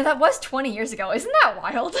 Yeah, that was 20 years ago. Isn't that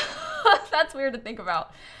wild? That's weird to think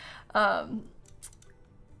about. But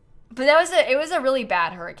it was a really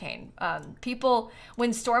bad hurricane. People,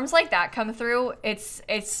 when storms like that come through,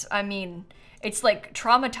 I mean, it's like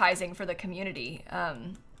traumatizing for the community,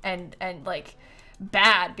 and like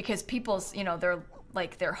bad because people's, you know,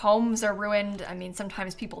 their homes are ruined. I mean,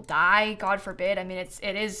 sometimes people die, God forbid. I mean,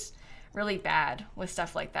 it is really bad with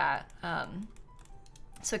stuff like that.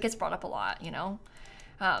 So it gets brought up a lot, you know.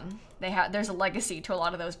 There's a legacy to a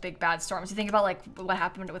lot of those big bad storms. You think about like what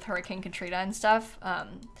happened with Hurricane Katrina and stuff.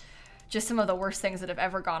 Just some of the worst things that have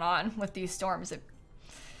ever gone on with these storms.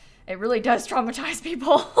 It really does traumatize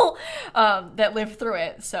people that live through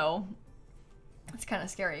it. So it's kind of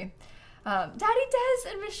scary. Daddy Des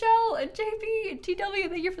and Michelle and JB and TW,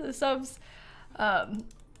 thank you for the subs.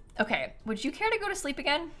 Okay, would you care to go to sleep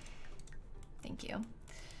again? Thank you.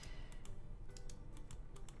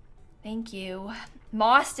 Thank you.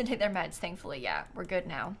 Moss didn't take their meds, thankfully. Yeah, we're good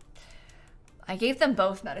now. I gave them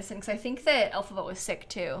both medicine because I think that Alphabet was sick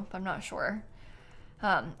too, but I'm not sure.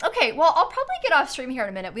 Okay, well, I'll probably get off stream here in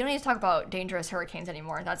a minute. We don't need to talk about dangerous hurricanes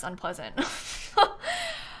anymore. That's unpleasant.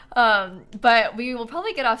 But we will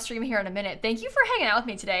probably get off stream here in a minute. Thank you for hanging out with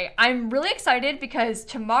me today. I'm really excited because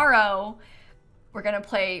tomorrow we're going to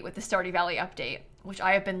play with the Stardew Valley update, which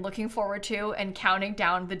I have been looking forward to and counting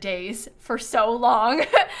down the days for so long.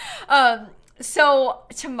 So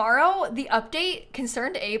tomorrow, the update,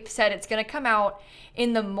 Concerned Ape said it's going to come out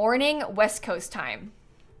in the morning West Coast time,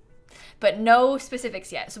 but no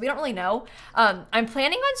specifics yet. So we don't really know. I'm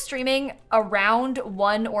planning on streaming around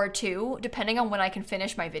 1 or 2, depending on when I can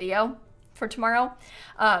finish my video for tomorrow.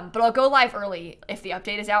 But I'll go live early if the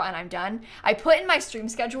update is out and I'm done. I put in my stream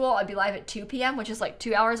schedule, I'll be live at 2 p.m., which is like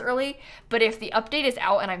 2 hours early. But if the update is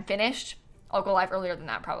out and I'm finished, I'll go live earlier than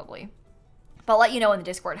that probably. But I'll let you know in the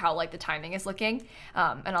Discord how like the timing is looking,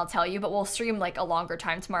 and I'll tell you, but we'll stream like a longer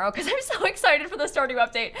time tomorrow because I'm so excited for the Stardew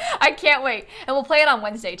update. I can't wait. And we'll play it on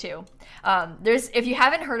Wednesday too. If you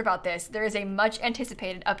haven't heard about this, there is a much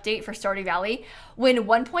anticipated update for Stardew Valley. When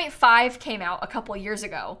 1.5 came out a couple years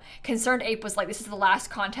ago, Concerned Ape was like, this is the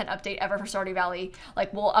last content update ever for Stardew Valley.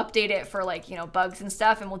 Like, we'll update it for like, you know, bugs and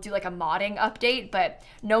stuff, and we'll do like a modding update, but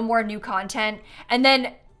no more new content. And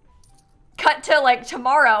then cut to like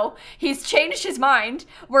tomorrow, he's changed his mind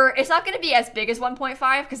where it's not going to be as big as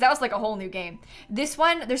 1.5 because that was like a whole new game. This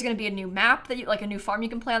one, there's going to be a new map that you, like a new farm you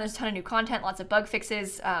can play on. There's a ton of new content, lots of bug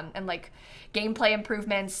fixes, and like gameplay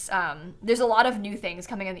improvements. There's a lot of new things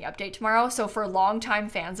coming in the update tomorrow. So for longtime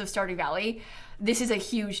fans of Stardew Valley, this is a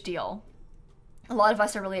huge deal. A lot of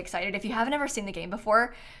us are really excited. If you haven't ever seen the game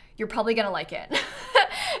before, you're probably gonna like it.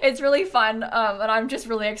 It's really fun, and I'm just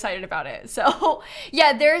really excited about it. So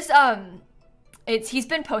yeah, there's he's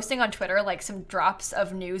been posting on Twitter like some drops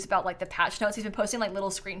of news about like the patch notes. He's been posting like little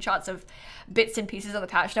screenshots of bits and pieces of the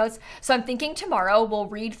patch notes. So I'm thinking tomorrow we'll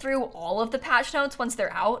read through all of the patch notes once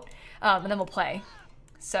they're out, and then we'll play.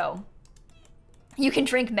 So you can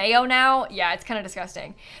drink mayo now. Yeah, it's kind of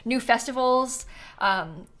disgusting. New festivals,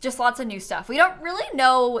 just lots of new stuff. We don't really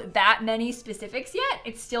know that many specifics yet.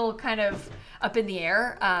 It's still kind of up in the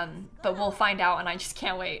air, but we'll find out, and I just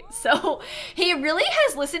can't wait. So he really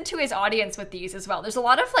has listened to his audience with these as well. There's a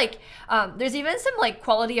lot of like, there's even some like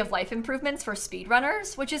quality of life improvements for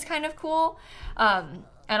speedrunners, which is kind of cool. And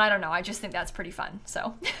I don't know, I just think that's pretty fun.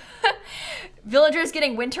 So villagers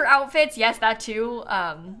getting winter outfits. Yes, that too.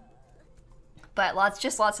 But lots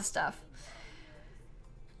of stuff.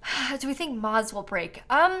 Do we think mods will break?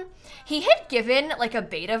 He had given like a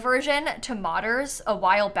beta version to modders a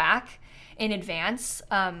while back in advance.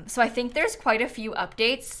 So I think there's quite a few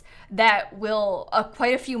updates that will,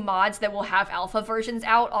 quite a few mods that will have alpha versions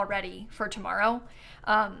out already for tomorrow.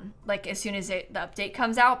 Like as soon as the update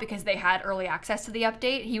comes out, because they had early access to the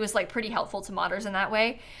update. He was like pretty helpful to modders in that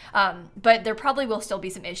way. But there probably will still be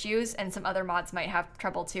some issues, and some other mods might have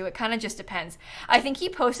trouble too. It kind of just depends. I think he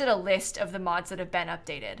posted a list of the mods that have been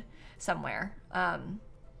updated somewhere.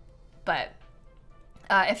 But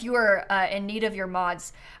if you are in need of your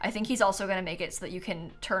mods, I think he's also going to make it so that you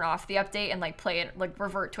can turn off the update and like play it, like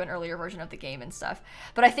revert to an earlier version of the game and stuff.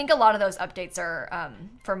 But I think a lot of those updates are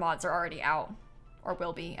for mods are already out or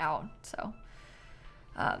will be out. So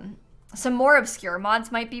some more obscure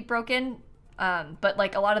mods might be broken, but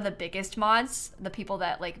like a lot of the biggest mods, the people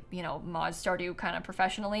that like, you know, mod Stardew kind of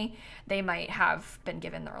professionally, they might have been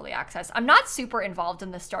given the early access. I'm not super involved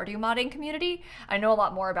in the Stardew modding community. I know a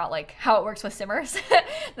lot more about like how it works with Simmers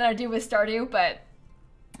than I do with Stardew, but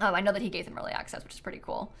I know that he gave them early access, which is pretty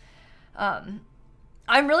cool. I'm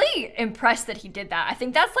really impressed that he did that. I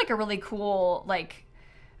think that's like a really cool like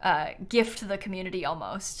gift to the community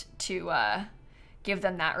almost, to give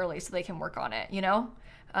them that early so they can work on it, you know?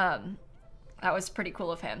 That was pretty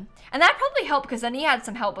cool of him. And that probably helped because then he had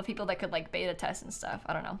some help of people that could like beta test and stuff.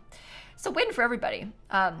 I don't know. It's a win for everybody.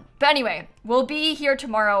 But anyway, we'll be here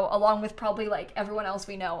tomorrow along with probably like everyone else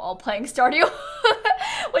we know all playing Stardew,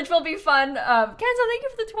 which will be fun. Kenzo, thank you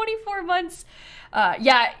for the 24 months.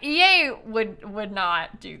 Yeah, EA would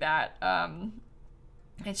not do that.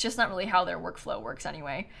 It's just not really how their workflow works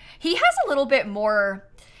anyway. He has a little bit more...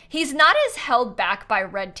 He's not as held back by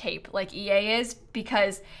red tape like EA is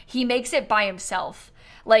because he makes it by himself.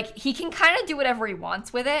 Like, he can kind of do whatever he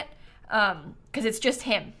wants with it because it's just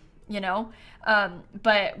him, you know?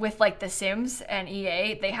 But with, like, The Sims and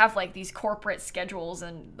EA, they have, like, these corporate schedules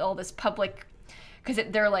and all this public...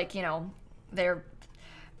 Because they're, like, you know, they're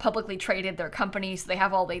publicly traded, their companies, so they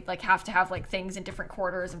have all, they, like, have to have, like, things in different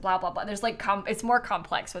quarters and blah, blah, blah. There's, like, it's more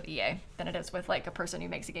complex with EA than it is with, like, a person who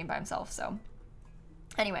makes a game by himself, so...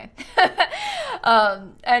 Anyway,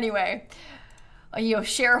 you know,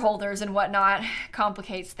 shareholders and whatnot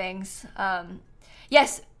complicates things.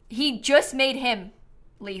 Yes, he just made him,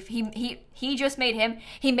 Leaf. He just made him.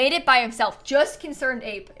 He made it by himself. Just Concerned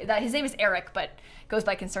Ape. His name is Eric, but goes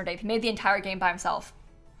by Concerned Ape. He made the entire game by himself.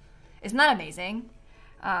 Isn't that amazing?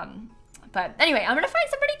 But anyway, I'm gonna find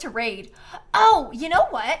somebody to raid. Oh, you know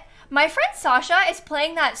what? My friend Sasha is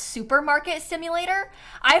playing that supermarket simulator.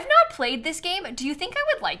 I've not played this game. Do you think I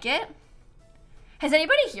would like it? Has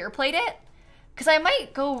anybody here played it? Because I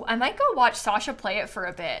might go watch Sasha play it for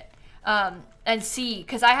a bit and see.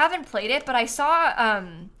 Because I haven't played it, but I saw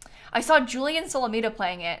Julian Solomita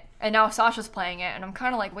playing it, and now Sasha's playing it, and I'm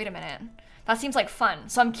kind of like, wait a minute. That seems like fun.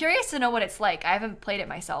 So I'm curious to know what it's like. I haven't played it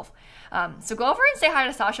myself. So go over and say hi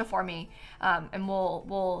to Sasha for me, and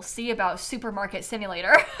we'll see about Supermarket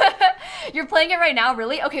Simulator. You're playing it right now,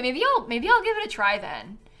 really? Okay, maybe I'll give it a try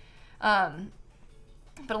then.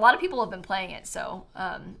 But a lot of people have been playing it, so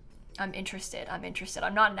I'm interested. I'm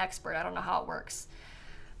not an expert. I don't know how it works,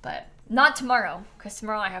 but not tomorrow because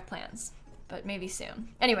tomorrow I have plans. But maybe soon.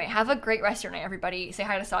 Anyway, have a great rest of your night, everybody. Say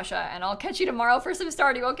hi to Sasha, and I'll catch you tomorrow for some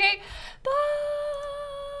Stardew, okay? Bye!